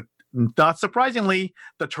 like not surprisingly,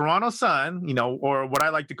 the Toronto Sun, you know, or what I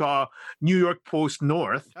like to call New York Post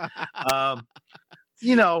North,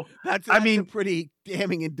 you know, that's a pretty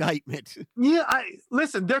damning indictment. Yeah,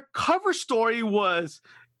 listen, their cover story was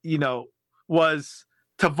Tavares,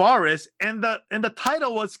 and the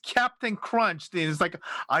title was Captain Crunch. And it's like,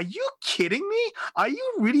 are you kidding me? Are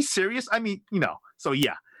you really serious? I mean, you know, so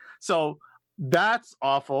yeah. So That's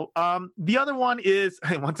awful. The other one is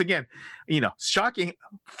once again, shocking.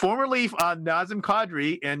 Formerly Nazem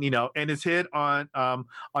Kadri, and his hit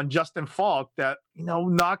on Justin Falk that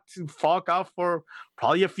knocked Falk out for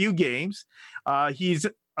probably a few games. He's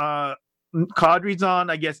Kadri's on,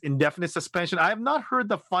 I guess, indefinite suspension. I have not heard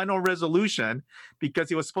the final resolution because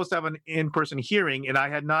he was supposed to have an in-person hearing, and I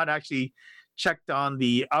had not actually checked on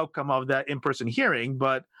the outcome of that in-person hearing.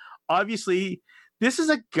 But obviously, this is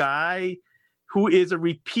a guy who is a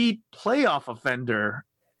repeat playoff offender,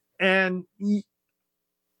 and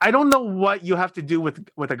I don't know what you have to do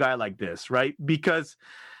with a guy like this, right? Because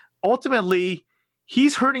ultimately,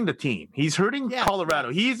 he's hurting the team. He's hurting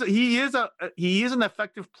Colorado. He is an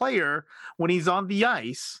effective player when he's on the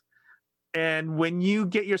ice, and when you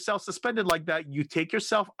get yourself suspended like that, you take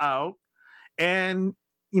yourself out, and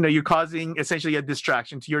you're causing essentially a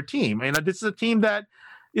distraction to your team. And this is a team that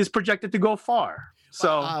is projected to go far.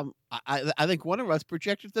 So I think one of us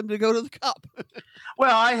projected them to go to the Cup.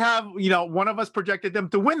 Well, I have, one of us projected them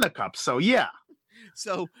to win the Cup. So yeah.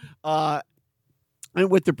 So and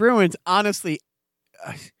with the Bruins, honestly,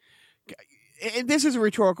 and this is a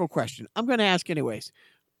rhetorical question. I'm going to ask anyways.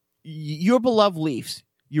 Your beloved Leafs,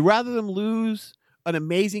 you rather them lose an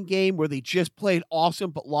amazing game where they just played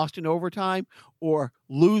awesome but lost in overtime, or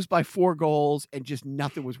lose by 4 goals and just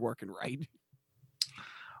nothing was working right?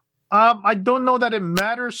 I don't know that it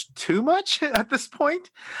matters too much at this point,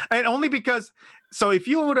 and only because. So if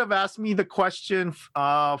you would have asked me the question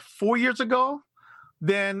 4 years ago,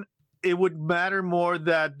 then it would matter more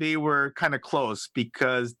that they were kind of close,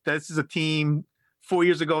 because this is a team 4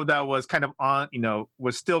 years ago that was kind of on,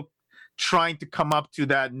 was still trying to come up to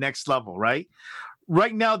that next level, right?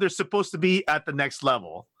 Right now, they're supposed to be at the next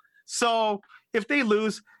level. So if they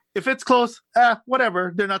lose, if it's close,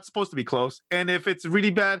 whatever, they're not supposed to be close. And if it's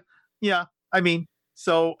really bad, yeah,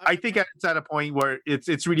 so I think it's at a point where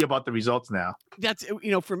it's really about the results now. That's,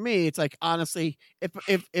 for me, it's like, honestly,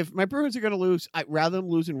 if my Bruins are going to lose, I'd rather them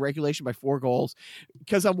lose in regulation by 4 goals,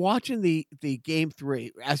 because I'm watching the game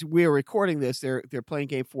 3 as we're recording this. They're playing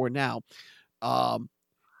game 4 now,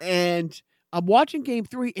 and I'm watching game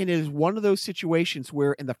 3, and it is one of those situations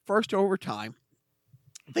where in the first overtime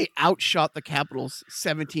they outshot the Capitals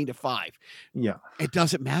 17-5. Yeah, it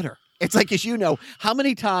doesn't matter. It's like, as how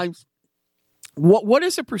many times. What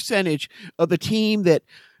is the percentage of the team that,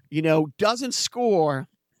 doesn't score,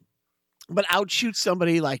 but outshoots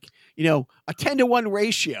somebody like, a 10-to-1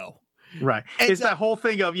 ratio? Right. It's that whole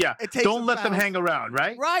thing of, don't let them hang around,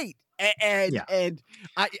 right? Right. And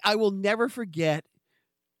I will never forget.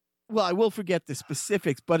 Well, I will forget the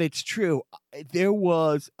specifics, but it's true. There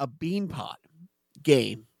was a Beanpot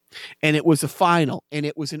game, and it was a final, and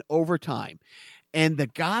it was an overtime. And the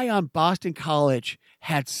guy on Boston College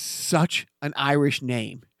had such an Irish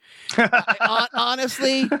name.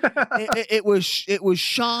 Honestly, it was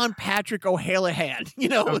Sean Patrick O'Hallahan,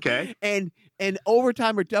 Okay. And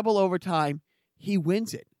overtime or double overtime, he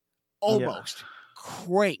wins it. Almost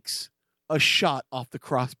cranks a shot off the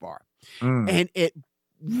crossbar. And it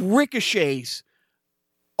ricochets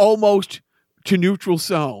almost to neutral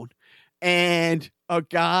zone. And a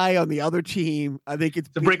guy on the other team, I think it's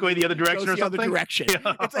to break away the other direction or something. Other direction.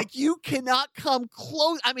 Yeah. It's like, you cannot come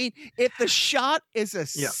close. I mean, if the shot is a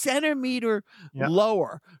centimeter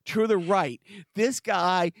lower to the right, this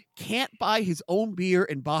guy can't buy his own beer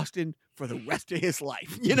in Boston for the rest of his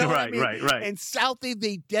life. You know what I mean? Right. And Southie,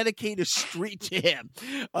 they dedicate a street to him.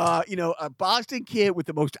 A Boston kid with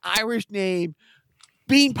the most Irish name,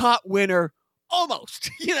 Beanpot winner. Almost,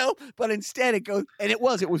 but instead it goes, and it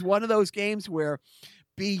was one of those games where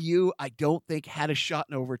BU, I don't think, had a shot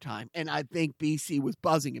in overtime. And I think BC was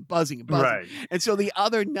buzzing. Right. And so the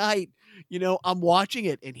other night, I'm watching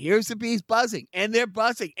it, and here's the Bees buzzing, and they're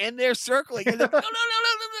circling, and they're, no.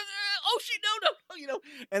 Oh,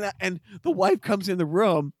 no. And the wife comes in the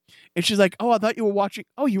room, and she's like, "Oh, I thought you were watching.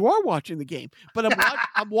 Oh, you are watching the game, but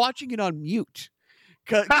I'm watching it on mute."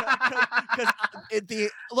 Because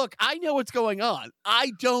look, I know what's going on.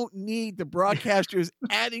 I don't need the broadcasters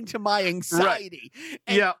adding to my anxiety. Right.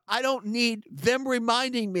 And I don't need them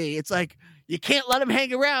reminding me. It's like, you can't let them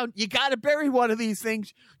hang around. You got to bury one of these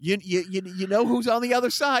things. You know who's on the other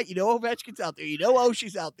side. You know Ovechkin's out there. You know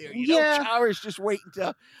Oshie's out there. You know Chara's just waiting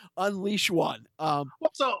to unleash one.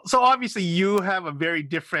 So obviously you have a very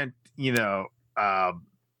different,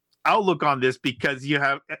 outlook on this, because you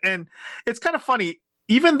have, and it's kind of funny.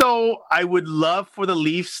 Even though I would love for the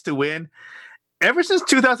Leafs to win, ever since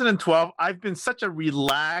 2012, I've been such a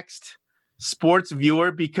relaxed sports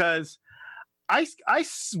viewer, because I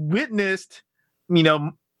witnessed,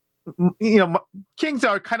 you know, Kings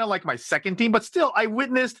are kind of like my second team, but still, I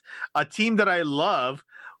witnessed a team that I love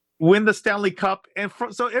win the Stanley Cup, and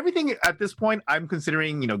so everything at this point, I'm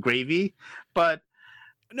considering, gravy. But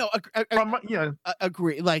No, from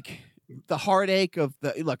agree. Like the heartache of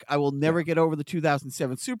look, I will never get over the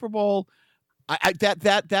 2007 Super Bowl.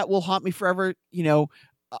 That will haunt me forever.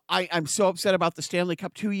 I'm so upset about the Stanley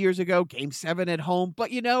Cup 2 years ago, Game 7 at home.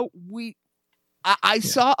 But I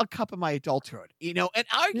saw a cup in my adulthood, and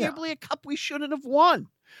arguably a cup we shouldn't have won.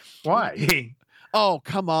 Why? Oh,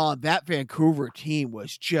 come on. That Vancouver team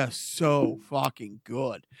was just so fucking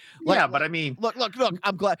good. But I mean, look,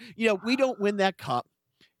 I'm glad, we don't win that cup.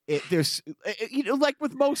 There's, like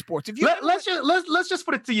with most sports, if you let's just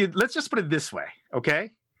put it to you. Let's just put it this way.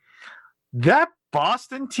 Okay. That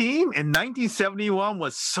Boston team in 1971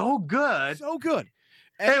 was so good. So good.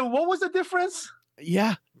 And what was the difference?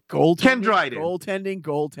 Yeah. Goaltending. Ken Dryden.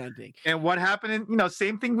 Goaltending. And what happened in,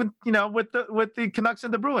 same thing with, with the Canucks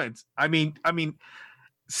and the Bruins. I mean,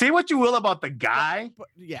 say what you will about the guy. But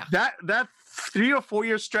yeah. That 3 or 4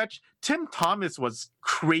 year stretch, Tim Thomas was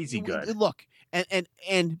crazy good. Look,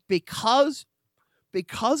 and because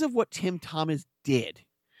of what Tim Thomas did,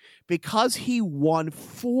 because he won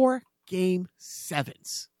 4 Game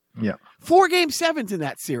 7s. Yeah. 4 Game 7s in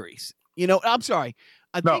that series. I'm sorry.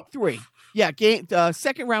 I think 3. Yeah, the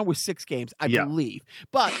second round was 6 games, I believe.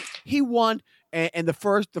 But he won, and the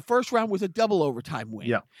first round was a double overtime win.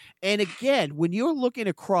 Yeah. And again, when you're looking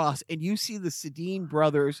across and you see the Sedin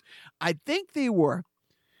brothers, I think they were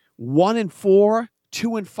 1-4,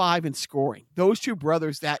 2-5 in scoring. Those two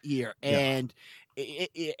brothers that year. Yeah.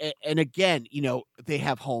 And again, they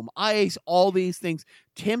have home ice, all these things.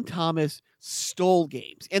 Tim Thomas stole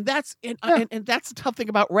games. And that's and that's the tough thing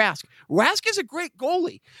about Rask. Rask is a great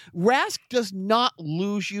goalie. Rask does not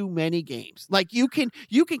lose you many games. Like you can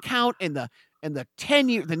count in the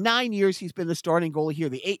 9 years he's been the starting goalie here,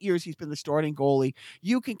 the 8 years he's been the starting goalie,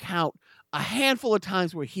 you can count a handful of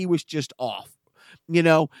times where he was just off.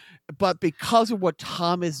 But because of what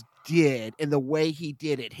Thomas did and the way he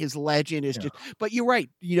did it, his legend is just. But you're right.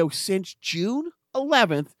 Since June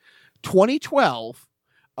 11th, 2012.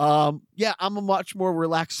 I'm a much more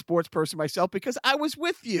relaxed sports person myself because I was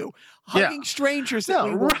with you, hugging strangers that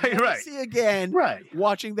we will never see again. Right,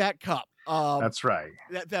 watching that cup. That's right.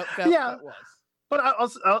 That was. But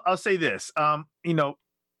I'll say this. I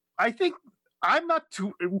think. I'm not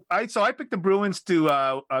too. I picked the Bruins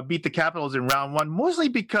to beat the Capitals in round 1, mostly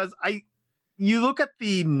because you look at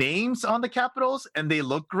the names on the Capitals and they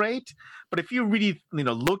look great, but if you really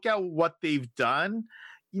look at what they've done,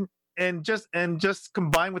 and just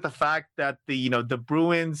combined with the fact that the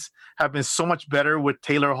Bruins have been so much better with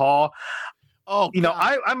Taylor Hall. Oh,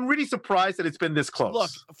 I'm really surprised that it's been this close.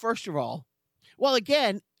 Look, first of all, well,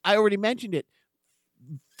 again, I already mentioned it.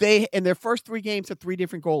 They in their first 3 games had 3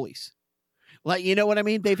 different goalies. Like, you know what I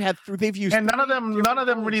mean? They've used, and none of them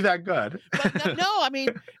really that good. But no, I mean,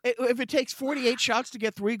 if it takes 48 shots to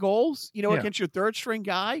get 3 goals, against your third string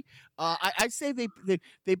guy, I'd say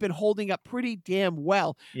they've been holding up pretty damn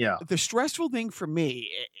well. Yeah. The stressful thing for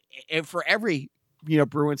me, and for every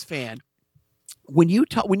Bruins fan, when you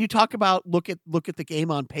talk about look at the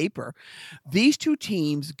game on paper, these two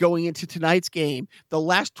teams going into tonight's game, the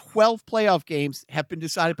last 12 playoff games have been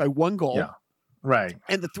decided by 1 goal. Yeah. Right.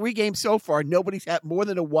 And the 3 games so far, nobody's had more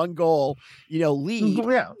than a 1 goal, lead.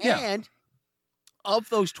 Yeah. And of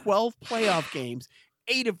those 12 playoff games,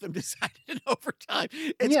 8 of them decided in overtime.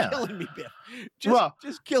 It's killing me, Biff.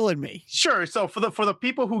 Just killing me. Sure. So for the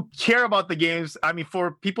people who care about the games, I mean,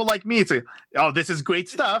 for people like me, it's this is great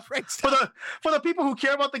stuff. Great stuff. For the people who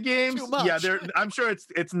care about the games, I'm sure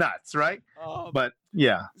it's nuts, right? But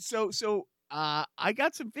yeah. So I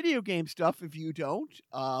got some video game stuff. If you don't,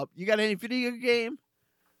 you got any video game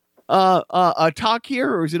talk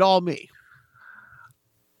here, or is it all me?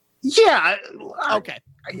 Yeah. Okay.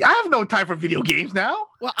 I have no time for video games now.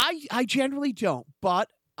 Well, I generally don't, but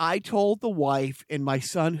I told the wife and my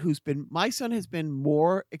son has been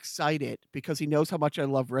more excited because he knows how much I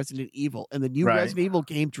love Resident Evil, and the new Resident Evil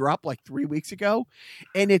game dropped like 3 weeks ago,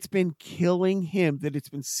 and it's been killing him that it's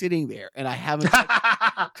been sitting there, and I haven't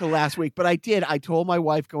till last week, but I did. I told my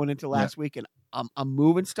wife going into last week, and I'm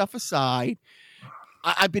moving stuff aside.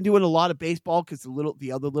 I've been doing a lot of baseball because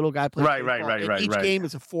the other little guy plays baseball. Right. Each game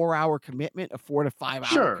is a 4-hour commitment, a 4 to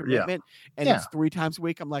 5 hour commitment, and it's 3 times a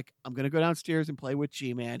week. I'm like, I'm gonna go downstairs and play with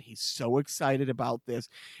G-Man. He's so excited about this,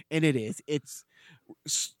 and it is. It's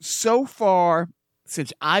so far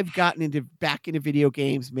since I've gotten back into video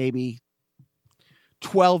games, maybe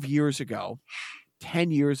 12 years ago, 10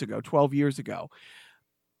 years ago, 12 years ago.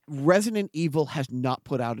 Resident Evil has not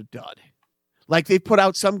put out a dud. Like they've put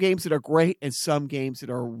out some games that are great and some games that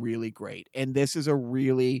are really great. And this is a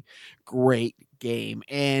really great game.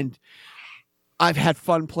 And I've had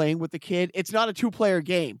fun playing with the kid. It's not a 2-player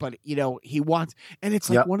game, but he wants, and it's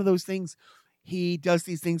like one of those things. He does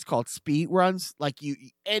these things called speed runs. Like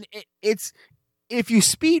it's if you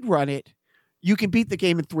speed run it, you can beat the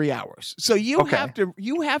game in 3 hours. So you have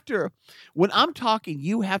to, when I'm talking,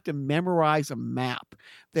 you have to memorize a map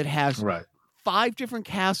that has 5 different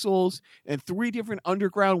castles and 3 different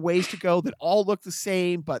underground ways to go that all look the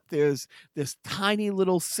same, but there's this tiny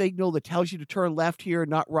little signal that tells you to turn left here,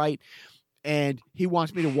 not right. And he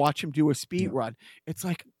wants me to watch him do a speed run. It's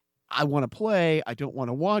like, I want to play. I don't want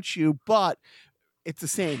to watch you, but it's the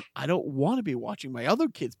same. I don't want to be watching my other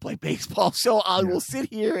kids play baseball. So I will sit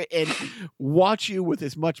here and watch you with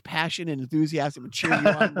as much passion and enthusiasm and cheer you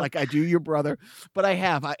on like I do your brother. But I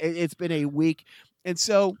have. It's been a week. And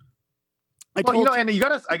so I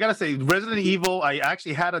gotta say, Resident Evil. I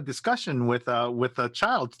actually had a discussion with a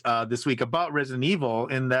child this week about Resident Evil.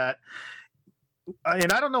 In that,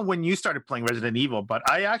 and I don't know when you started playing Resident Evil, but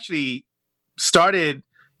I actually started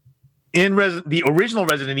in the original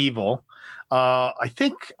Resident Evil. I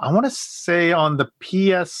think I want to say on the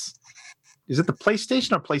PS. Is it the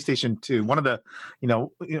PlayStation or PlayStation 2? One of the,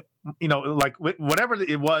 like whatever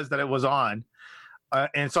it was that it was on.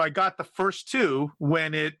 And so I got the first 2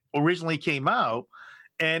 when it originally came out,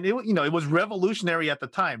 and it was revolutionary at the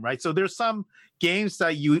time, right? So there's some games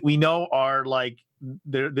that we know are like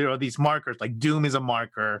there are these markers, like Doom is a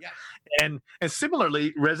marker, and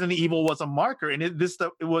similarly Resident Evil was a marker, and it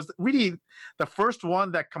was really the first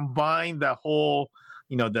one that combined the whole,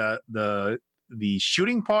 the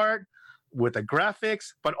shooting part with the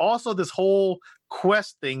graphics, but also this whole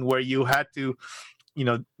quest thing where you had to.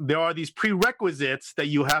 There are these prerequisites that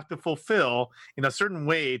you have to fulfill in a certain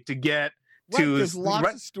way to get to. There's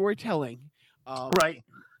lots of storytelling. Right.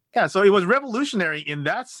 Yeah. So it was revolutionary in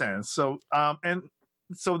that sense. So,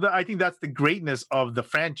 I think that's the greatness of the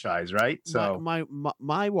franchise, right? So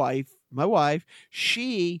my wife,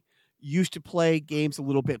 she used to play games a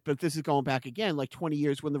little bit, but this is going back again, like 20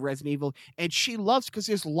 years when the Resident Evil, and she loves because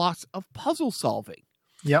there's lots of puzzle solving.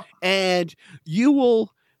 Yep. And you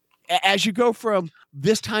will, as you go from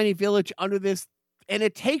this tiny village under this, and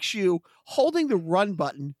it takes you holding the run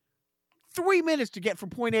button 3 minutes to get from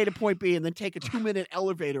point A to point B, and then take a 2-minute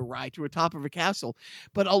elevator ride to the top of a castle.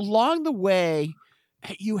 But along the way,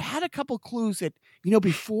 you had a couple clues that,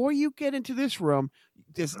 before you get into this room,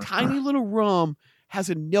 this tiny little room has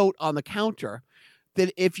a note on the counter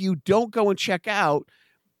that if you don't go and check out,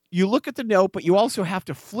 you look at the note, but you also have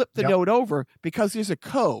to flip the note over because there's a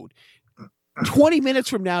code. 20 minutes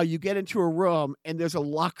from now, you get into a room and there's a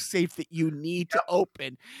lock safe that you need to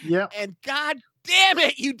open. Yeah. And God damn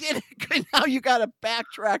it, you did it. Now you got to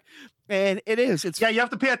backtrack. And it is. You have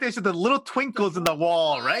to pay attention to the little twinkles in the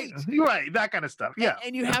wall, right? Right, that kind of stuff. Yeah.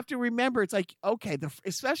 And you have to remember, it's like, okay,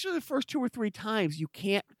 especially the first 2 or 3 times, you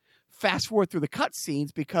can't fast forward through the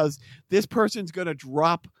cutscenes because this person's going to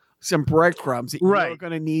drop some breadcrumbs that you're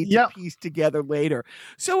going to need to piece together later.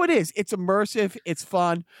 So it is. It's immersive. It's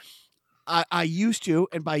fun. I used to,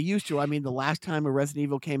 and by used to, I mean the last time a Resident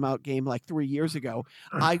Evil came out game like 3 years ago,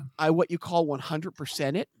 I what you call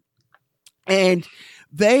 100% it. And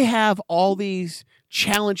they have all these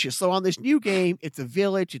challenges. So on this new game, it's a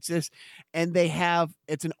village, it's this, and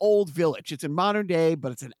it's an old village. It's in modern day,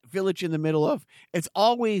 but it's a village in the middle of, it's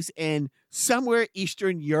always in somewhere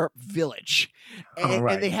Eastern Europe village. And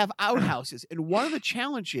they have outhouses. And one of the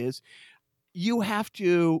challenges, you have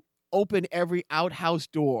to open every outhouse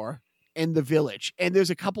door in the village, and there's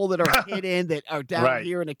a couple that are hidden that are down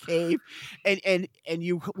here in a cave, and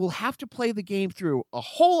you will have to play the game through a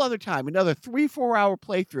whole other time, another 3-4 hour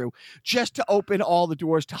playthrough just to open all the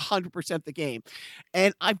doors to 100% the game.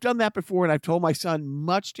 And I've done that before, and I've told my son,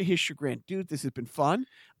 much to his chagrin, dude, this has been fun.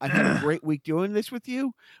 I've had a great week doing this with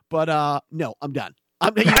you, but no, I'm done.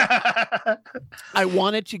 I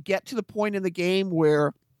wanted to get to the point in the game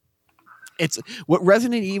where it's what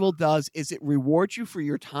Resident Evil does is it rewards you for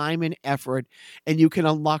your time and effort, and you can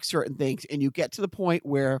unlock certain things, and you get to the point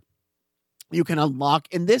where you can unlock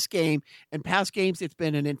in this game and past games. It's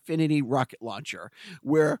been an infinity rocket launcher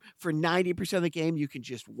where for 90% of the game, you can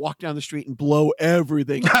just walk down the street and blow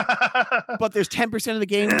everything. But there's 10% of the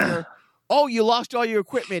game where, you lost all your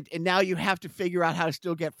equipment, and now you have to figure out how to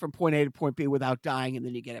still get from point A to point B without dying, and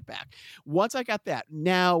then you get it back. Once I got that,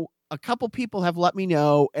 now a couple people have let me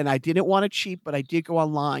know, and I didn't want to cheat, but I did go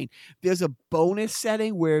online. There's a bonus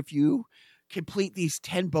setting where if you complete these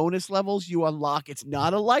 10 bonus levels, you unlock, it's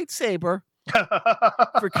not a lightsaber,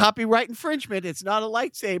 for copyright infringement. It's not a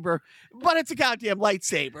lightsaber, but it's a goddamn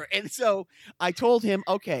lightsaber. And so I told him,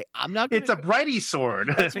 okay, I'm not going It's a Brighty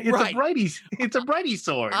sword. That's It's right. It's a Brighty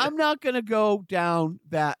sword. I'm not going to go down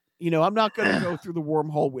that, I'm not going to go through the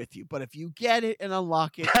wormhole with you, but if you get it and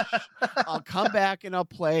unlock it, I'll come back and I'll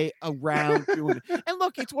play around doing it. And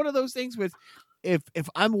look, it's one of those things with, if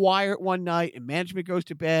I'm wired one night and management goes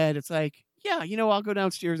to bed, it's like, yeah, I'll go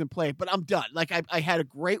downstairs and play it, but I'm done. Like I had a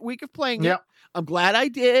great week of playing it. I'm glad I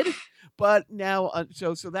did, but now,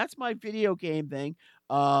 so that's my video game thing.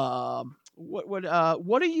 What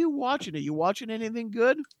are you watching? Are you watching anything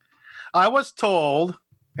good? I was told,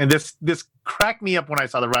 and this cracked me up when I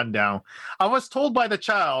saw the rundown. I was told by the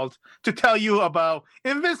child to tell you about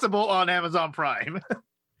Invincible on Amazon Prime.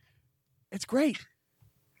 It's great.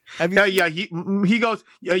 Have you he goes,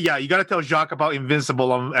 you got to tell Jacques about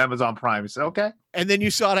Invincible on Amazon Prime. So okay, and then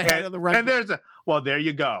you saw it ahead on the rundown. And there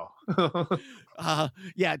you go.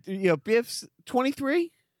 Biff's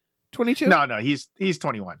 23. 22? No, he's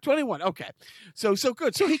 21. 21. Okay. So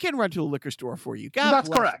good. So he can run to a liquor store for you. That's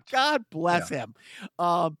correct. God bless him.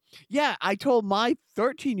 I told my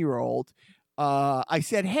 13-year-old, I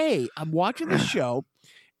said, hey, I'm watching this show.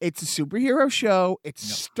 It's a superhero show. It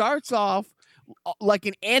starts off like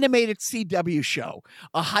an animated CW show.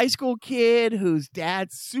 A high school kid whose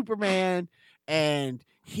dad's Superman, and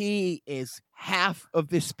he is half of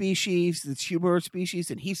this species, this humor species,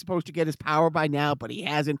 and he's supposed to get his power by now, but he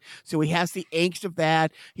hasn't. So he has the angst of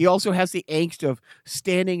that. He also has the angst of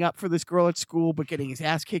standing up for this girl at school, but getting his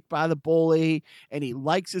ass kicked by the bully. And he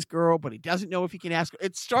likes this girl, but he doesn't know if he can ask her.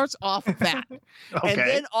 It starts off with that. Okay. And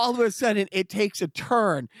then all of a sudden it takes a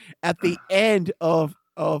turn at the end of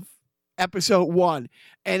episode 1,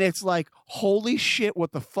 and it's like, holy shit,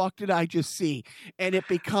 what the fuck did I just see? And it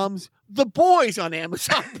becomes The Boys on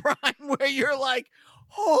Amazon Prime, where you're like,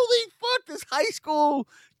 holy fuck, this high school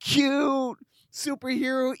cute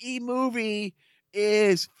superhero movie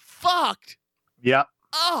is fucked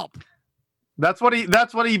up. That's what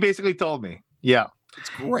he basically told me. Yeah.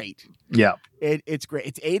 It's great. Yeah. It's great.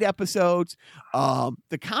 It's 8 episodes.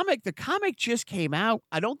 The comic just came out.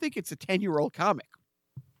 I don't think it's a 10-year-old comic.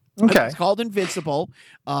 Okay. It's called Invincible.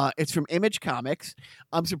 It's from Image Comics.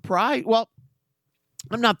 I'm surprised. Well,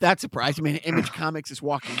 I'm not that surprised. I mean, Image Comics is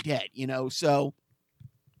Walking Dead, so.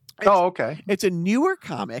 Okay. It's a newer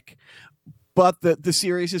comic, but the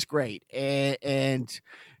series is great, and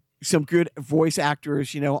some good voice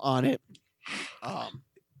actors, on it.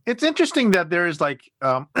 It's interesting that there is like,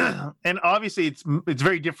 and obviously it's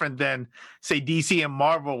very different than say DC and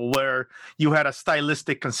Marvel, where you had a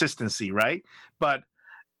stylistic consistency, right? But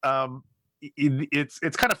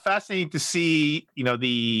it's kind of fascinating to see,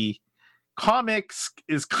 the comics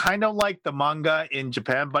is kind of like the manga in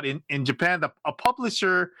Japan, but in Japan, a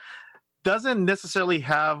publisher doesn't necessarily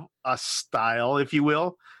have a style, if you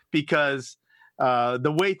will, because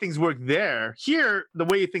the way things work there, here, the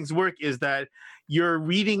way things work is that you're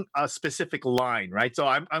reading a specific line, right? So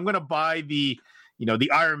I'm going to buy the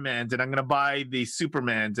Iron Mans, and I'm going to buy the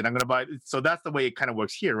Supermans, and I'm going to buy, so that's the way it kind of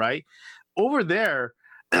works here, right? Over there,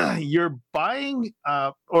 you're buying,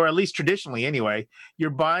 or at least traditionally anyway, you're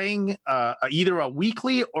buying either a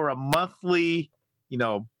weekly or a monthly,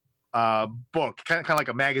 book, kind of like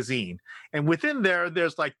a magazine. And within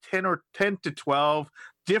there's like 10 to 12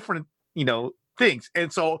 different, things.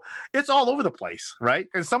 And so it's all over the place, right?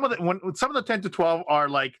 And some of the 10 to 12 are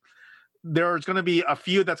like, there's going to be a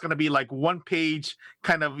few that's going to be like one page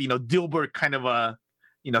kind of, Dilbert kind of a,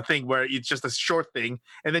 thing where it's just a short thing.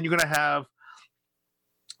 And then you're going to have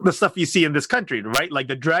the stuff you see in this country, right? Like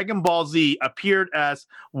the Dragon Ball Z appeared as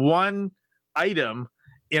one item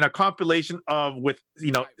in a compilation with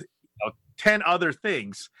 10 other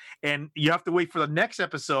things, and you have to wait for the next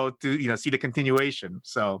episode to see the continuation.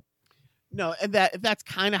 So no, and that's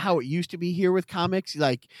kind of how it used to be here with comics.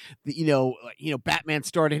 Like Batman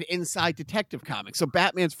started inside Detective Comics, so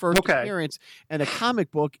Batman's first appearance in a comic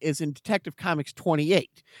book is in Detective Comics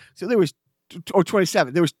 28. So there was or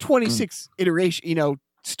 27. There was 26 iteration,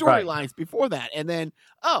 storylines before that, and then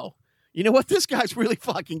you know what, this guy's really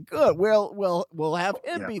fucking good, we'll have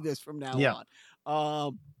him be this from now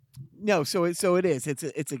on. No, so it is,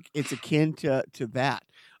 it's akin to that.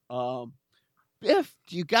 Biff,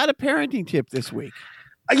 do you got a parenting tip this week?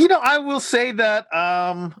 I will say that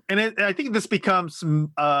I think this becomes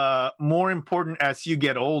more important as you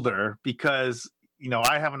get older, because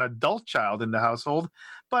I have an adult child in the household,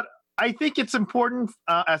 but I think it's important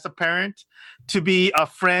as a parent to be a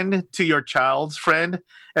friend to your child's friend,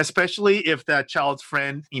 especially if that child's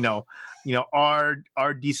friend,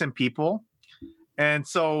 are decent people. And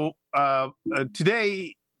so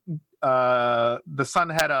today the son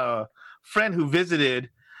had a friend who visited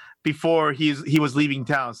before he was leaving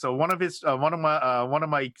town. So one of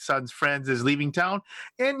my son's friends is leaving town,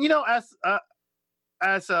 and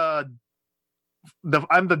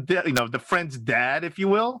I'm the friend's dad, if you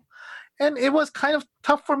will, and it was kind of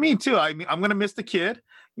tough for me too. I mean, I'm gonna miss the kid.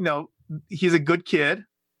 He's a good kid.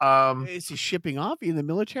 Is he shipping off? He in the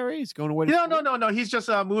military? He's going away? No. He's just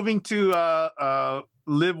moving to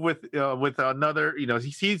live with another.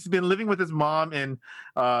 He's been living with his mom and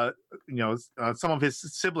some of his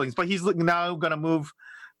siblings, but he's now going to move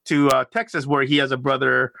to Texas, where he has a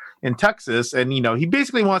brother in Texas, and he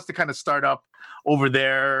basically wants to kind of start up over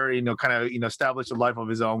there. Establish a life of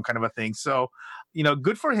his own, kind of a thing. So,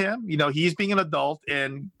 good for him. He's being an adult,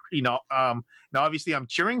 and obviously I'm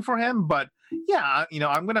cheering for him, but yeah,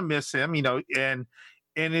 I'm gonna miss him. And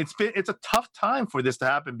it's a tough time for this to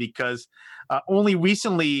happen, because only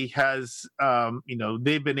recently has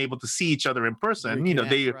they've been able to see each other in person.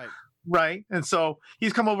 Right. And so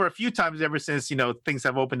he's come over a few times ever since things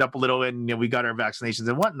have opened up a little, and we got our vaccinations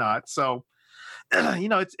and whatnot. So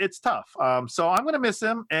it's tough. So I'm gonna miss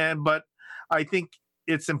him, but I think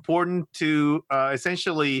it's important to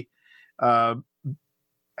essentially I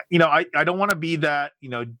don't want to be that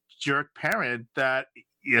jerk parent that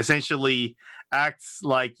essentially acts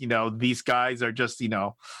like these guys are just I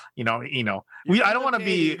don't want to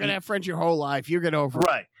be. You're gonna have friends your whole life. You're gonna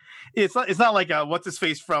right. It's not like what's his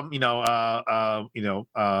face from that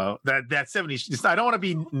 70s. I don't want to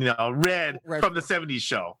be Red from the 70s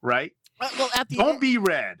show, right? Well, at the don't be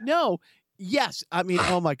Red. No. Yes, I mean,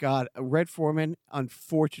 oh my God, Red Foreman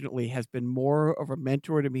unfortunately has been more of a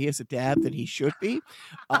mentor to me as a dad than he should be.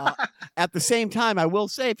 At the same time, I will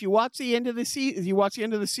say, if you watch the end of the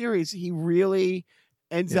series, he really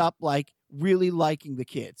ends up like really liking the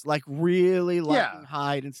kids, like really liking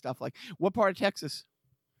Hyde and stuff like. What part of Texas?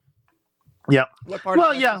 Yeah. What part?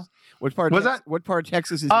 Well, yeah. What part? What part of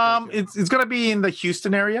Texas is? It's going to be in the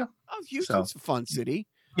Houston area. Oh, Houston's a fun city.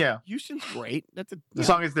 Yeah, Houston's great. As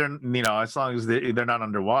long as they're they're not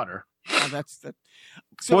underwater. Oh, that's that.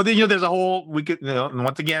 So, well, then there's a whole we could and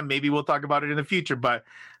once again maybe we'll talk about it in the future. But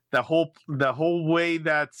the whole way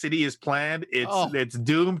that city is planned, it's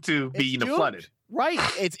doomed to be flooded. Right.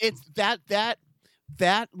 It's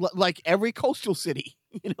that like every coastal city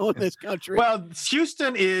in this country. Well,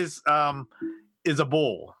 Houston is a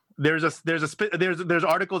bowl. There's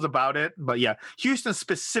articles about it, but yeah, Houston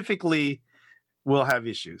specifically will have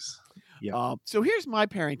issues. Yeah. So here's my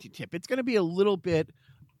parenting tip. It's going to be a little bit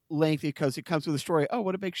lengthy because it comes with a story. Oh,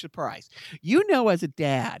 what a big surprise! As a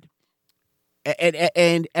dad,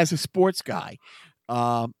 and as a sports guy,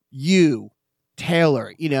 you,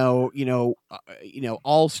 Taylor,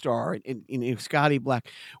 All-Star, and Scotty Black,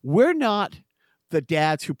 we're not the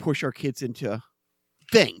dads who push our kids into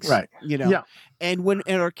things, right? And when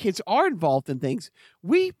our kids are involved in things,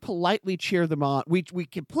 we politely cheer them on. We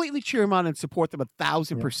completely cheer them on and support them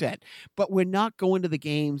 1,000%. But we're not going to the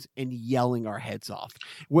games and yelling our heads off.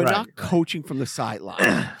 We're not coaching from the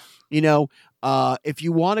sideline. If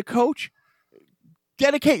you want to coach,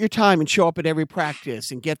 dedicate your time and show up at every practice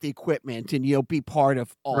and get the equipment and be part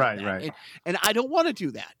of all that. Right. And I don't want to do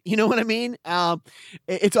that. You know what I mean?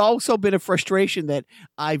 It's also been a frustration that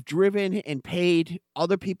I've driven and paid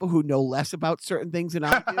other people who know less about certain things than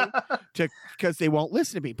I do because they won't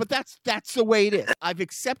listen to me. But that's the way it is. I've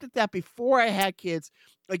accepted that before I had kids.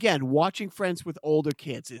 Again, watching friends with older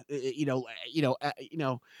kids,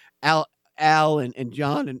 Al and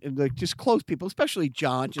John and like just close people, especially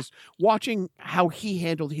John, just watching how he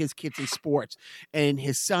handled his kids in sports. And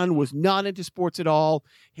his son was not into sports at all.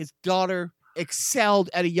 His daughter excelled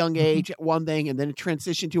at a young age at one thing and then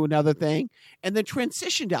transitioned to another thing and then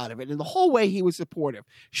transitioned out of it. And the whole way he was supportive.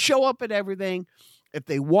 Show up at everything. If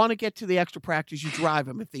they want to get to the extra practice, you drive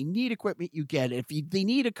them. If they need equipment, you get it. If they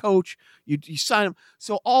need a coach, you sign them.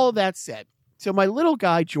 So all of that said, so my little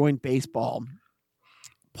guy joined baseball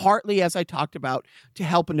partly, as I talked about, to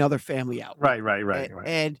help another family out. Right.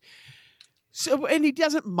 And he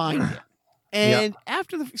doesn't mind it. And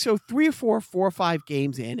after 3 or 4 or 5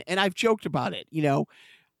 games in, and I've joked about it,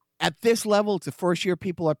 at this level, it's the first year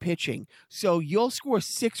people are pitching. So you'll score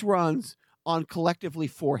 6 runs on collectively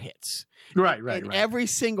 4 hits. Right. Every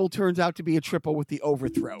single turns out to be a triple with the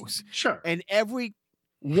overthrows. Sure. And every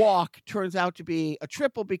walk turns out to be a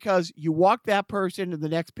triple because you walk that person and the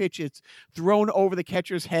next pitch it's thrown over the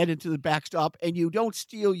catcher's head into the backstop and you don't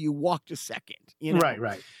steal, you walk to second.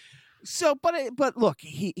 Right. So, but look,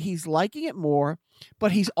 he's liking it more,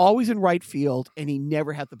 but he's always in right field and he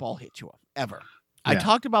never had the ball hit to him ever. I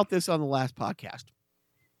talked about this on the last podcast.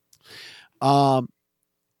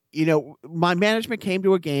 my management came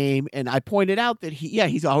to a game and I pointed out that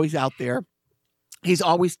he's always out there. He's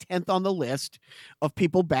always 10th on the list of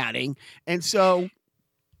people batting. And so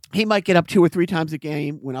he might get up 2 or 3 times a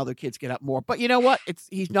game when other kids get up more. But you know what?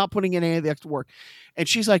 He's not putting in any of the extra work. And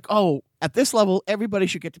she's like, oh, at this level, everybody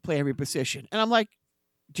should get to play every position. And I'm like,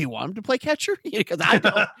 do you want him to play catcher? Because I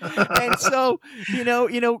don't. And so,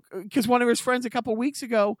 because one of his friends a couple of weeks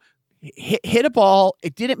ago hit a ball.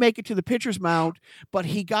 It didn't make it to the pitcher's mound, but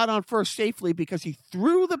he got on first safely because he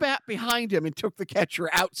threw the bat behind him and took the catcher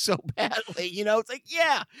out so badly. It's like,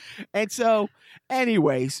 yeah. And so,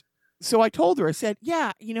 anyways, so I told her, I said,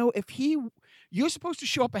 yeah, you're supposed to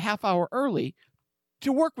show up a half hour early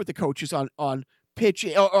to work with the coaches on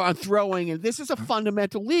pitching or on throwing. And this is a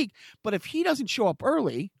fundamental league. But if he doesn't show up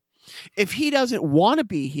early, if he doesn't want to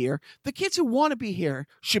be here, the kids who want to be here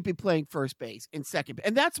should be playing first base and second base.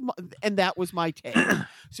 And that was my take.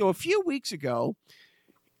 So a few weeks ago,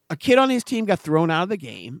 a kid on his team got thrown out of the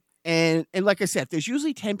game. And like I said, there's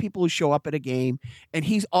usually 10 people who show up at a game, and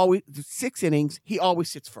he's always 6 innings. He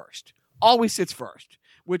always sits first,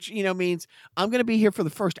 which, means I'm going to be here for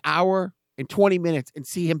the first hour and 20 minutes and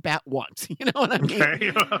see him bat once. You know what I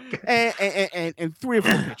mean? Okay. And 3 or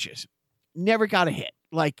 4 pitches. Never got a hit.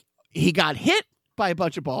 Like, he got hit by a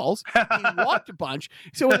bunch of balls. He walked a bunch.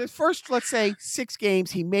 So in his first, let's say, 6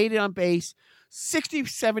 games, he made it on base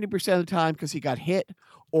 60-70% of the time because he got hit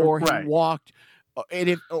or he walked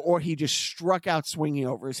or he just struck out swinging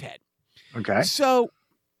over his head. Okay. So,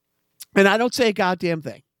 and I don't say a goddamn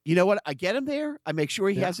thing. You know what? I get him there. I make sure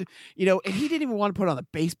he has it, and he didn't even want to put on the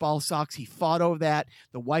baseball socks. He fought over that.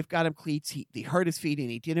 The wife got him cleats. He hurt his feet and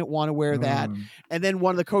he didn't want to wear that. And then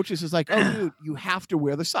one of the coaches is like, oh, dude, you have to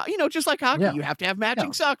wear the socks. Just like hockey, you have to have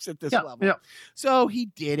matching socks at this level. Yeah. So he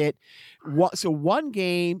did it. So one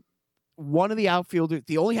game, one of the outfielders,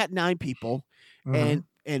 they only had 9 people. And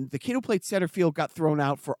the kid who played center field got thrown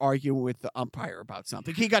out for arguing with the umpire about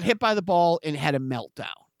something. He got hit by the ball and had a meltdown.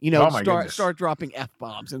 Start dropping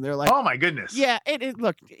F-bombs. And they're like, oh, my goodness. Yeah.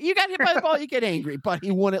 Look, you got hit by the ball, you get angry, but he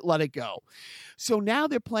wouldn't let it go. So now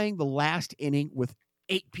they're playing the last inning with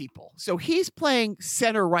 8 people. So he's playing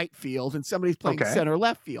center right field and somebody's playing center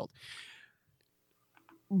left field.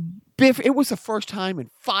 Biff, it was the first time in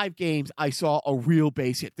 5 games I saw a real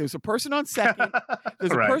base hit. There's a person on second.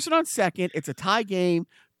 It's a tie game,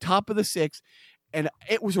 top of the 6th. And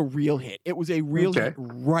it was a real hit. It was a real hit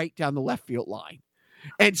right down the left field line.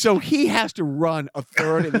 And so he has to run a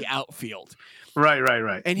third in the outfield.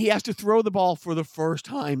 Right. And he has to throw the ball for the first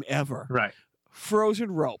time ever. Right. Frozen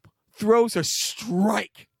rope. Throws a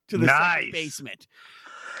strike to the second baseman.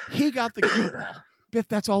 He got the good ball. Biff,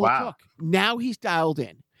 that's all it took. Now he's dialed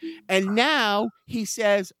in. And now he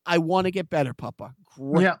says, I want to get better, Papa.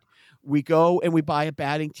 Great. Yeah. We go and we buy a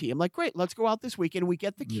batting tee. I'm like, great, let's go out this weekend. We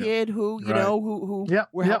get the kid who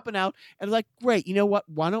we're helping out. And like, great, you know what?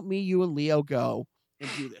 Why don't me, you, and Leo go and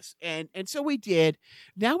do this? And so we did.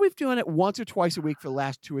 Now we've done it once or twice a week for the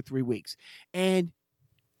last 2 or 3 weeks. And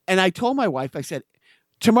I told my wife, I said,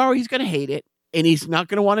 tomorrow he's going to hate it and he's not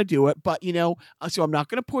going to want to do it. But, so I'm not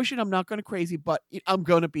going to push it. I'm not going to crazy, but I'm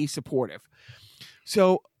going to be supportive.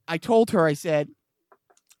 So I told her, I said,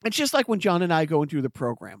 it's just like when John and I go into the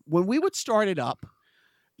program. When we would start it up,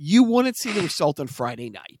 you wouldn't see the result on Friday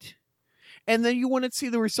night. And then you wouldn't see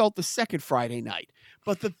the result the second Friday night.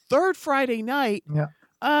 But the third Friday night,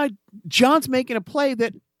 John's making a play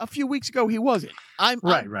that a few weeks ago he wasn't. I'm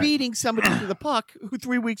beating somebody to the puck who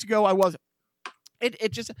 3 weeks ago I wasn't.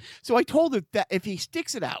 It just, so I told her that if he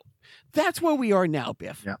sticks it out, that's where we are now,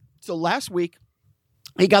 Biff. Yeah. So last week,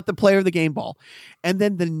 he got the player of the game ball. And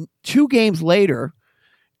then the 2 games later,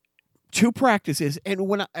 2 practices, and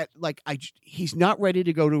when he's not ready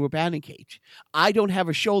to go to a batting cage. I don't have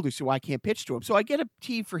a shoulder, so I can't pitch to him. So I get a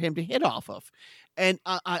tee for him to hit off of, and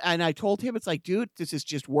I told him, it's like, dude, this is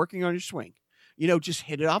just working on your swing. Just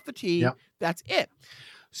hit it off the tee. Yep. That's it.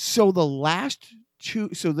 So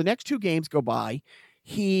the next 2 games go by.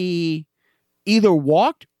 He either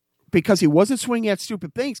walked because he wasn't swinging at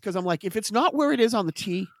stupid things. Because I'm like, if it's not where it is on the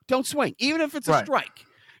tee, don't swing, even if it's a strike.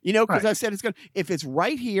 Because I said it's good. If it's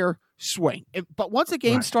right here, swing. But once the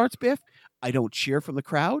game starts, Biff, I don't cheer from the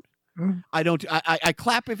crowd. I don't. I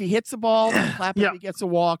clap if he hits the ball. I clap if he gets a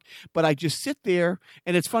walk. But I just sit there,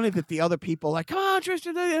 and it's funny that the other people are like, come on,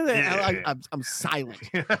 Tristan. I'm silent.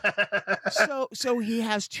 So he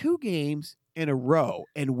has 2 games in a row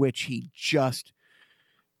in which he just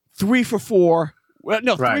 3 for 4. Well,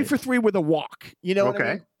 no, 3 for 3 with a walk. You know what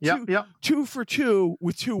I mean? Yep. 2 for 2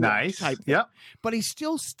 with 2 nice type thing. Yep. But he's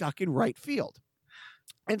still stuck in right field.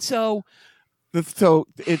 And so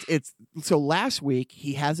last week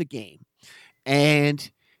he has a game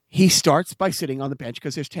and he starts by sitting on the bench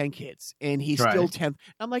because there's 10 kids and he's still 10th.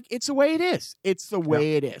 I'm like, it's the way it is. It's the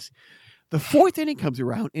way it is. The fourth inning comes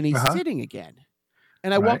around and he's sitting again.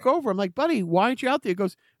 And I walk over. I'm like, buddy, why aren't you out there? He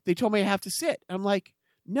goes, they told me I have to sit. I'm like,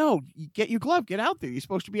 no, you get your glove. Get out there. You're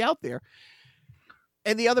supposed to be out there.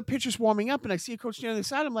 And the other pitcher's warming up, and I see a coach standing on the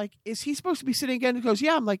side. I'm like, is he supposed to be sitting again? He goes,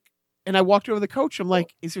 yeah. I'm like, and I walked over to the coach. I'm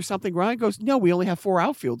like, is there something wrong? He goes, no, we only have 4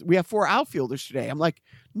 outfielders. We have 4 outfielders today. I'm like,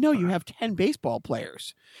 no, you have 10 baseball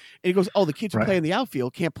players. And he goes, oh, the kids who play in the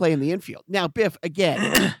outfield can't play in the infield. Now, Biff,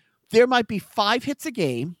 again, there might be 5 hits a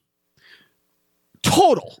game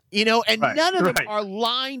total, and none of them are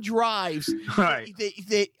line drives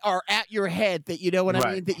that are at your head that, you know what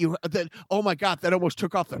I mean? That, oh my God, that almost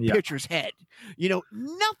took off the pitcher's head,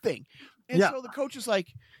 nothing. And so the coach is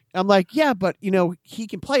like, I'm like, yeah, but he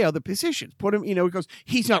can play other positions. Put him, he goes,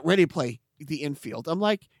 he's not ready to play the infield. I'm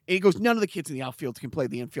like, and he goes, none of the kids in the outfield can play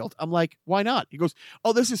the infield. I'm like, why not? He goes,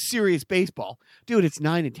 oh, this is serious baseball. Dude, it's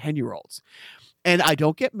 9 and 10-year-olds. And I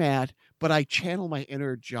don't get mad, but I channel my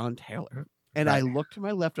inner John Taylor. And I look to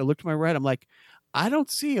my left, I look to my right. I'm like, I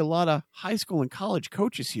don't see a lot of high school and college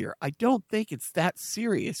coaches here. I don't think it's that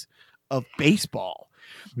serious of baseball.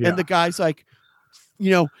 Yeah. And the guy's like,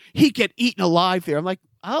 he get eaten alive there. I'm like,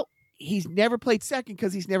 oh, he's never played second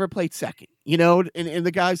because he's never played second, and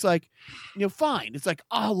the guy's like, fine. It's like,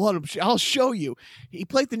 I'll show you. He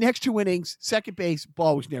played the next 2 innings, second base,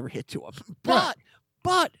 ball was never hit to him.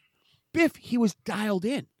 But Biff, he was dialed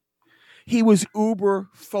in. He was uber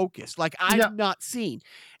focused, like I've not seen.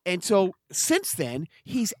 And so since then,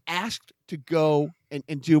 he's asked to go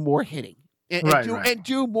and do more hitting and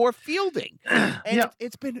do more fielding. And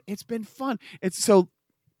it's been fun. It's so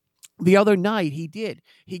the other night he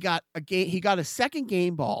got a second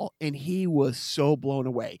game ball, and he was so blown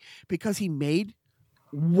away because he made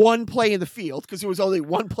one play in the field because there was only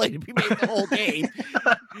one play to be made the whole game.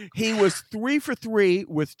 He was 3 for 3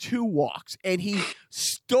 with 2 walks, and he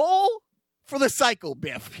stole for the cycle,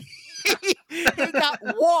 Biff. He got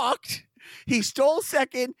walked. He stole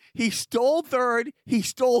second. He stole third. He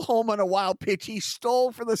stole home on a wild pitch. He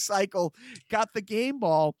stole for the cycle, got the game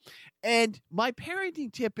ball. And my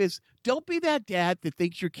parenting tip is don't be that dad that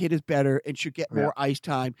thinks your kid is better and should get more ice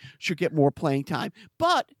time, should get more playing time.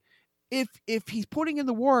 But if he's putting in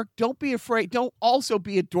the work, don't be afraid. Don't also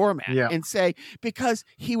be a doormat and say, because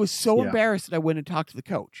he was so embarrassed that I went and talked to the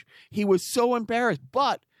coach. He was so embarrassed,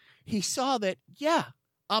 but he saw that,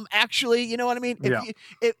 I'm actually, you know what I mean?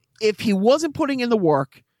 If he wasn't putting in the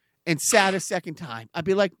work and sat a second time, I'd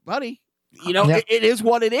be like, buddy, it is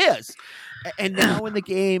what it is. And now in the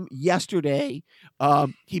game yesterday,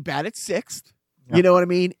 he batted 6th, you know what I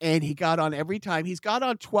mean? And he got on every time. He's got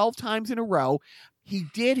on 12 times in a row. He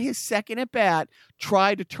did his second at bat,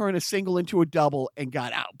 tried to turn a single into a double and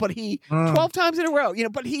got out. But 12 times in a row,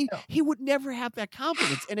 but he would never have that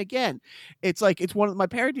confidence. And again, it's like, it's one of my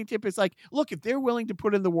parenting tip is like, look, if they're willing to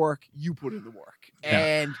put in the work, you put in the work.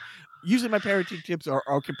 And usually my parenting tips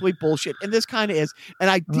are complete bullshit. And this kind of is. And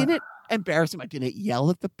I didn't embarrass him. I didn't yell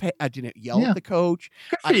at the coach.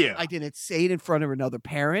 I didn't say it in front of another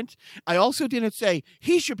parent. I also didn't say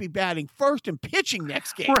he should be batting first and pitching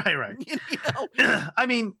next game. Right. I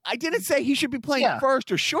mean, I didn't say he should be playing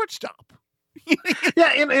first or shortstop.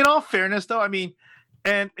 In all fairness though, I mean,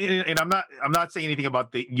 and I'm not saying anything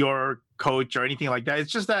about your coach or anything like that.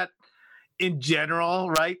 It's just that in general,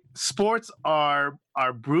 right? Sports are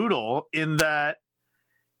brutal in that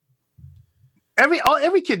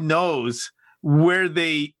every kid knows where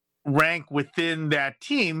they rank within that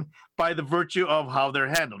team by the virtue of how they're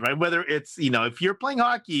handled, right? Whether it's, if you're playing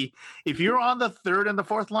hockey, if you're on the 3rd and the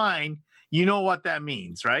 4th line, you know what that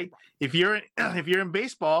means, right? If you're in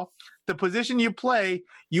baseball, the position you play,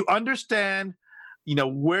 you understand,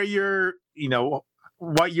 where you're,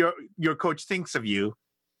 what your coach thinks of you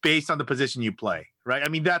based on the position you play, right? I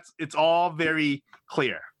mean, it's all very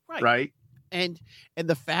clear, right? And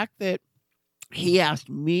the fact that he asked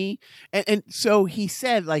me, and so he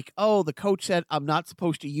said, like, oh, the coach said I'm not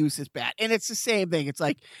supposed to use this bat. And it's the same thing. It's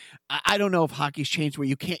like, I don't know if hockey's changed where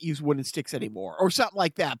you can't use wooden sticks anymore or something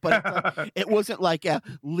like that. But it wasn't like a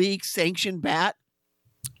league-sanctioned bat.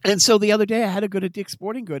 And so the other day I had to go to Dick's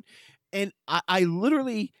Sporting Good, and I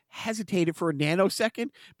literally hesitated for a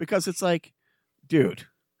nanosecond because it's like, dude,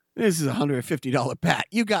 this is a $150 bat.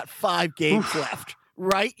 You got 5 games left,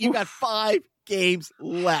 right? You got 5 games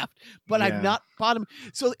left, but I've not bought him.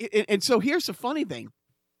 So, and so here's the funny thing.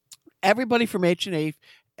 Everybody from H&A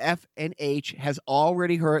FNH has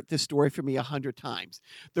already heard this story from me 100 times.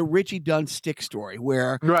 The Richie Dunn stick story,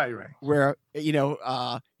 where where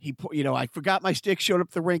I forgot my stick, showed up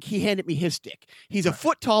at the rink. He handed me his stick. He's a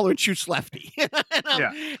foot taller and shoots lefty,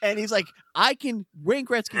 and he's like, Wayne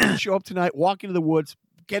Gretzky can show up tonight, walk into the woods,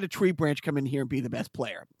 get a tree branch, come in here and be the best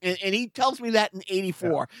player. And he tells me that in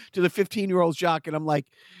 84 to the 15-year-old Jacques. And I'm like,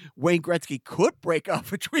 Wayne Gretzky could break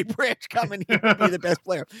off a tree branch, come in here and be the best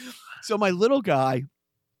player. So my little guy,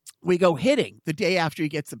 we go hitting the day after he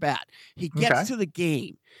gets the bat. He gets to the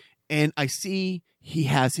game and I see he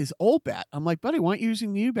has his old bat. I'm like, buddy, why aren't you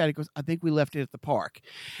using the new bat? He goes, I think we left it at the park.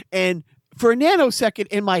 And for a nanosecond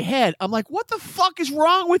in my head, I'm like, what the fuck is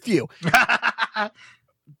wrong with you?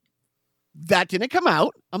 That didn't come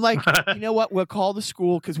out. I'm like, you know what? We'll call the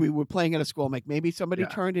school because we were playing at a school. I'm like, maybe somebody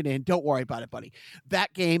turned it in. Don't worry about it, buddy.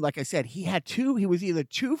 That game, like I said, he had two. He was either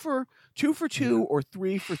 2 for 2 or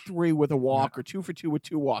 3 for 3 with a walk or 2 for 2 with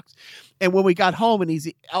 2 walks. And when we got home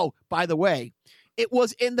and by the way, it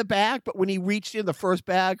was in the bag, but when he reached in, the first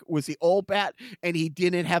bag was the old bat and he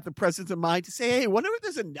didn't have the presence of mind to say, hey, I wonder if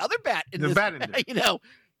there's another bat in this bag,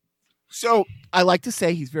 So I like to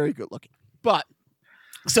say he's very good looking, but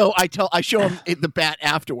so I show him the bat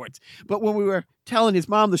afterwards. But when we were telling his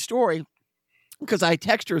mom the story, because I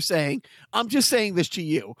text her saying, I'm just saying this to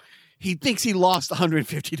you. He thinks he lost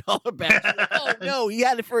 $150 bat. Like, oh no, he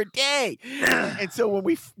had it for a day. And so when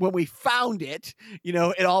we found it,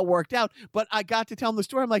 it all worked out. But I got to tell him the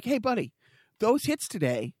story. I'm like, hey buddy, those hits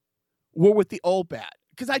today were with the old bat.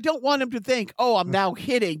 Because I don't want him to think, oh, I'm now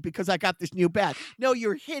hitting because I got this new bat. No,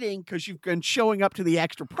 you're hitting because you've been showing up to the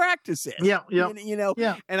extra practices. Yeah.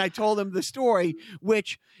 And I told him the story,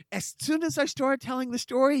 which as soon as I started telling the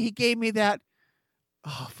story, he gave me that,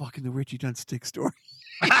 fucking the Richie Dunn stick story.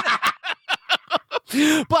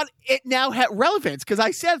 But it now had relevance because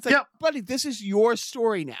I said, it's like, buddy, this is your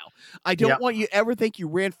story now. I don't want you to ever think you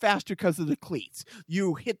ran faster because of the cleats.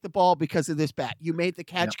 You hit the ball because of this bat. You made the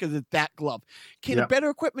catch because of that glove. Can better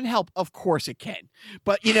equipment help? Of course it can.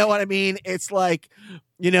 But you know what I mean? It's like,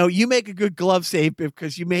 you make a good glove save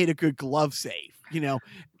because you made a good glove save, in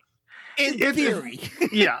theory.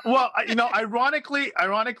 Well, ironically,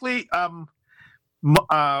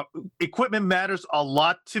 equipment matters a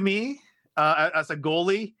lot to me. As a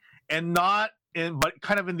goalie, and but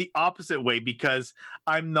kind of in the opposite way because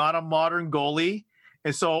I'm not a modern goalie,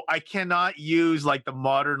 and so I cannot use like the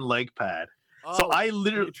modern leg pad. So I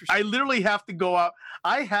literally have to go out.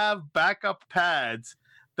 I have backup pads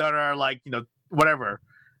that are like whatever,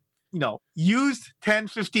 used 10,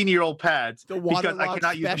 15-year-old pads because I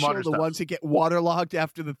cannot use the modern stuff. The ones that get waterlogged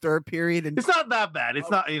after the third period. And it's not that bad. It's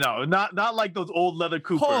not, not like those old leather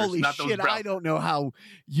Coopers. Holy not shit, those I don't know how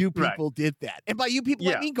you people did that. And by you people,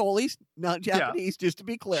 I mean goalies, not Japanese, just to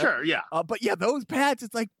be clear. Sure, yeah. But those pads,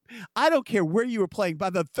 it's like, I don't care where you were playing. By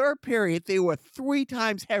the third period, they were 3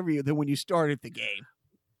 times heavier than when you started the game.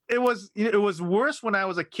 It was worse when I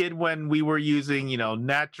was a kid when we were using,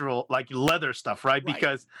 natural like leather stuff, right?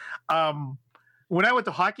 Because when I went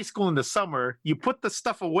to hockey school in the summer, you put the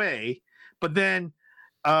stuff away, but then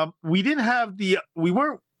they didn't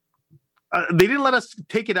let us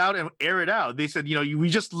take it out and air it out. They said, we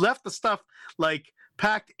just left the stuff like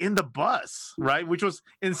packed in the bus, right? Which was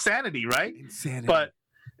insanity, right? Insanity.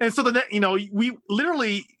 And so we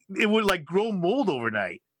literally, it would like grow mold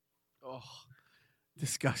overnight. Oh.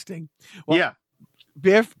 Disgusting. Well,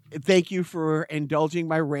 Biff, thank you for indulging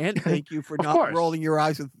my rant. Thank you for not rolling your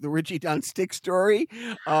eyes with the Richie Dunn stick story.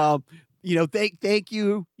 Thank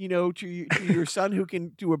you, to your son who can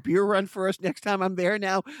do a beer run for us next time I'm there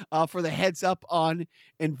now for the heads up on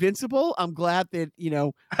Invincible. I'm glad that,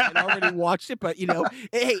 I'd already watched it, but,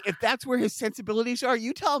 hey, if that's where his sensibilities are,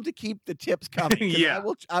 you tell him to keep the tips coming.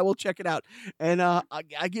 I will check it out. And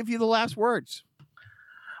I give you the last words.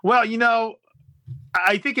 Well,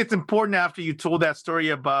 I think it's important after you told that story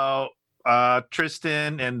about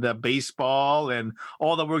Tristan and the baseball and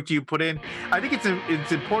all the work you put in. I think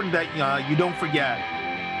it's important that you don't forget.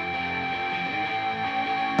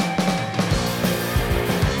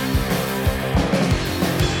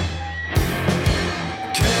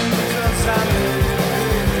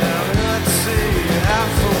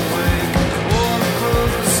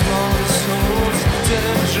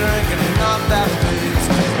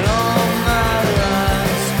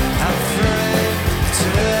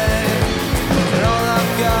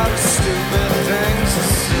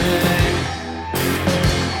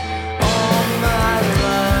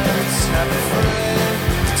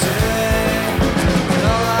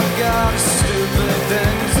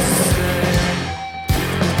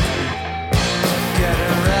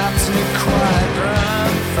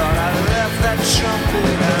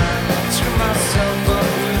 Trumpet myself.